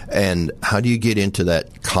 And how do you get into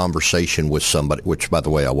that conversation with somebody, which, by the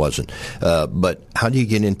way, I wasn't. But how do you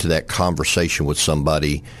get into that conversation with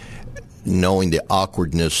somebody knowing the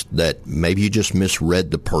awkwardness that maybe you just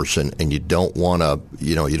misread the person and you don't want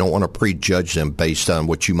to, prejudge them based on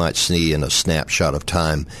what you might see in a snapshot of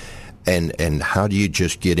time? And how do you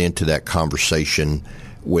just get into that conversation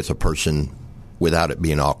with a person without it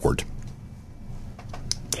being awkward?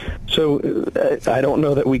 So I don't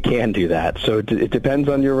know that we can do that. So it depends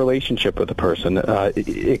on your relationship with the person.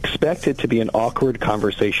 Expect it to be an awkward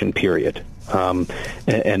conversation, period.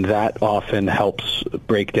 And that often helps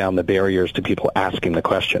break down the barriers to people asking the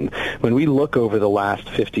question. When we look over the last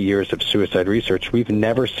 50 years of suicide research, we've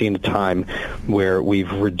never seen a time where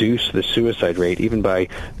we've reduced the suicide rate even by,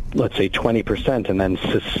 let's say, 20% and then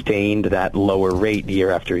sustained that lower rate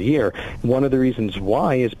year after year. One of the reasons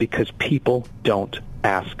why is because people don't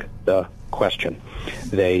ask the question.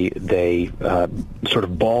 They sort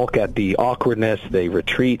of balk at the awkwardness. They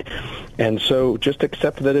retreat. And so just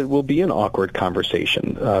accept that it will be an awkward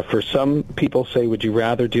conversation. For some people say, would you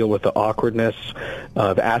rather deal with the awkwardness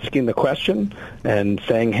of asking the question and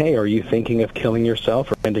saying, hey, are you thinking of killing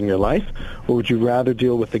yourself or ending your life? Or would you rather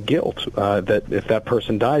deal with the guilt that if that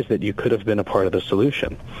person dies, that you could have been a part of the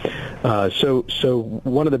solution? So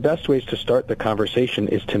one of the best ways to start the conversation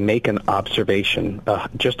is to make an observation,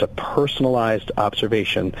 just a personalized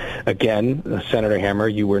observation. Again, Senator Hammer,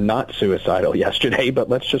 you were not suicidal yesterday, but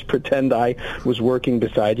let's just pretend I was working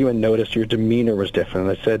beside you and noticed your demeanor was different.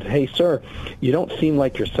 And I said, hey, sir, you don't seem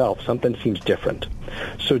like yourself. Something seems different.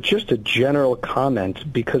 So just a general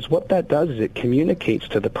comment, because what that does is it communicates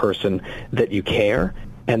to the person that you care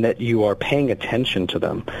and that you are paying attention to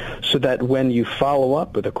them, so that when you follow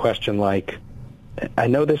up with a question like, I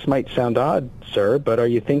know this might sound odd, sir, but are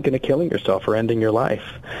you thinking of killing yourself or ending your life?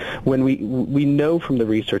 When we know from the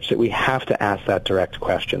research that we have to ask that direct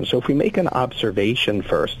question. So if we make an observation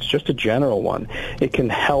first, just a general one, it can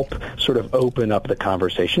help sort of open up the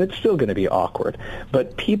conversation. It's still going to be awkward.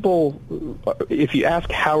 But people, if you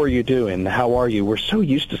ask, how are you doing, how are you, we're so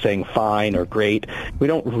used to saying fine or great, we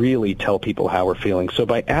don't really tell people how we're feeling. So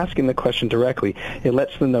by asking the question directly, it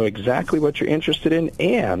lets them know exactly what you're interested in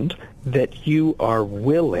and that you are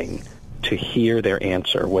willing to hear their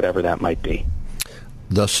answer, whatever that might be.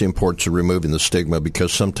 Thus the importance of removing the stigma,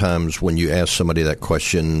 because sometimes when you ask somebody that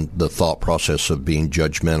question, the thought process of being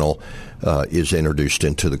judgmental is introduced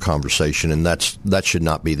into the conversation, and that should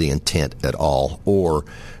not be the intent at all, or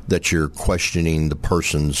that you're questioning the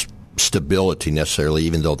person's stability necessarily,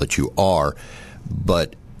 even though that you are.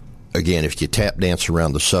 But again, if you tap dance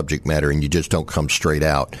around the subject matter and you just don't come straight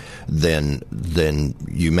out, then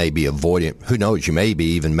you may be avoiding. Who knows? You may be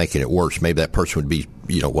even making it worse. Maybe that person would be,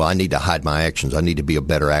 well, I need to hide my actions. I need to be a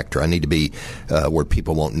better actor. I need to be where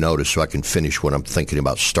people won't notice so I can finish what I'm thinking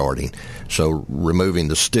about starting. So removing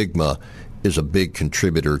the stigma is a big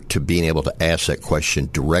contributor to being able to ask that question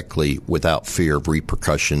directly without fear of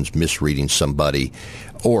repercussions, misreading somebody,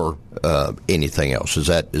 or anything else. Is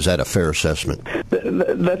that a fair assessment?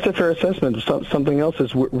 That's a fair assessment. Something else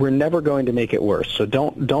is we're never going to make it worse. So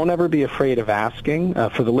don't ever be afraid of asking.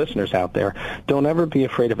 For the listeners out there, don't ever be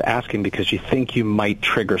afraid of asking because you think you might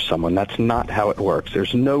trigger someone. That's not how it works.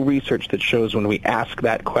 There's no research that shows when we ask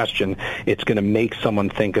that question, it's going to make someone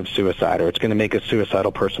think of suicide or it's going to make a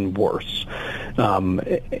suicidal person worse.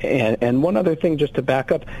 And one other thing, just to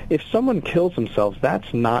back up, if someone kills themselves,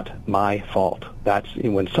 that's not my fault. That's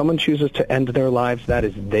when someone chooses to end their lives, that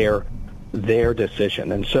is their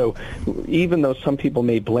decision. And so even though some people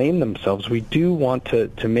may blame themselves, we do want to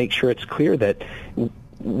make sure it's clear that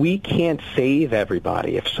we can't save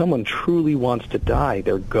everybody. If someone truly wants to die,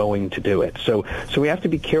 they're going to do it. So we have to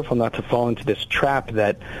be careful not to fall into this trap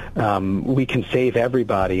that we can save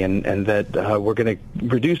everybody and that we're going to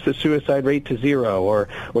reduce the suicide rate to zero, or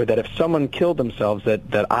that if someone killed themselves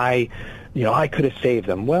that I could have saved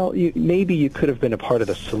them. Well, maybe you could have been a part of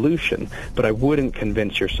the solution, but I wouldn't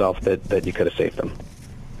convince yourself that you could have saved them.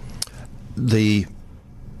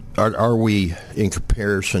 Are we, in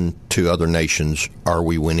comparison to other nations, are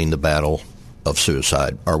we winning the battle of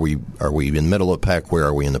suicide? Are we in the middle of the pack? Where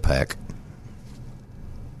are we in the pack?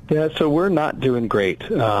 Yeah, so we're not doing great.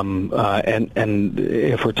 And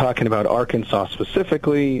if we're talking about Arkansas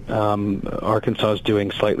specifically, Arkansas is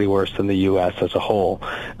doing slightly worse than the U.S. as a whole.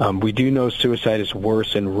 We do know suicide is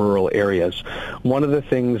worse in rural areas. One of the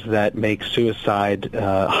things that makes suicide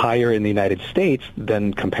higher in the United States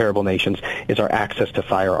than comparable nations is our access to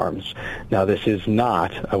firearms. Now, this is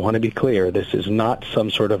not, I want to be clear, this is not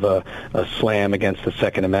some sort of a slam against the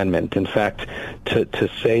Second Amendment. In fact, to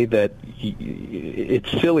say that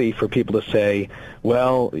it's silly for people to say,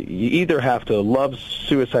 well, you either have to love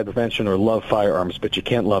suicide prevention or love firearms, but you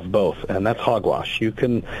can't love both, and that's hogwash. You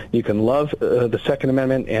can love the Second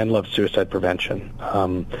Amendment and love suicide prevention.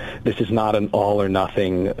 This is not an all or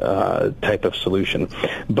nothing type of solution,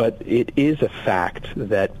 but it is a fact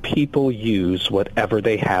that people use whatever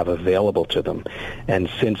they have available to them, and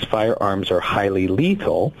since firearms are highly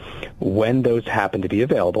lethal, when those happen to be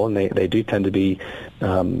available, and they do tend to be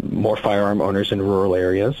more firearm owners in rural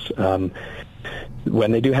areas,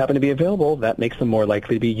 when they do happen to be available, that makes them more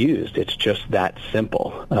likely to be used. It's just that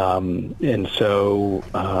simple. And so,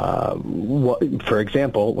 for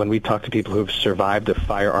example, when we talk to people who have survived a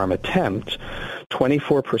firearm attempt,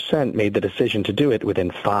 24% made the decision to do it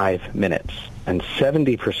within 5 minutes. And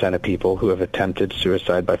 70% of people who have attempted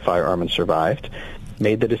suicide by firearm and survived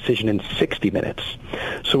made the decision in 60 minutes.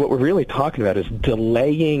 So what we're really talking about is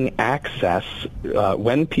delaying access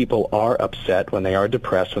when people are upset, when they are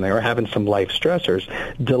depressed, when they are having some life stressors,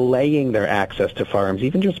 delaying their access to firearms.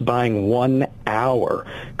 Even just buying 1 hour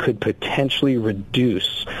could potentially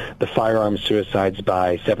reduce the firearm suicides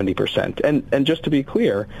by 70%. And just to be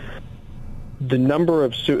clear, the number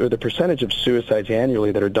of or the percentage of suicides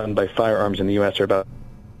annually that are done by firearms in the U.S. are about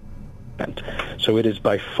 10%. So it is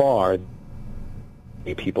by far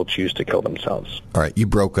people choose to kill themselves. All right, you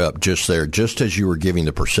broke up just there, just as you were giving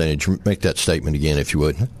the percentage. Make that statement again, if you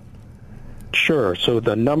would. Sure. So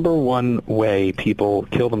the number one way people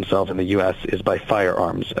kill themselves in the U.S. is by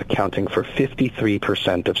firearms, accounting for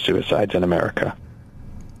 53% of suicides in America.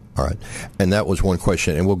 All right, and that was one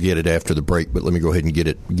question, and we'll get it after the break, but let me go ahead and get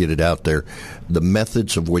it out there. The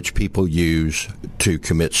methods of which people use to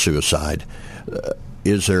commit suicide,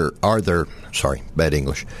 are there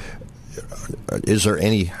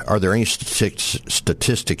any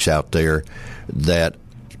statistics out there that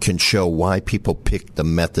can show why people pick the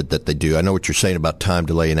method that they do? I know what you're saying about time,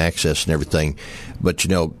 delay, and access and everything, but,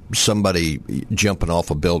 somebody jumping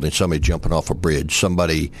off a building, somebody jumping off a bridge,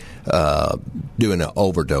 somebody doing an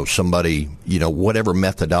overdose, somebody, whatever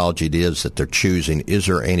methodology it is that they're choosing, is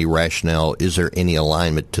there any rationale, is there any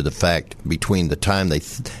alignment to the fact between the time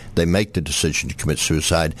they make the decision to commit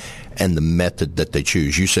suicide and the method that they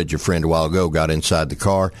choose? You said your friend a while ago got inside the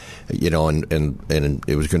car, and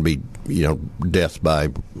it was going to be, death by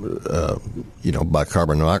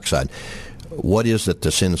carbon monoxide. What is it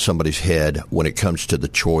that's in somebody's head when it comes to the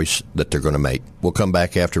choice that they're going to make? We'll come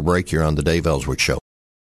back after break here on the Dave Elswick Show.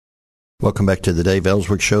 Welcome back to the Dave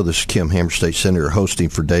Elswick Show. This is Kim Hammer, State Senator, hosting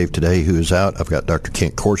for Dave today, who is out. I've got Dr.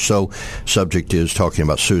 Kent Corso. Subject is talking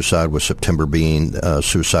about suicide, with September being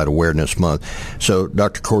Suicide Awareness Month. So,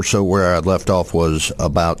 Dr. Corso, where I left off was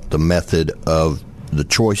about the method of the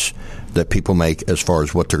choice that people make as far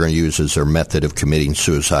as what they're going to use as their method of committing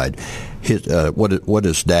suicide. What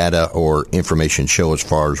does data or information show as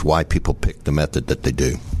far as why people pick the method that they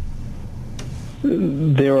do?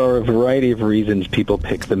 There are a variety of reasons people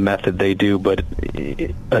pick the method they do, but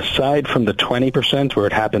aside from the 20% where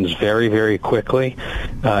it happens very, very quickly,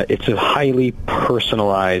 it's a highly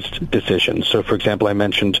personalized decision. So, for example, I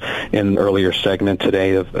mentioned in an earlier segment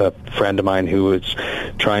today of a friend of mine who was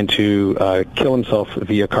trying to kill himself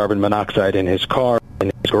via carbon monoxide in his car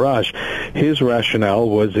in his garage. His rationale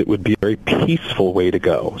was it would be a very peaceful way to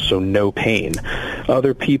go, so no pain.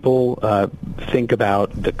 Other people think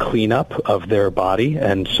about the cleanup of their body,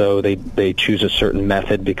 and so they choose a certain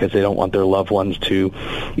method because they don't want their loved ones to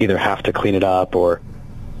either have to clean it up or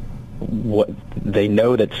what they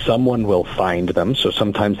know that someone will find them, so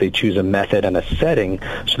sometimes they choose a method and a setting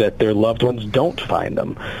so that their loved ones don't find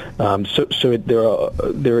them.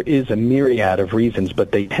 There is a myriad of reasons,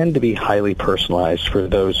 but they tend to be highly personalized for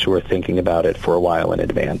those who are thinking about it for a while in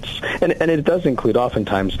advance. And it does include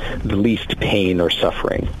oftentimes the least pain or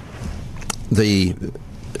suffering.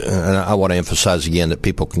 I want to emphasize again that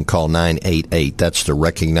people can call 988. That's the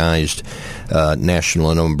recognized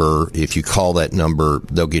national number. If you call that number,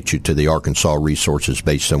 they'll get you to the Arkansas resources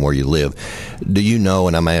based on where you live. Do you know,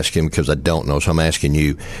 and I'm asking because I don't know, so I'm asking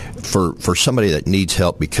you, for somebody that needs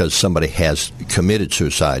help because somebody has committed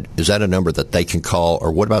suicide, is that a number that they can call?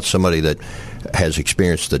 Or what about somebody that has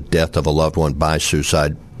experienced the death of a loved one by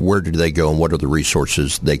suicide? Where do they go and what are the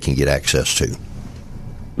resources they can get access to?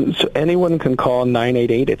 So anyone can call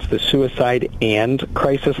 988. It's the Suicide and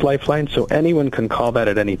Crisis Lifeline. So anyone can call that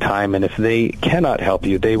at any time. And if they cannot help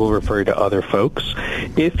you, they will refer you to other folks.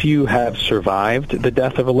 If you have survived the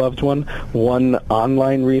death of a loved one, one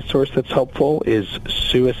online resource that's helpful is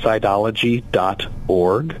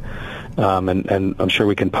suicidology.org. And I'm sure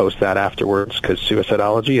we can post that afterwards because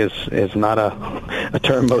suicidology is not a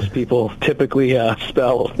term most people typically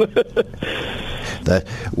spell.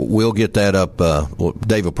 We'll get that up.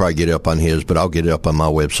 Dave will probably get it up on his, but I'll get it up on my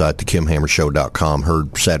website, thekimhammershow.com.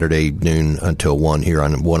 Heard Saturday noon until 1 here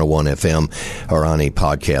on 101 FM or on a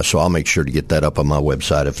podcast. So I'll make sure to get that up on my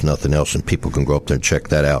website if nothing else, and people can go up there and check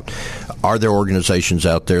that out. Are there organizations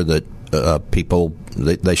out there that people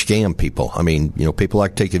they scam people? I mean, people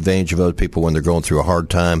like to take advantage of other people when they're going through a hard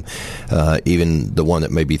time, even the one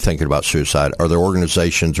that may be thinking about suicide. Are there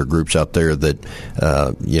organizations or groups out there that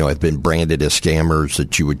have been branded as scammers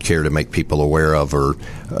that you would care to make people aware of, or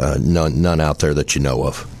none out there that you know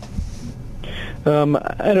of?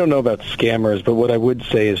 I don't know about scammers, but what I would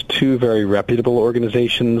say is two very reputable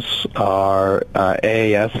organizations are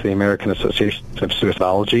AAS, the American Association of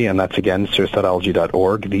Suicidology, and that's, again,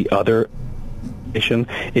 suicidology.org. The other is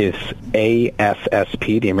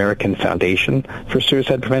AFSP, the American Foundation for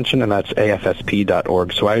Suicide Prevention, and that's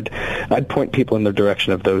AFSP.org. So I'd point people in the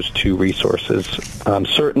direction of those two resources.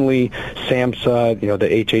 Certainly, SAMHSA, the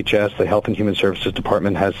HHS, the Health and Human Services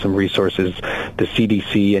Department, has some resources. The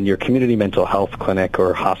CDC and your community mental health clinic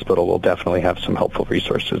or hospital will definitely have some helpful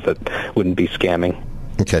resources that wouldn't be scamming.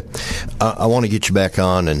 Okay. I want to get you back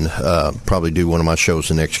on and probably do one of my shows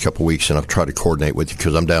the next couple of weeks, and I'll try to coordinate with you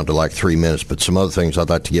because I'm down to like 3 minutes. But some other things I'd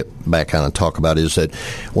like to get back on and talk about is that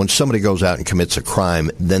when somebody goes out and commits a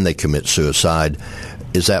crime, then they commit suicide.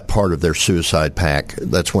 Is that part of their suicide pact?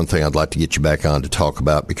 That's one thing I'd like to get you back on to talk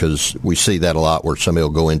about, because we see that a lot where somebody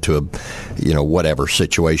will go into a, whatever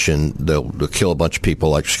situation. They'll kill a bunch of people,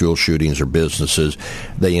 like school shootings or businesses.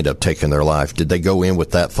 They end up taking their life. Did they go in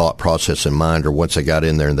with that thought process in mind, or once they got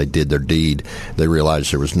in there and they did their deed, they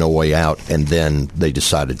realized there was no way out, and then they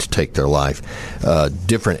decided to take their life?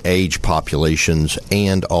 Different age populations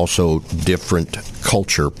and also different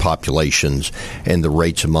culture populations and the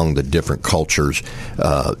rates among the different cultures.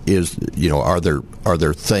 Are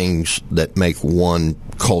there things that make one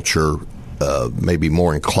culture maybe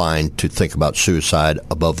more inclined to think about suicide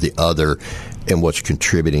above the other, and what's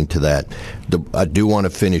contributing to that? I do want to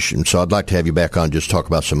finish, and so I'd like to have you back on just talk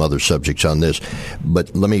about some other subjects on this.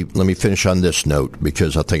 But let me finish on this note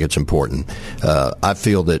because I think it's important. I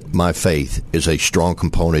feel that my faith is a strong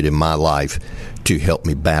component in my life to help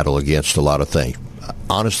me battle against a lot of things.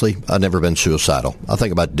 Honestly, I've never been suicidal. I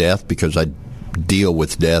think about death because I deal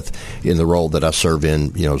with death in the role that I serve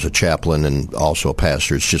in, as a chaplain and also a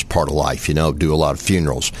pastor. It's just part of life, do a lot of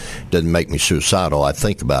funerals. Doesn't make me suicidal. I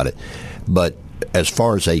think about it. But as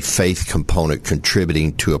far as a faith component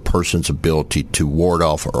contributing to a person's ability to ward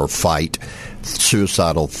off or fight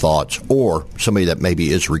suicidal thoughts, or somebody that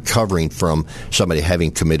maybe is recovering from somebody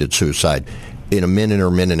having committed suicide, in a minute or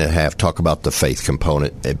minute and a half, talk about the faith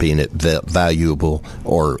component, being it valuable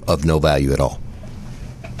or of no value at all.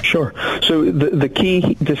 Sure. So the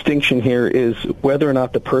key distinction here is whether or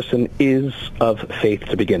not the person is of faith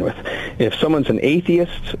to begin with. If someone's an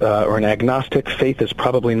atheist or an agnostic, faith is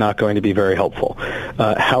probably not going to be very helpful.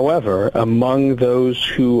 However, among those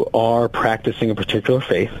who are practicing a particular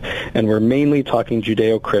faith, and we're mainly talking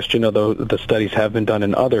Judeo-Christian, although the studies have been done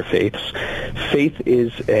in other faiths, faith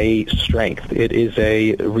is a strength. It is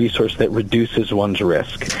a resource that reduces one's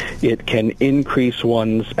risk. It can increase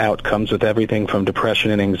one's outcomes with everything from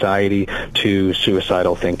depression and anxiety to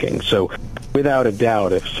suicidal thinking. So without a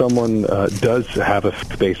doubt, if someone does have a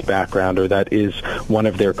faith-based background or that is one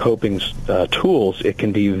of their coping tools, it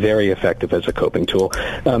can be very effective as a coping tool.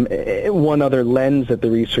 One other lens that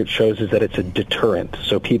the research shows is that it's a deterrent.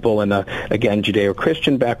 So people in a, again,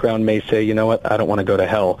 Judeo-Christian background may say, you know what, I don't want to go to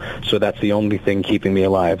hell, so that's the only thing keeping me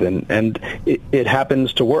alive. And it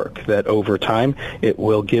happens to work, that over time it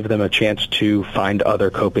will give them a chance to find other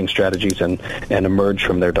coping strategies and emerge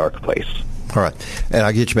from their dark place. All right. And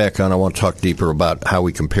I'll get you back on. I want to talk deeper about how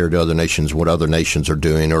we compare to other nations, what other nations are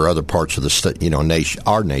doing, or other parts of the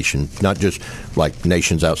our nation, not just like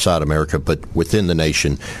nations outside America, but within the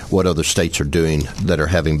nation, what other states are doing that are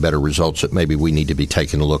having better results that maybe we need to be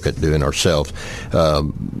taking a look at doing ourselves.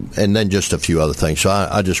 And then just a few other things. So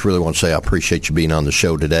I just really want to say I appreciate you being on the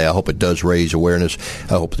show today. I hope it does raise awareness.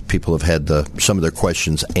 I hope that people have had some of their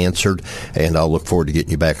questions answered, and I'll look forward to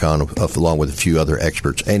getting you back on along with a few other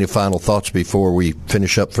experts. Any final thoughts before we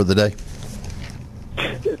finish up for the day?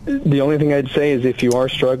 The only thing I'd say is if you are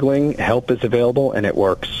struggling, help is available and it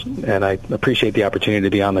works. And I appreciate the opportunity to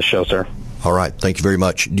be on the show, sir. All right. Thank you very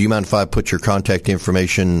much. Do you mind if I put your contact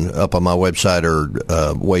information up on my website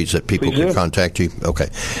or ways that people can contact you? Okay.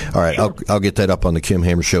 All right. Sure. I'll get that up on the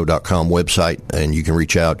KimHammerShow.com website, and you can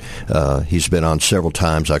reach out. He's been on several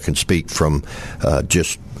times. I can speak from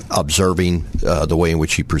just observing the way in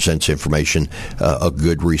which he presents information, a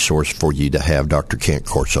good resource for you to have, Dr. Kent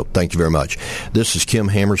Corso. Thank you very much. This is Kim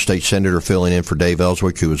Hammer, State Senator, filling in for Dave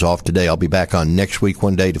Elswick, who is off today. I'll be back on next week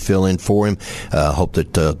one day to fill in for him. Hope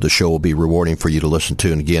that the show will be rewarding for you to listen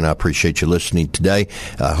to. And again, I appreciate you listening today.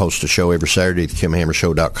 I host a show every Saturday at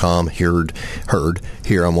KimHammerShow.com, heard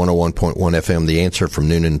here on 101.1 FM, The Answer, from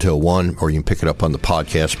noon until 1, or you can pick it up on the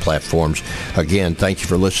podcast platforms. Again, thank you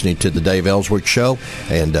for listening to the Dave Elswick Show,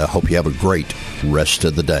 and hope you have a great rest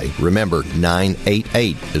of the day. Remember,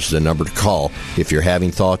 988 is the number to call if you're having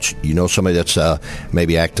thoughts, you know somebody that's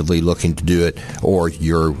maybe actively looking to do it, or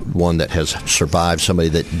you're one that has survived somebody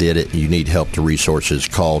that did it, you need help to resources,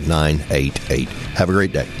 call 988. Have a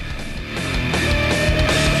great day.